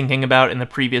hadn't been thinking about in the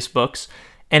previous books.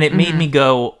 And it made me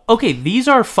go, okay, these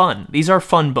are fun. These are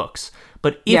fun books.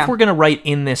 But if we're going to write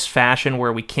in this fashion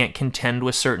where we can't contend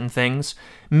with certain things,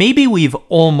 maybe we've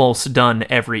almost done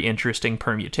every interesting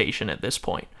permutation at this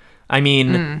point. I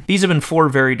mean, these have been 4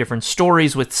 very different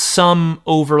stories with some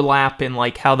overlap in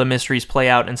like how the mysteries play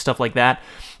out and stuff like that.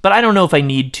 But I don't know if I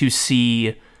need to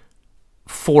see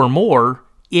 4 more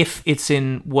if it's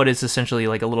in what is essentially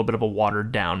like a little bit of a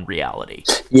watered down reality.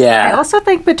 Yeah. I also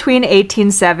think between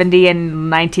 1870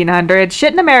 and 1900,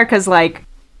 shit in America is like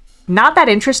not that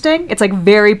interesting. It's like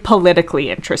very politically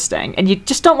interesting. And you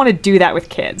just don't want to do that with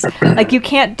kids. Like you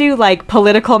can't do like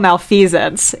political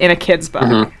malfeasance in a kid's book.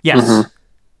 Mm-hmm. Yes. Mm-hmm.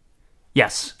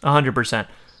 Yes, 100%.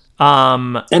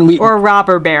 Or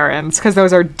robber barons, because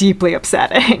those are deeply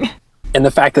upsetting. And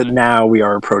the fact that now we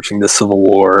are approaching the Civil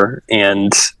War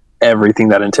and everything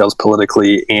that entails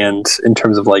politically and in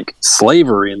terms of like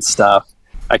slavery and stuff,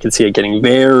 I can see it getting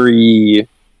very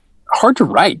hard to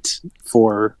write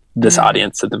for this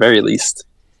audience at the very least.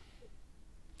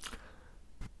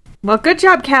 Well, good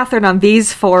job, Catherine, on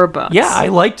these 4 books. Yeah, I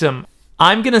liked them.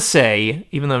 I'm going to say,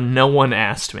 even though no one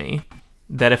asked me,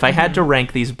 that if I had to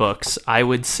rank these books, I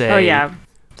would say... Oh, yeah.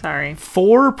 Sorry.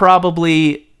 4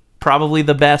 probably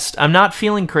the best. I'm not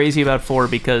feeling crazy about 4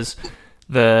 because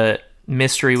the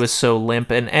mystery was so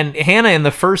limp. And Hannah, in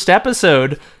the first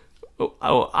episode,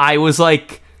 I was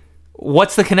like,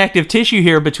 what's the connective tissue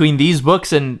here between these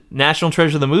books and National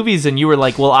Treasure the movies? And you were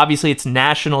like, well, obviously it's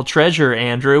National Treasure,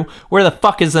 Andrew. Where the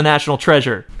fuck is the National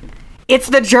Treasure? It's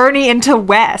the journey into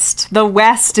West. The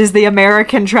West is the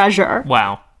American treasure.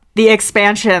 Wow. The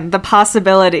expansion, the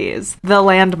possibilities, the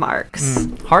landmarks.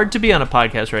 Hard to be on a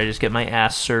podcast where I just get my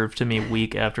ass served to me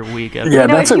week after week after Yeah, week.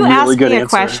 that's a really good answer.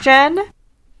 If you ask me a question,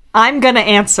 I'm going to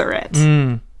answer it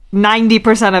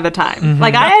 90% of the time.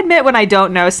 Like, I admit when I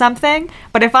don't know something,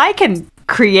 but if I can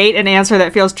create an answer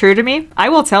that feels true to me, I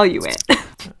will tell you it.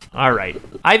 All right.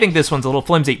 I think this one's a little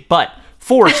flimsy, but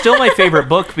 4, still my favorite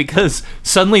book because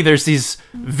suddenly there's these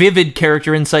vivid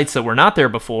character insights that were not there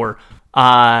before.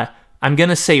 I'm going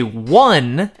to say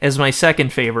 1 as my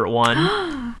second favorite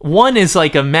one. 1 is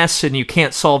like a mess and you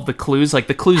can't solve the clues. Like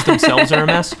the clues themselves are a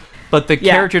mess, but the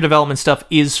character development stuff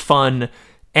is fun.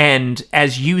 And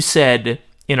as you said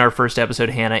in our first episode,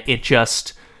 Hannah, it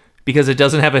just, because it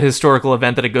doesn't have a historical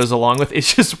event that it goes along with,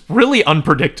 it's just really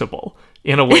unpredictable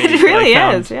in a way. It really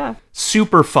is, yeah.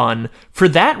 Super fun. For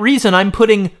that reason, I'm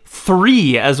putting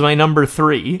 3 as my number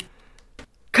 3.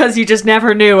 Because you just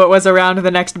never knew what was around the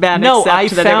next bend,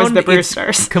 except that it was the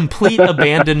Brewsters. Complete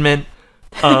abandonment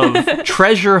of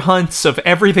treasure hunts, of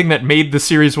everything that made the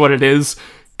series what it is,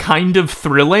 kind of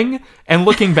thrilling. And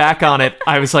looking back on it,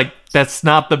 I was like, that's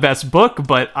not the best book,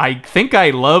 but I think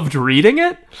I loved reading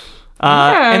it.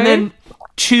 And then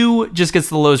 2 just gets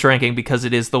the lowest ranking because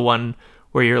it is the one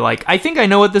where you're like, I think I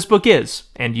know what this book is.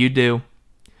 And you do.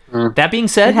 That being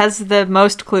said, it has the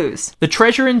most clues. The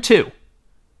treasure in 2.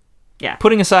 Yeah.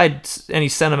 Putting aside any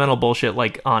sentimental bullshit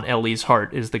like Aunt Ellie's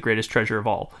heart is the greatest treasure of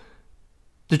all.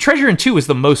 The treasure in 2 is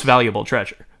the most valuable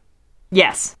treasure.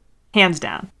 Yes. Hands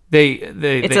down.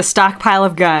 It's a stockpile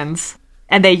of guns,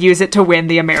 and they use it to win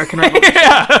the American Revolution.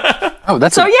 Yeah. Oh,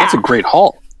 that's a great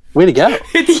haul. Way to go.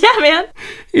 Yeah, man.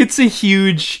 It's a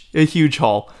huge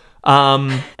haul.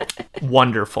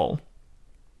 Wonderful.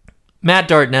 Matt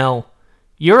Dartnell,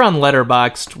 you're on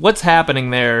Letterboxd. What's happening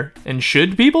there? And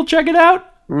should people check it out?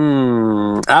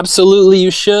 Absolutely, you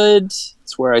should.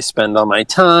 It's where I spend all my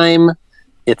time.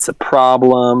 It's a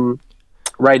problem.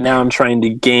 Right now, I'm trying to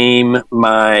game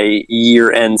my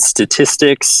year-end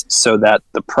statistics so that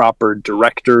the proper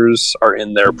directors are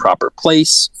in their proper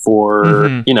place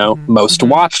for, most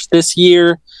watched this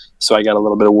year. So I got a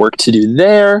little bit of work to do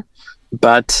there.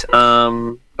 But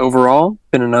overall,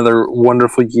 been another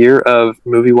wonderful year of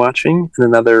movie watching and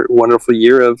another wonderful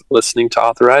year of listening to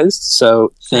Authorized.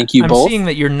 So thank you both. I'm seeing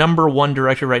that your number 1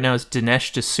 director right now is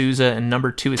Dinesh D'Souza and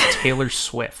number 2 is Taylor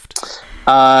Swift.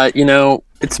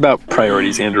 It's about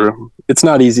priorities, Andrew. It's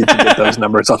not easy to get those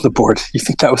numbers on the board. You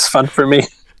think that was fun for me?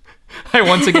 I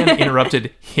once again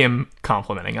interrupted him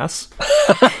complimenting us.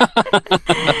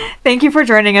 Thank you for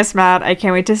joining us, Matt. I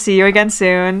can't wait to see you again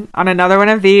soon on another one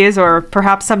of these, or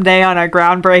perhaps someday on a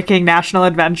groundbreaking national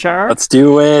adventure. Let's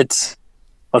do it.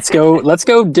 Let's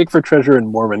go dig for treasure in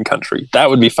Mormon country.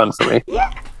 That would be fun for me.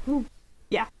 Yeah.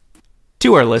 Yeah.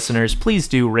 To our listeners, please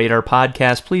do rate our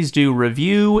podcast. Please do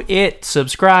review it,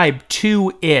 subscribe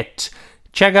to it.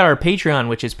 Check out our Patreon,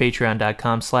 which is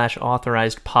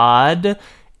patreon.com/authorizedpod.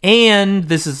 And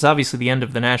this is obviously the end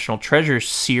of the National Treasure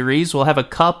series. We'll have a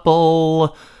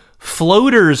couple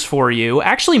floaters for you.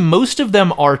 Actually, most of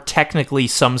them are technically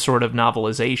some sort of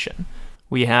novelization.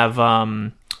 We have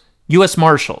U.S.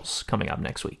 Marshals coming up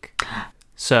next week.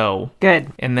 So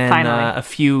good. And then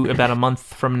about a month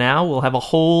from now, we'll have a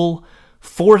whole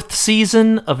 4th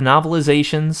season of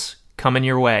novelizations coming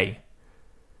your way.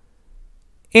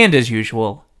 And as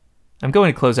usual, I'm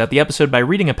going to close out the episode by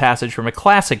reading a passage from a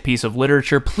classic piece of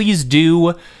literature. Please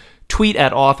do tweet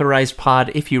at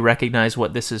AuthorizedPod if you recognize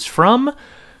what this is from.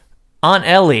 Aunt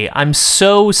Ellie, I'm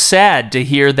so sad to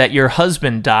hear that your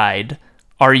husband died.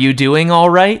 Are you doing all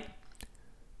right?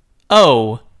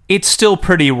 Oh, it's still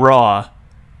pretty raw.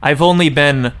 I've only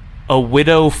been a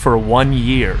widow for 1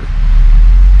 year.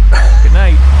 Good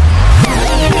night.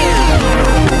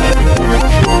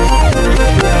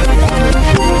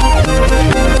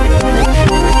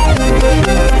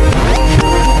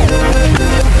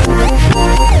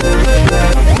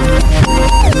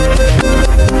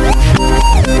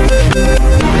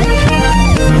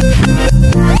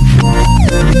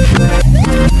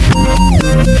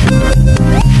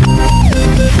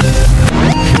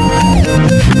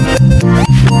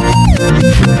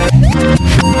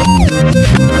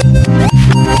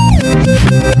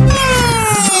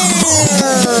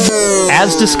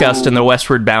 As discussed in the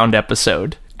Westward Bound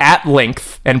episode, at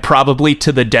length, and probably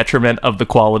to the detriment of the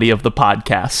quality of the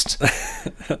podcast,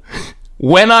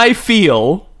 when I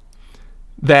feel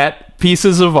that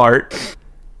pieces of art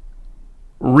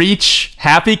reach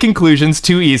happy conclusions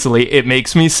too easily, it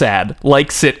makes me sad, like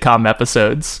sitcom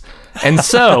episodes. And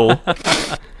so,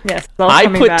 yes, I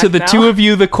put to the two of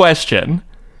you the question: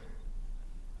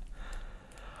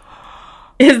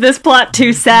 is this plot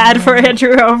too sad for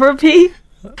Andrew Overby?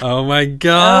 Oh my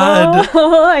god.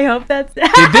 Oh, I hope that's...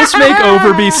 Did this make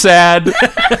Overby sad?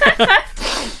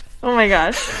 Oh my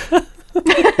gosh.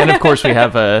 And of course we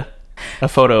have a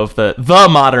photo of the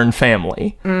Modern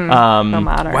Family. The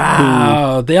Modern.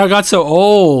 Wow, they all got so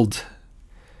old.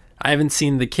 I haven't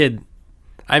seen the kid.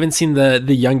 I haven't seen the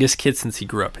youngest kid since he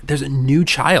grew up. There's a new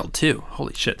child too.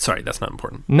 Holy shit. Sorry, that's not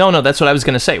important. No, that's what I was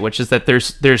going to say, which is that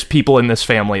there's people in this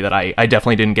family that I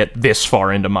definitely didn't get this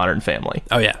far into Modern Family.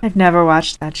 Oh yeah. I've never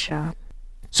watched that show.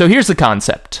 So here's the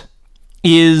concept.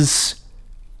 I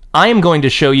am going to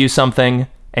show you something,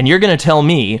 and you're going to tell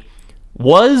me,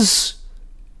 was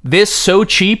this so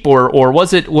cheap, or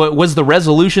was the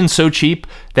resolution so cheap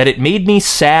that it made me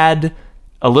sad,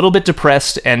 a little bit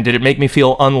depressed, and did it make me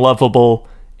feel unlovable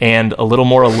and a little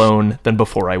more alone than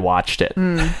before I watched it?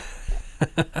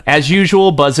 As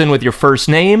usual, buzz in with your first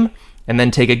name, and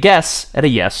then take a guess at a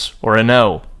yes or a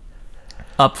no.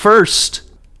 Up first,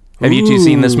 have you two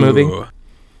seen this movie?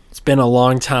 It's been a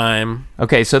long time.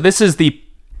 Okay, so this is the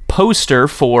poster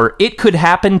for It Could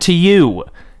Happen to You,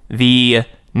 the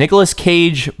Nicolas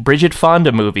Cage, Bridget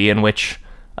Fonda movie in which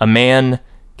a man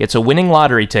gets a winning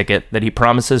lottery ticket that he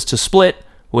promises to split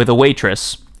with a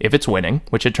waitress, if it's winning,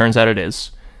 which it turns out it is.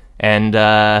 And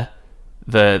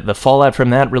the fallout from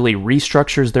that really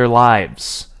restructures their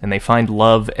lives, and they find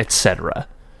love, etc.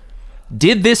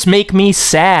 Did this make me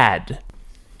sad?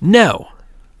 No.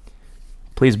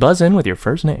 Please buzz in with your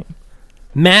first name.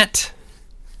 Matt?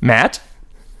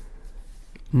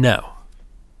 No.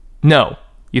 No.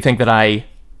 You think that I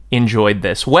enjoyed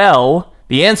this? Well,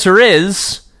 the answer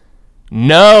is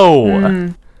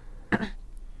no.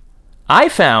 I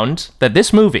found that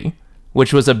this movie,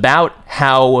 which was about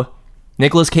how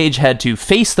Nicolas Cage had to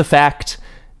face the fact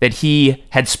that he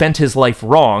had spent his life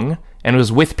wrong and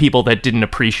was with people that didn't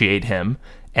appreciate him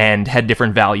and had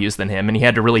different values than him, and he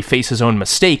had to really face his own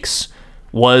mistakes,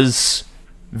 was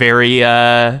very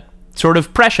sort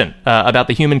of prescient about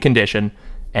the human condition,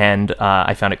 and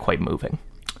I found it quite moving.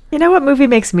 You know what movie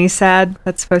makes me sad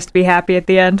that's supposed to be happy at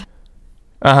the end?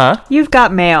 Uh-huh. You've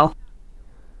Got Mail.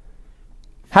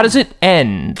 How does it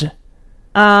end?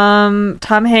 Tom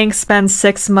Hanks spends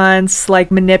 6 months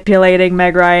manipulating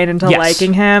Meg Ryan into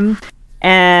liking him,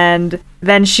 and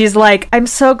then she's like, "I'm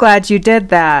so glad you did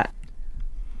that."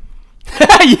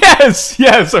 yes,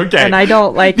 okay. And I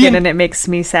don't like it, and it makes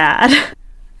me sad.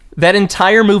 That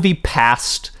entire movie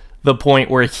past the point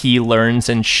where he learns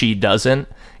and she doesn't,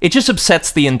 it just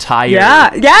upsets the entire...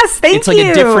 Yeah, yes, thank you! It's like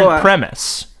a different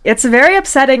premise. It's very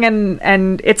upsetting,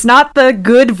 and it's not the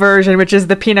good version, which is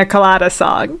the Pina Colada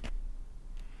song,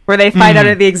 where they find out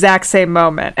at the exact same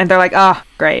moment, and they're like, oh,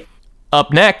 great.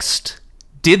 Up next,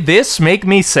 did this make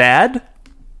me sad?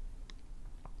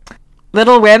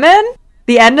 Little Women?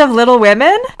 The end of Little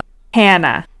Women?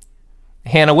 Hannah,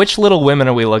 which Little Women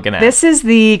are we looking at? This is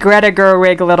the Greta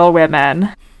Gerwig Little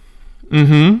Women.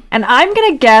 Mm-hmm. And I'm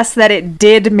gonna guess that it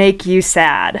did make you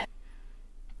sad.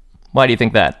 Why do you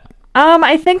think that?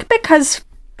 I think because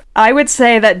I would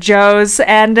say that Joe's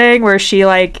ending, where she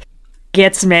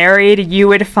gets married, you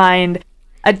would find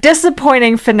a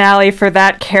disappointing finale for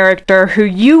that character who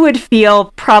you would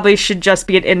feel probably should just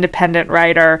be an independent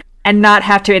writer and not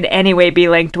have to in any way be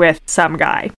linked with some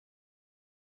guy.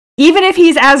 Even if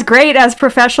he's as great as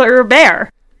Professor Robert.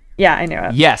 Yeah, I knew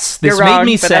it. Yes, this made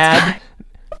me sad.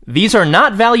 These are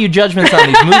not value judgments on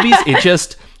these movies. It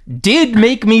just did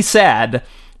make me sad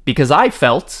because I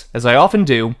felt, as I often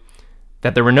do,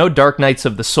 that there were no dark nights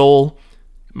of the soul,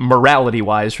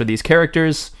 morality-wise, for these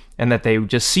characters, and that they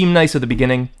just seemed nice at the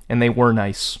beginning, and they were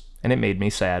nice, and it made me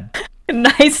sad.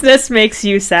 Niceness makes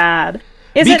you sad.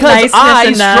 Isn't because niceness I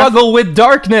enough? struggle with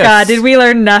darkness. God, did we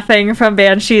learn nothing from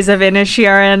Banshees of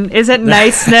Inisherin? Isn't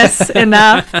niceness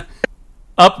enough?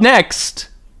 Up next,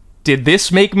 did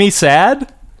this make me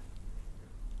sad?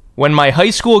 When my high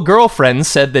school girlfriend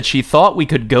said that she thought we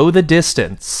could go the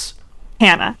distance.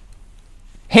 Hannah.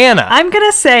 I'm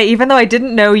gonna say, even though I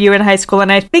didn't know you in high school,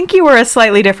 and I think you were a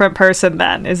slightly different person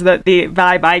then, is that the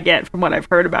vibe I get from what I've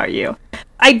heard about you.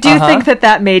 I do think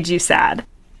that made you sad.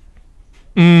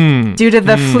 Due to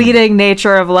the fleeting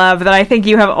nature of love that I think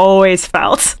you have always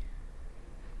felt.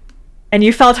 And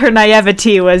you felt her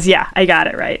naivety was, yeah, I got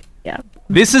it right. Yeah.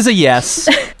 This is a yes.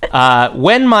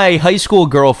 When my high school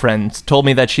girlfriend told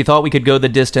me that she thought we could go the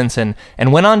distance and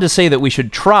went on to say that we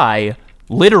should try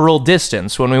literal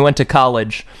distance when we went to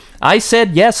college, I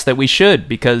said yes, that we should,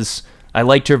 because I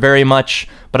liked her very much,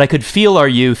 but I could feel our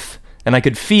youth, and I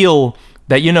could feel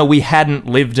that, we hadn't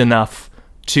lived enough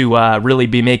to really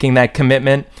be making that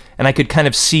commitment, and I could kind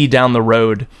of see down the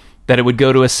road that it would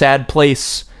go to a sad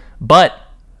place. But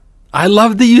I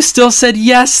love that you still said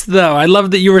yes, though. I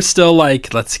love that you were still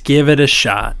like, let's give it a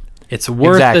shot. It's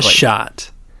worth a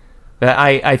shot.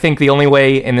 I think the only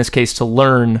way in this case to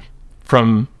learn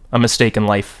from a mistake in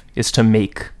life is to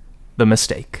make the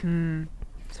mistake.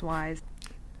 It's wise.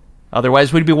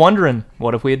 Otherwise, we'd be wondering,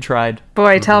 what if we had tried?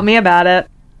 Boy, tell me about it.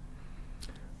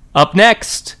 Up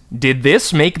next, did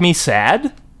this make me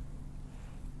sad?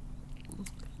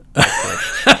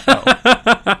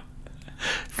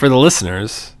 For the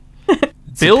listeners,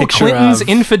 Bill Clinton's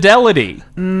infidelity.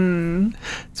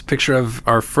 It's a picture of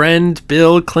our friend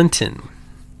Bill Clinton.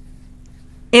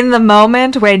 In the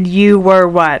moment when you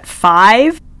were,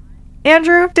 5?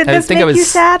 Andrew, did this make you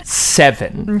sad?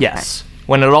 7, okay. Yes.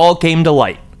 When it all came to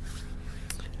light.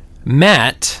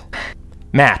 Matt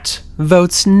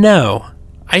votes no.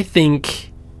 I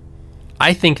think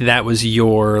that was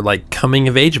your coming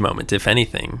of age moment, if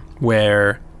anything,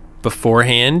 where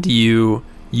beforehand you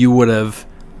would have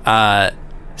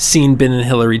seen Ben and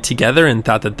Hillary together and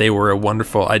thought that they were a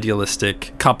wonderful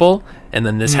idealistic couple, and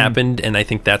then this happened, and I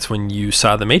think that's when you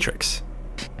saw The Matrix.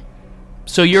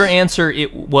 So your answer,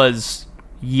 it was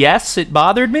yes, it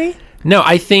bothered me? No,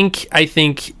 I think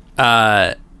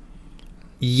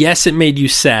yes, it made you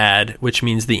sad, which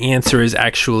means the answer is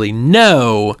actually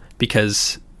no,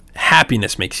 because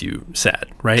happiness makes you sad,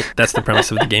 right? That's the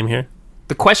premise of the game here.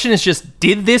 The question is just,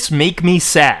 did this make me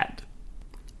sad?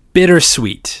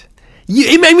 Bittersweet.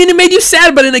 It made you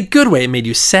sad, but in a good way. It made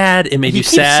you sad. It made you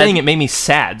sad. He keeps saying it made me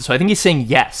sad, so I think he's saying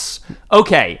yes.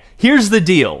 Okay, here's the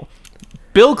deal.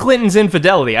 Bill Clinton's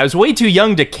infidelity. I was way too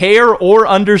young to care or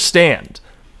understand.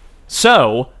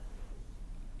 So,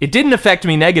 it didn't affect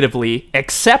me negatively,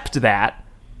 except that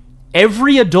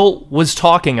every adult was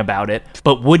talking about it,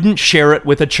 but wouldn't share it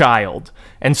with a child.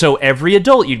 And so every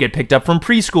adult, you'd get picked up from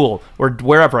preschool, or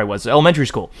wherever I was, elementary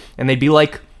school, and they'd be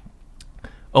like,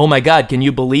 oh my God, can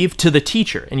you believe, to the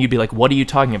teacher? And you'd be like, what are you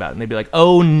talking about? And they'd be like,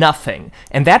 oh, nothing.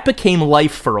 And that became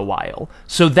life for a while.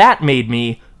 So that made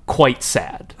me quite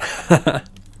sad.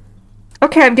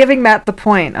 Okay, I'm giving Matt the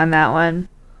point on that one.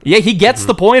 Yeah, he gets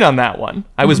the point on that one.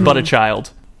 I was but a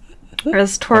child.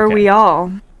 As were we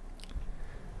all.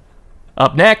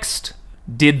 Up next,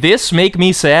 did this make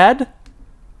me sad?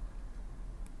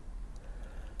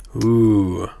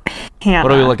 Ooh. Hannah.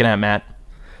 What are we looking at, Matt?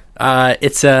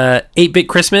 It's a 8-Bit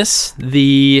Christmas,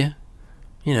 the,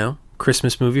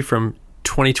 Christmas movie from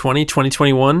 2020,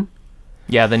 2021.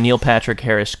 Yeah, the Neil Patrick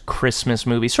Harris Christmas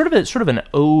movie. Sort of an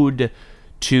ode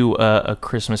to a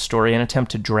Christmas story, an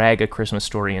attempt to drag a Christmas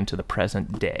story into the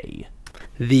present day.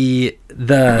 The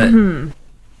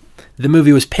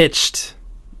movie was pitched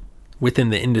within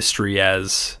the industry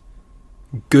as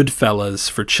Goodfellas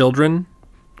for children,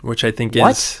 which I think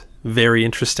is very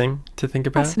interesting to think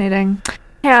about. Fascinating.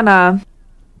 Hannah.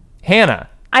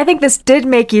 I think this did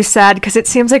make you sad because it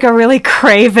seems like a really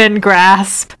craven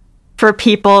grasp for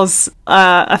people's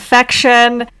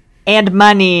affection and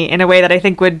money in a way that I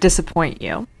think would disappoint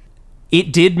you.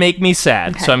 It did make me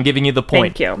sad, so I'm giving you the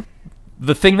point. Thank you.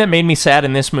 The thing that made me sad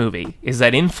in this movie is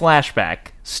that in flashback,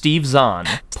 Steve Zahn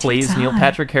plays Neil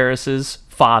Patrick Harris's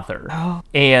father. Oh.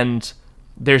 And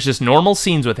there's just normal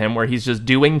scenes with him where he's just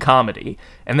doing comedy.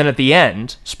 And then at the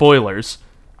end, spoilers,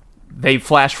 they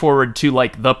flash forward to,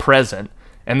 the present.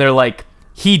 And they're like,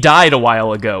 he died a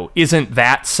while ago. Isn't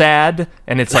that sad?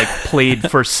 And it's,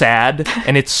 played for sad.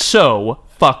 And it's so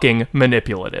fucking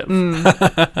manipulative.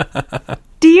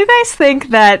 Do you guys think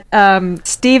that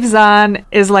Steve Zahn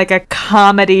is like a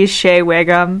comedy Shea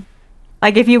Wiggum?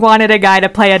 Like, if you wanted a guy to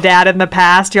play a dad in the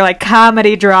past, you're like,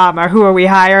 comedy, drama, who are we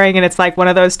hiring? And it's like one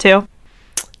of those two.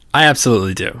 I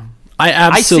absolutely do. I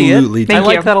absolutely do. I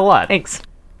like that a lot. Thanks.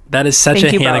 That is such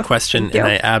a Hannah question, and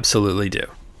I absolutely do.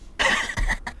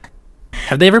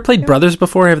 Have they ever played brothers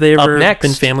before? Have they ever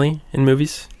been family in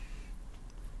movies?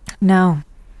 No.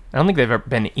 I don't think they've ever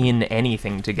been in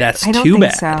anything together. That's too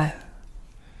bad. So.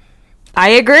 I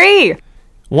agree.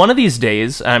 One of these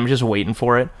days, I'm just waiting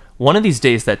for it. One of these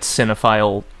days, that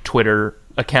Cinephile Twitter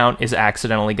account is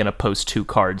accidentally going to post 2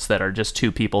 cards that are just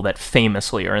 2 people that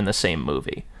famously are in the same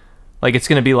movie. Like, it's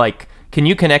going to be like, can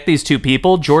you connect these 2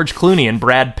 people? George Clooney and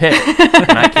Brad Pitt.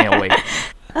 And I can't wait.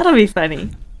 That'll be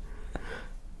funny.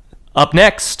 Up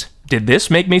next, did this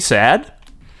make me sad?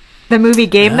 The movie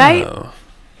Game Night?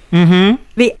 Mm-hmm.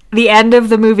 The end of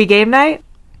the movie Game Night?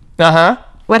 Uh-huh.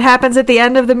 What happens at the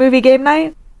end of the movie Game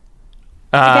Night?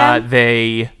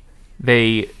 They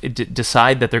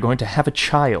decide that they're going to have a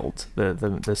child,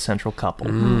 the central couple.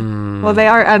 Well, they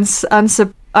are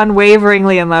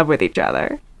unwaveringly in love with each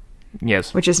other.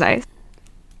 Yes. Which is nice.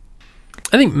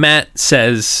 I think Matt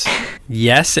says,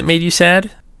 yes, it made you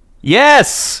sad?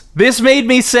 Yes! This made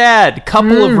me sad.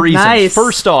 Couple of reasons. Nice.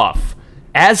 First off,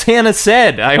 as Hannah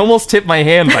said, I almost tipped my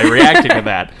hand by reacting to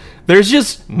that. There's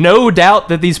just no doubt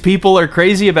that these people are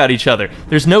crazy about each other.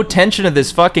 There's no tension of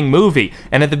this fucking movie.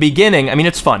 And at the beginning, I mean,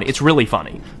 it's fun. It's really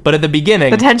funny. But at the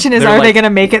beginning... The tension is, are they going to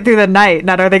make it through the night?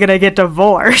 Not are they going to get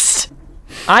divorced?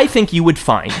 I think you would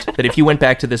find that if you went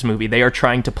back to this movie, they are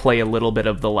trying to play a little bit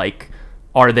of the, like,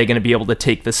 are they going to be able to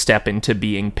take the step into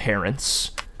being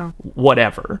parents?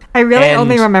 Whatever. I really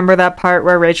only remember that part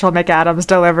where Rachel McAdams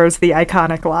delivers the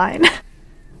iconic line.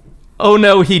 Oh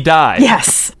no, he died.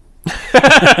 Yes.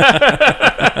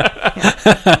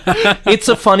 It's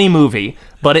a funny movie,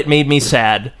 but it made me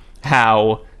sad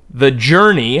how the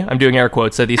journey, I'm doing air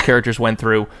quotes, that these characters went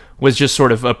through was just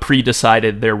sort of a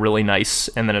pre-decided they're really nice,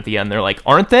 and then at the end they're like,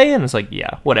 aren't they? And it's like,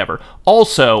 yeah, whatever.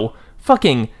 Also,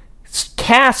 fucking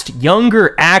cast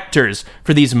younger actors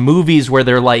for these movies where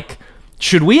they're like,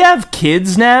 should we have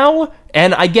kids now?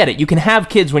 And I get it, you can have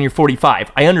kids when you're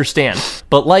 45, I understand,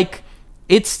 but like,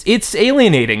 it's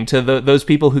alienating to those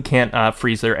people who can't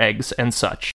freeze their eggs and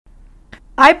such.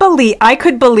 I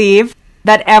could believe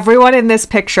that everyone in this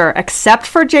picture, except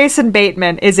for Jason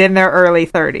Bateman, is in their early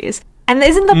 30s. And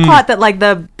isn't the plot that, like,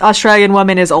 the Australian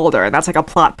woman is older, and that's, like, a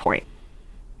plot point?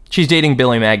 She's dating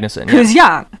Billy Magnuson. Who's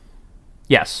young.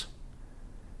 Yes.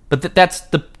 But that's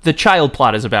the child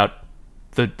plot is about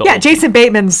the Jason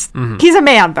Bateman's... Mm-hmm. He's a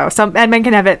man, though. And men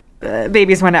can have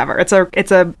babies whenever.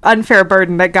 It's a unfair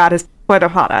burden that God has put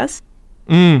upon us.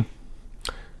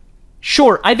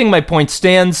 Sure, I think my point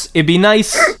stands. It'd be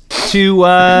nice to,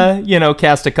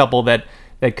 cast a couple that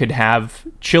could have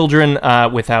children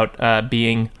without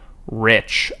being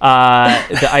rich.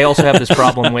 I also have this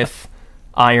problem with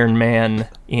Iron Man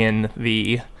in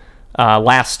the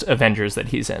last Avengers that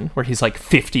he's in, where he's like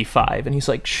 55, and he's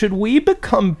like, should we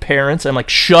become parents? I'm like,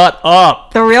 shut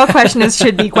up! The real question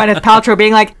should be Gwyneth Paltrow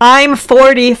being like, I'm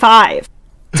 45.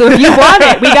 So if you want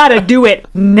it, we gotta do it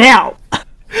now.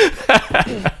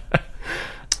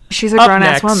 She's a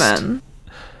grown-ass woman.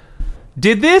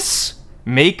 Did this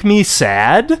make me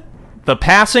sad? The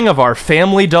passing of our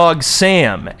family dog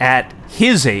Sam at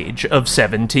his age of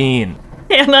 17.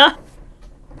 Hannah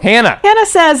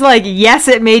says, like, yes,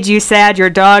 it made you sad your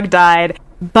dog died,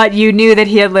 but you knew that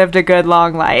he had lived a good,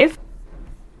 long life.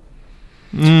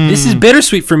 This is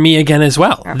bittersweet for me again as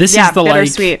well. This is the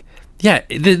bittersweet.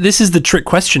 This is the trick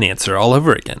question answer all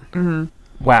over again. Mm-hmm.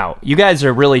 Wow, you guys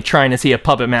are really trying to see a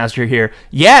puppet master here.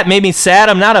 Yeah, it made me sad.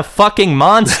 I'm not a fucking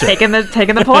monster. taking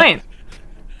the point.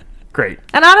 Great.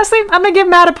 And honestly, I'm gonna give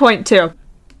Matt a point too.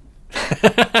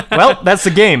 Well, that's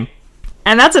the game.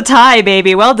 And that's a tie,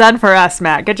 baby. Well done for us,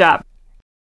 Matt. Good job.